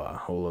 blah,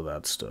 blah. All of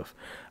that stuff.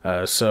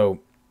 So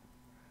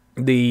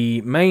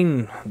the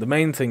main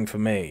thing for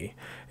me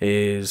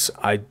is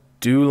I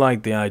do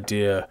like the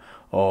idea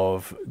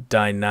of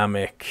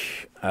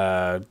dynamic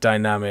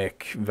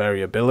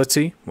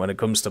variability when it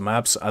comes to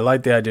maps. I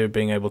like the idea of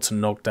being able to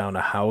knock down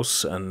a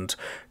house and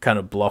kind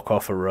of block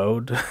off a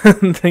road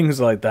and things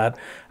like that.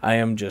 I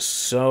am just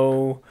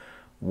so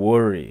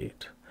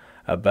worried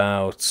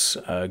about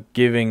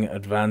giving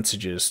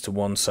advantages to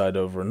one side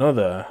over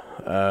another,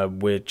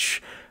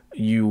 which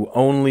you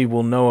only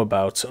will know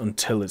about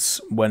until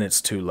when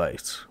it's too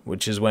late,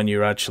 which is when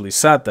you're actually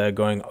sat there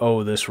going,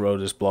 oh, this road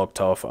is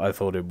blocked off, I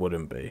thought it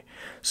wouldn't be.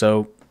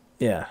 So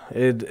yeah,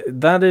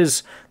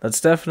 that's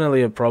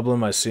definitely a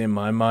problem I see in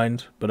my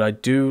mind, but I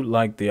do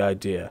like the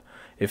idea.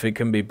 If it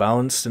can be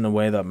balanced in a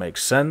way that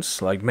makes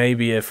sense, like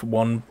maybe if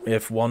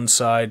one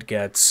side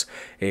gets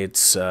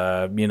its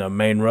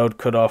main road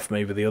cut off,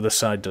 maybe the other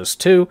side does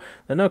too,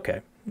 then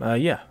okay,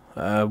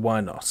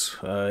 why not?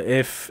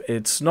 If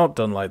it's not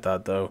done like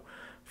that, though,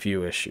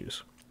 few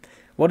issues.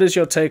 What is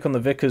your take on the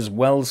Vickers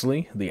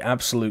Wellesley, the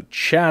absolute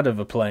chad of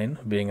a plane,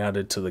 being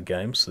added to the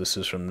game? So this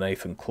is from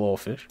Nathan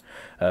Clawfish,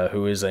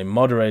 who is a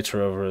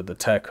moderator over at the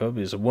Tech Hub.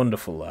 He's a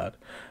wonderful lad.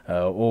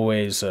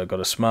 Always got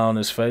a smile on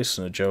his face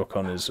and a joke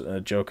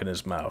in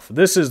his mouth.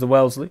 This is the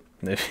Wellesley.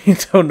 If you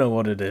don't know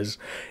what it is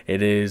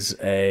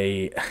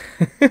a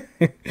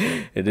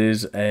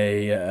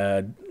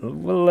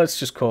well, let's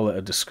just call it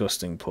a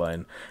disgusting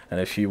plane. And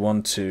if you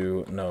want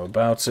to know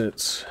about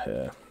it,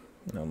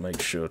 I'll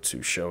make sure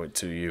to show it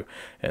to you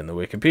in the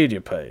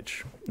Wikipedia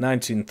page.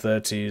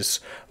 1930s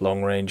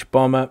long-range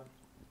bomber.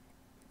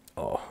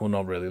 Oh, well,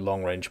 not really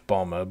long-range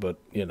bomber, but,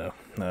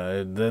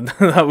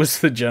 that was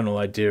the general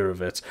idea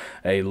of it.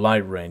 A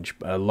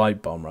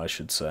light bomber, I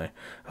should say.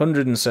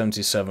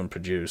 177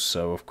 produced,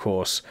 so of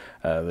course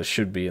there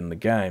should be in the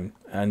game.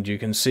 And you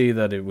can see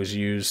that it was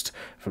used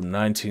from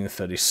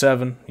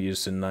 1937,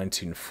 used in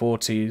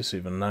 1940s,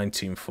 even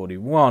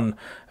 1941,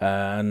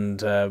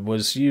 and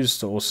was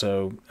used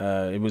also,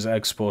 it was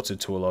exported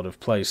to a lot of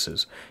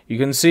places. You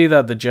can see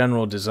that the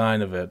general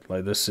design of it,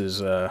 like this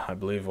is, I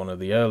believe, one of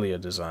the earlier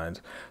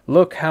designs.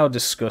 Look how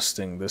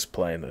disgusting this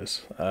plane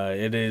is.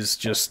 It is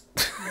just...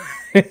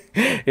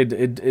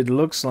 it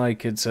looks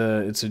like it's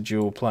a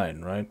dual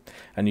plane, right?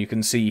 And you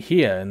can see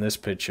here in this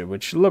picture,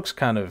 which looks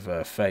kind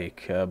of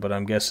fake, but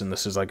I'm guessing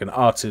this is like an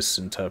artist's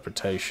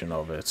interpretation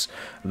of it,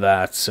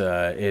 that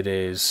it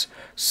is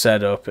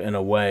set up in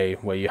a way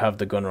where you have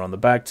the gunner on the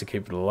back to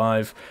keep it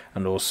alive,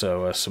 and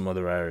also some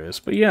other areas.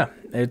 But yeah,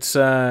 it's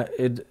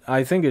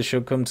I think it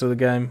should come to the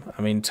game.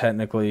 I mean,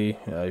 technically,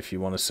 if you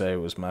want to say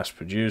it was mass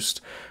produced,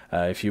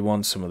 if you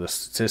want some of the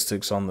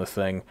statistics on the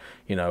thing,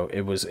 you know,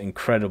 it was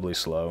incredibly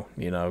slow.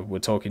 You know, we're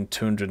talking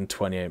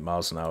 228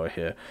 miles an hour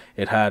here.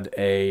 It had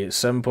a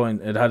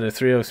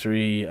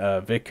 303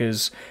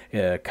 Vickers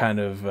kind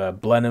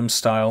of Blenheim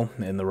style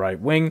in the right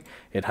wing.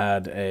 It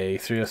had a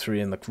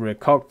 303 in the rear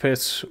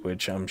cockpit,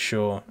 which I'm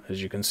sure,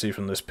 as you can see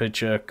from this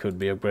picture, could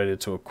be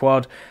upgraded to a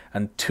quad,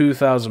 and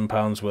 2,000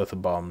 pounds worth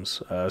of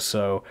bombs.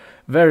 So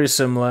very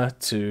similar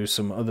to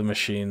some other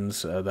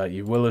machines that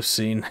you will have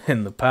seen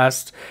in the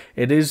past.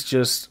 It is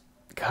just,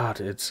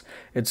 God, it's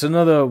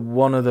another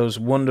one of those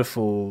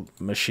wonderful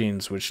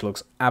machines which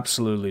looks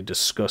absolutely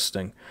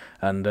disgusting,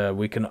 and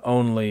we can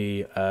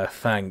only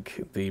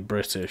thank the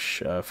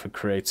British for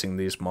creating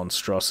these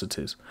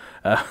monstrosities.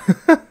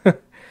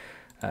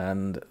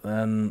 And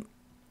then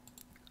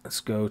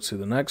let's go to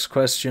the next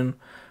question.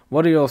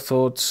 What are your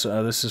thoughts,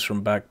 this is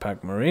from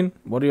Backpack Marine,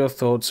 what are your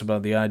thoughts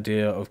about the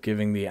idea of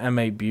giving the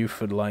M8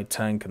 Buford light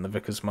tank and the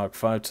Vickers Mark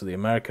V to the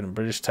American and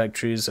British tech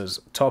trees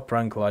as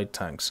top-rank light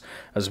tanks,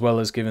 as well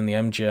as giving the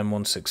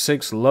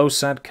MGM-166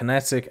 low-sat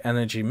kinetic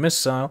energy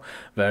missile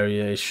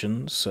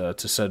variations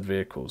to said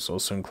vehicles,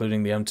 also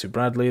including the M2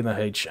 Bradley and the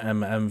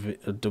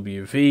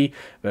HMMWV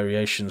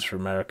variations for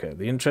America?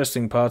 The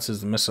interesting part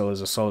is the missile is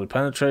a solid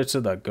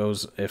penetrator that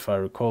goes, if I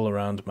recall,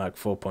 around Mach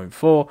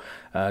 4.4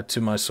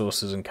 to my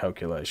sources and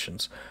calculations.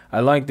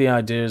 I like the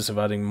ideas of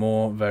adding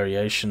more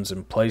variations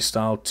in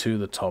playstyle to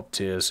the top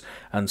tiers,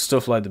 and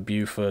stuff like the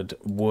Buford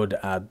would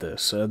add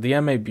this. The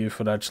M8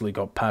 Buford actually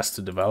got passed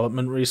to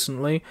development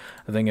recently.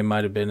 I think it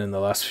might have been in the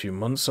last few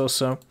months or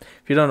so.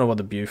 If you don't know what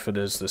the Buford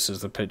is, this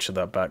is the picture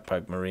that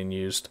Backpack Marine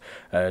used.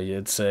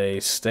 It's a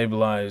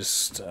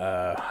stabilized,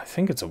 I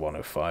think it's a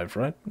 105,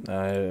 right?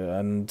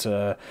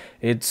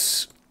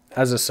 It's...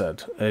 As I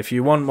said, if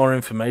you want more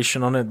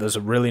information on it, there's a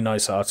really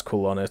nice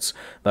article on it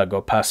that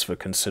got passed for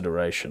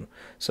consideration.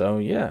 So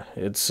yeah,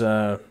 it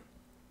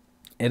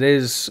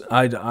is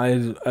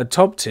at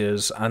top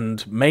tiers,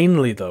 and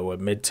mainly though at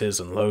mid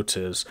tiers and low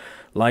tiers,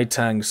 light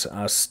tanks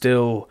are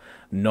still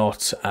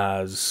not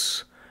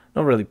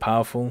really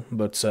powerful,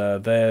 but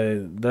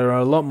there are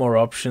a lot more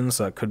options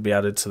that could be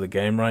added to the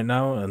game right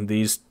now, and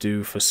these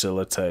do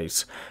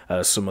facilitate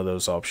some of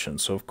those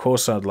options. So of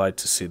course I'd like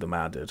to see them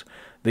added.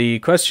 The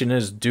question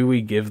is, do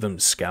we give them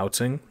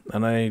scouting?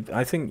 And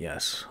I think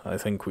yes, I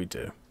think we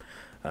do.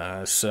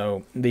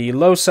 So the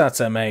low-sat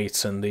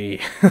M8 and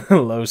the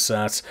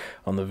low-sat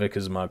on the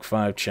Vickers Mark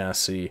V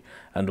chassis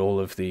and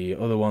all of the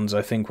other ones,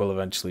 I think will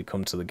eventually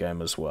come to the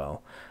game as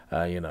well.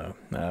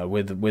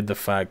 With the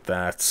fact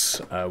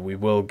that we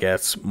will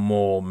get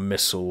more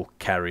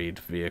missile-carried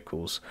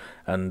vehicles,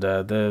 and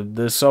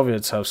the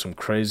Soviets have some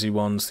crazy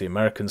ones, the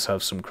Americans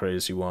have some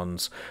crazy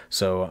ones,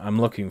 so I'm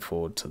looking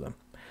forward to them.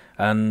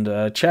 And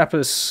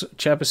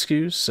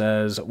Chapascu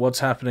says,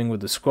 what's happening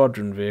with the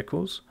squadron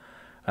vehicles?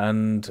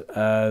 And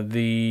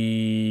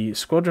the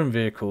squadron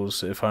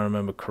vehicles, if I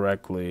remember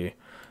correctly,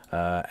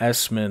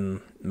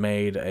 Esmin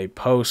made a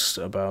post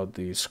about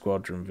the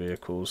squadron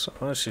vehicles.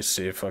 Let's just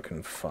see if I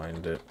can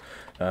find it.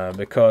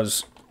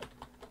 Because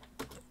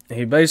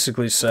he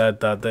basically said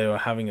that they were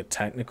having a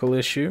technical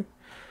issue,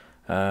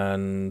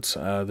 and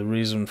the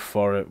reason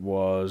for it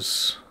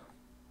was...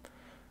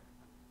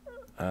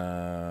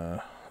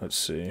 let's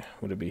see,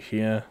 would it be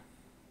here?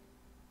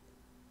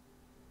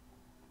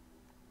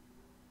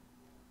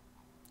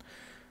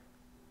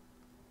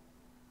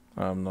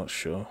 I'm not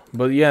sure,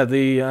 but yeah,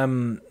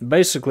 the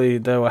basically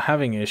they were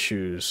having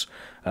issues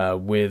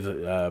with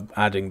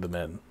adding them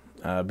in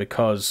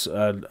because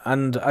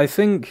and I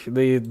think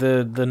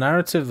the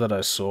narrative that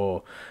I saw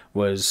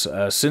was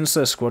since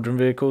they're squadron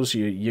vehicles,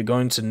 you're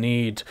going to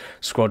need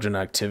squadron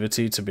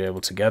activity to be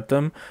able to get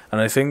them, and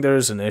I think there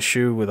is an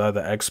issue with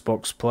either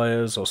Xbox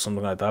players or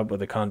something like that where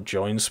they can't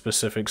join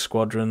specific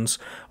squadrons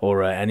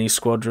or any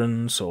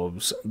squadrons, or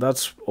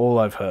that's all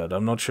I've heard.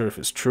 I'm not sure if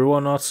it's true or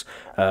not,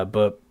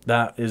 but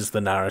that is the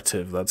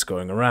narrative that's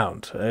going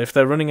around. If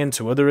they're running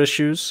into other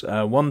issues,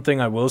 one thing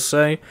I will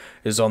say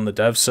is on the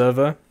dev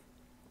server,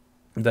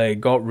 they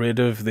got rid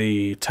of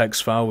the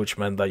text file, which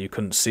meant that you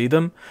couldn't see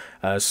them.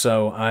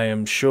 So I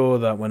am sure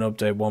that when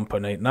update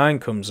 1.89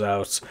 comes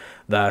out,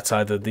 that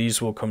either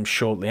these will come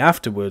shortly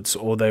afterwards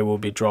or they will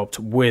be dropped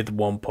with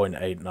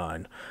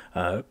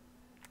 1.89.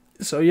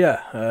 So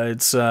yeah,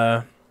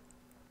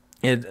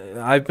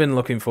 I've been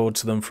looking forward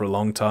to them for a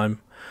long time.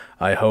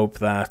 I hope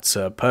that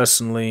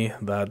personally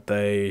that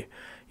they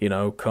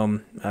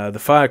come. The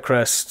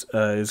Firecrest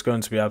is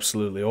going to be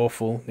absolutely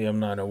awful. The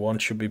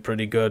M901 should be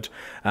pretty good,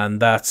 and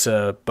that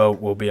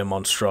boat will be a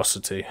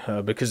monstrosity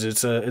because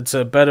it's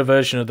a better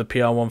version of the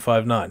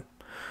PR-159.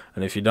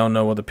 And if you don't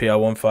know what the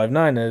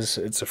PR-159 is,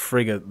 it's a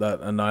frigate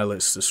that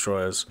annihilates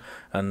destroyers,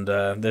 and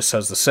this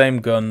has the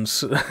same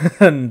guns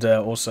and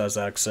also has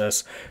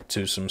access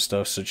to some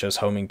stuff such as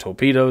homing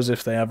torpedoes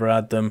if they ever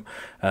add them.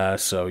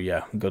 So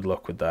yeah, good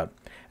luck with that.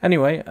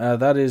 Anyway,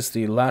 that is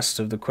the last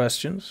of the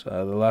questions.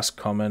 The last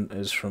comment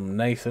is from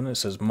Nathan. It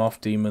says,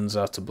 Moth demons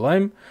are to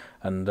blame,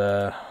 and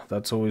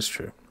that's always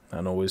true,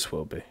 and always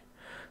will be.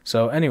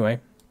 So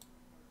anyway,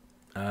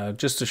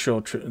 just a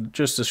short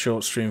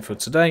stream for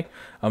today.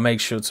 I'll make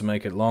sure to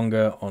make it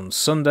longer on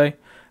Sunday.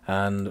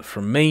 And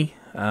from me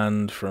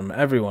and from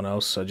everyone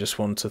else, I just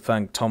want to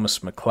thank Thomas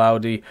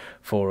McCloudy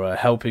for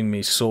helping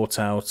me sort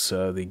out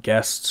the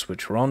guests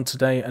which were on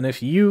today. And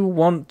if you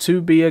want to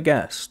be a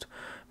guest,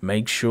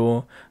 make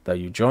sure that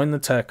you join the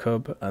Tech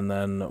Hub, and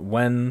then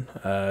when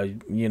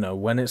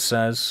when it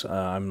says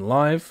I'm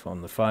live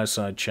on the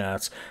Fireside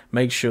chat,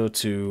 make sure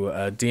to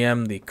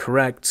DM the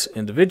correct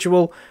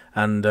individual,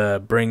 and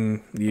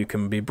you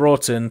can be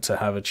brought in to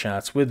have a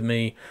chat with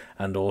me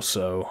and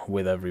also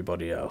with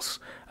everybody else.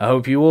 I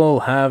hope you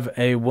all have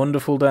a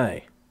wonderful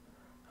day,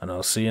 and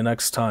I'll see you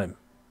next time.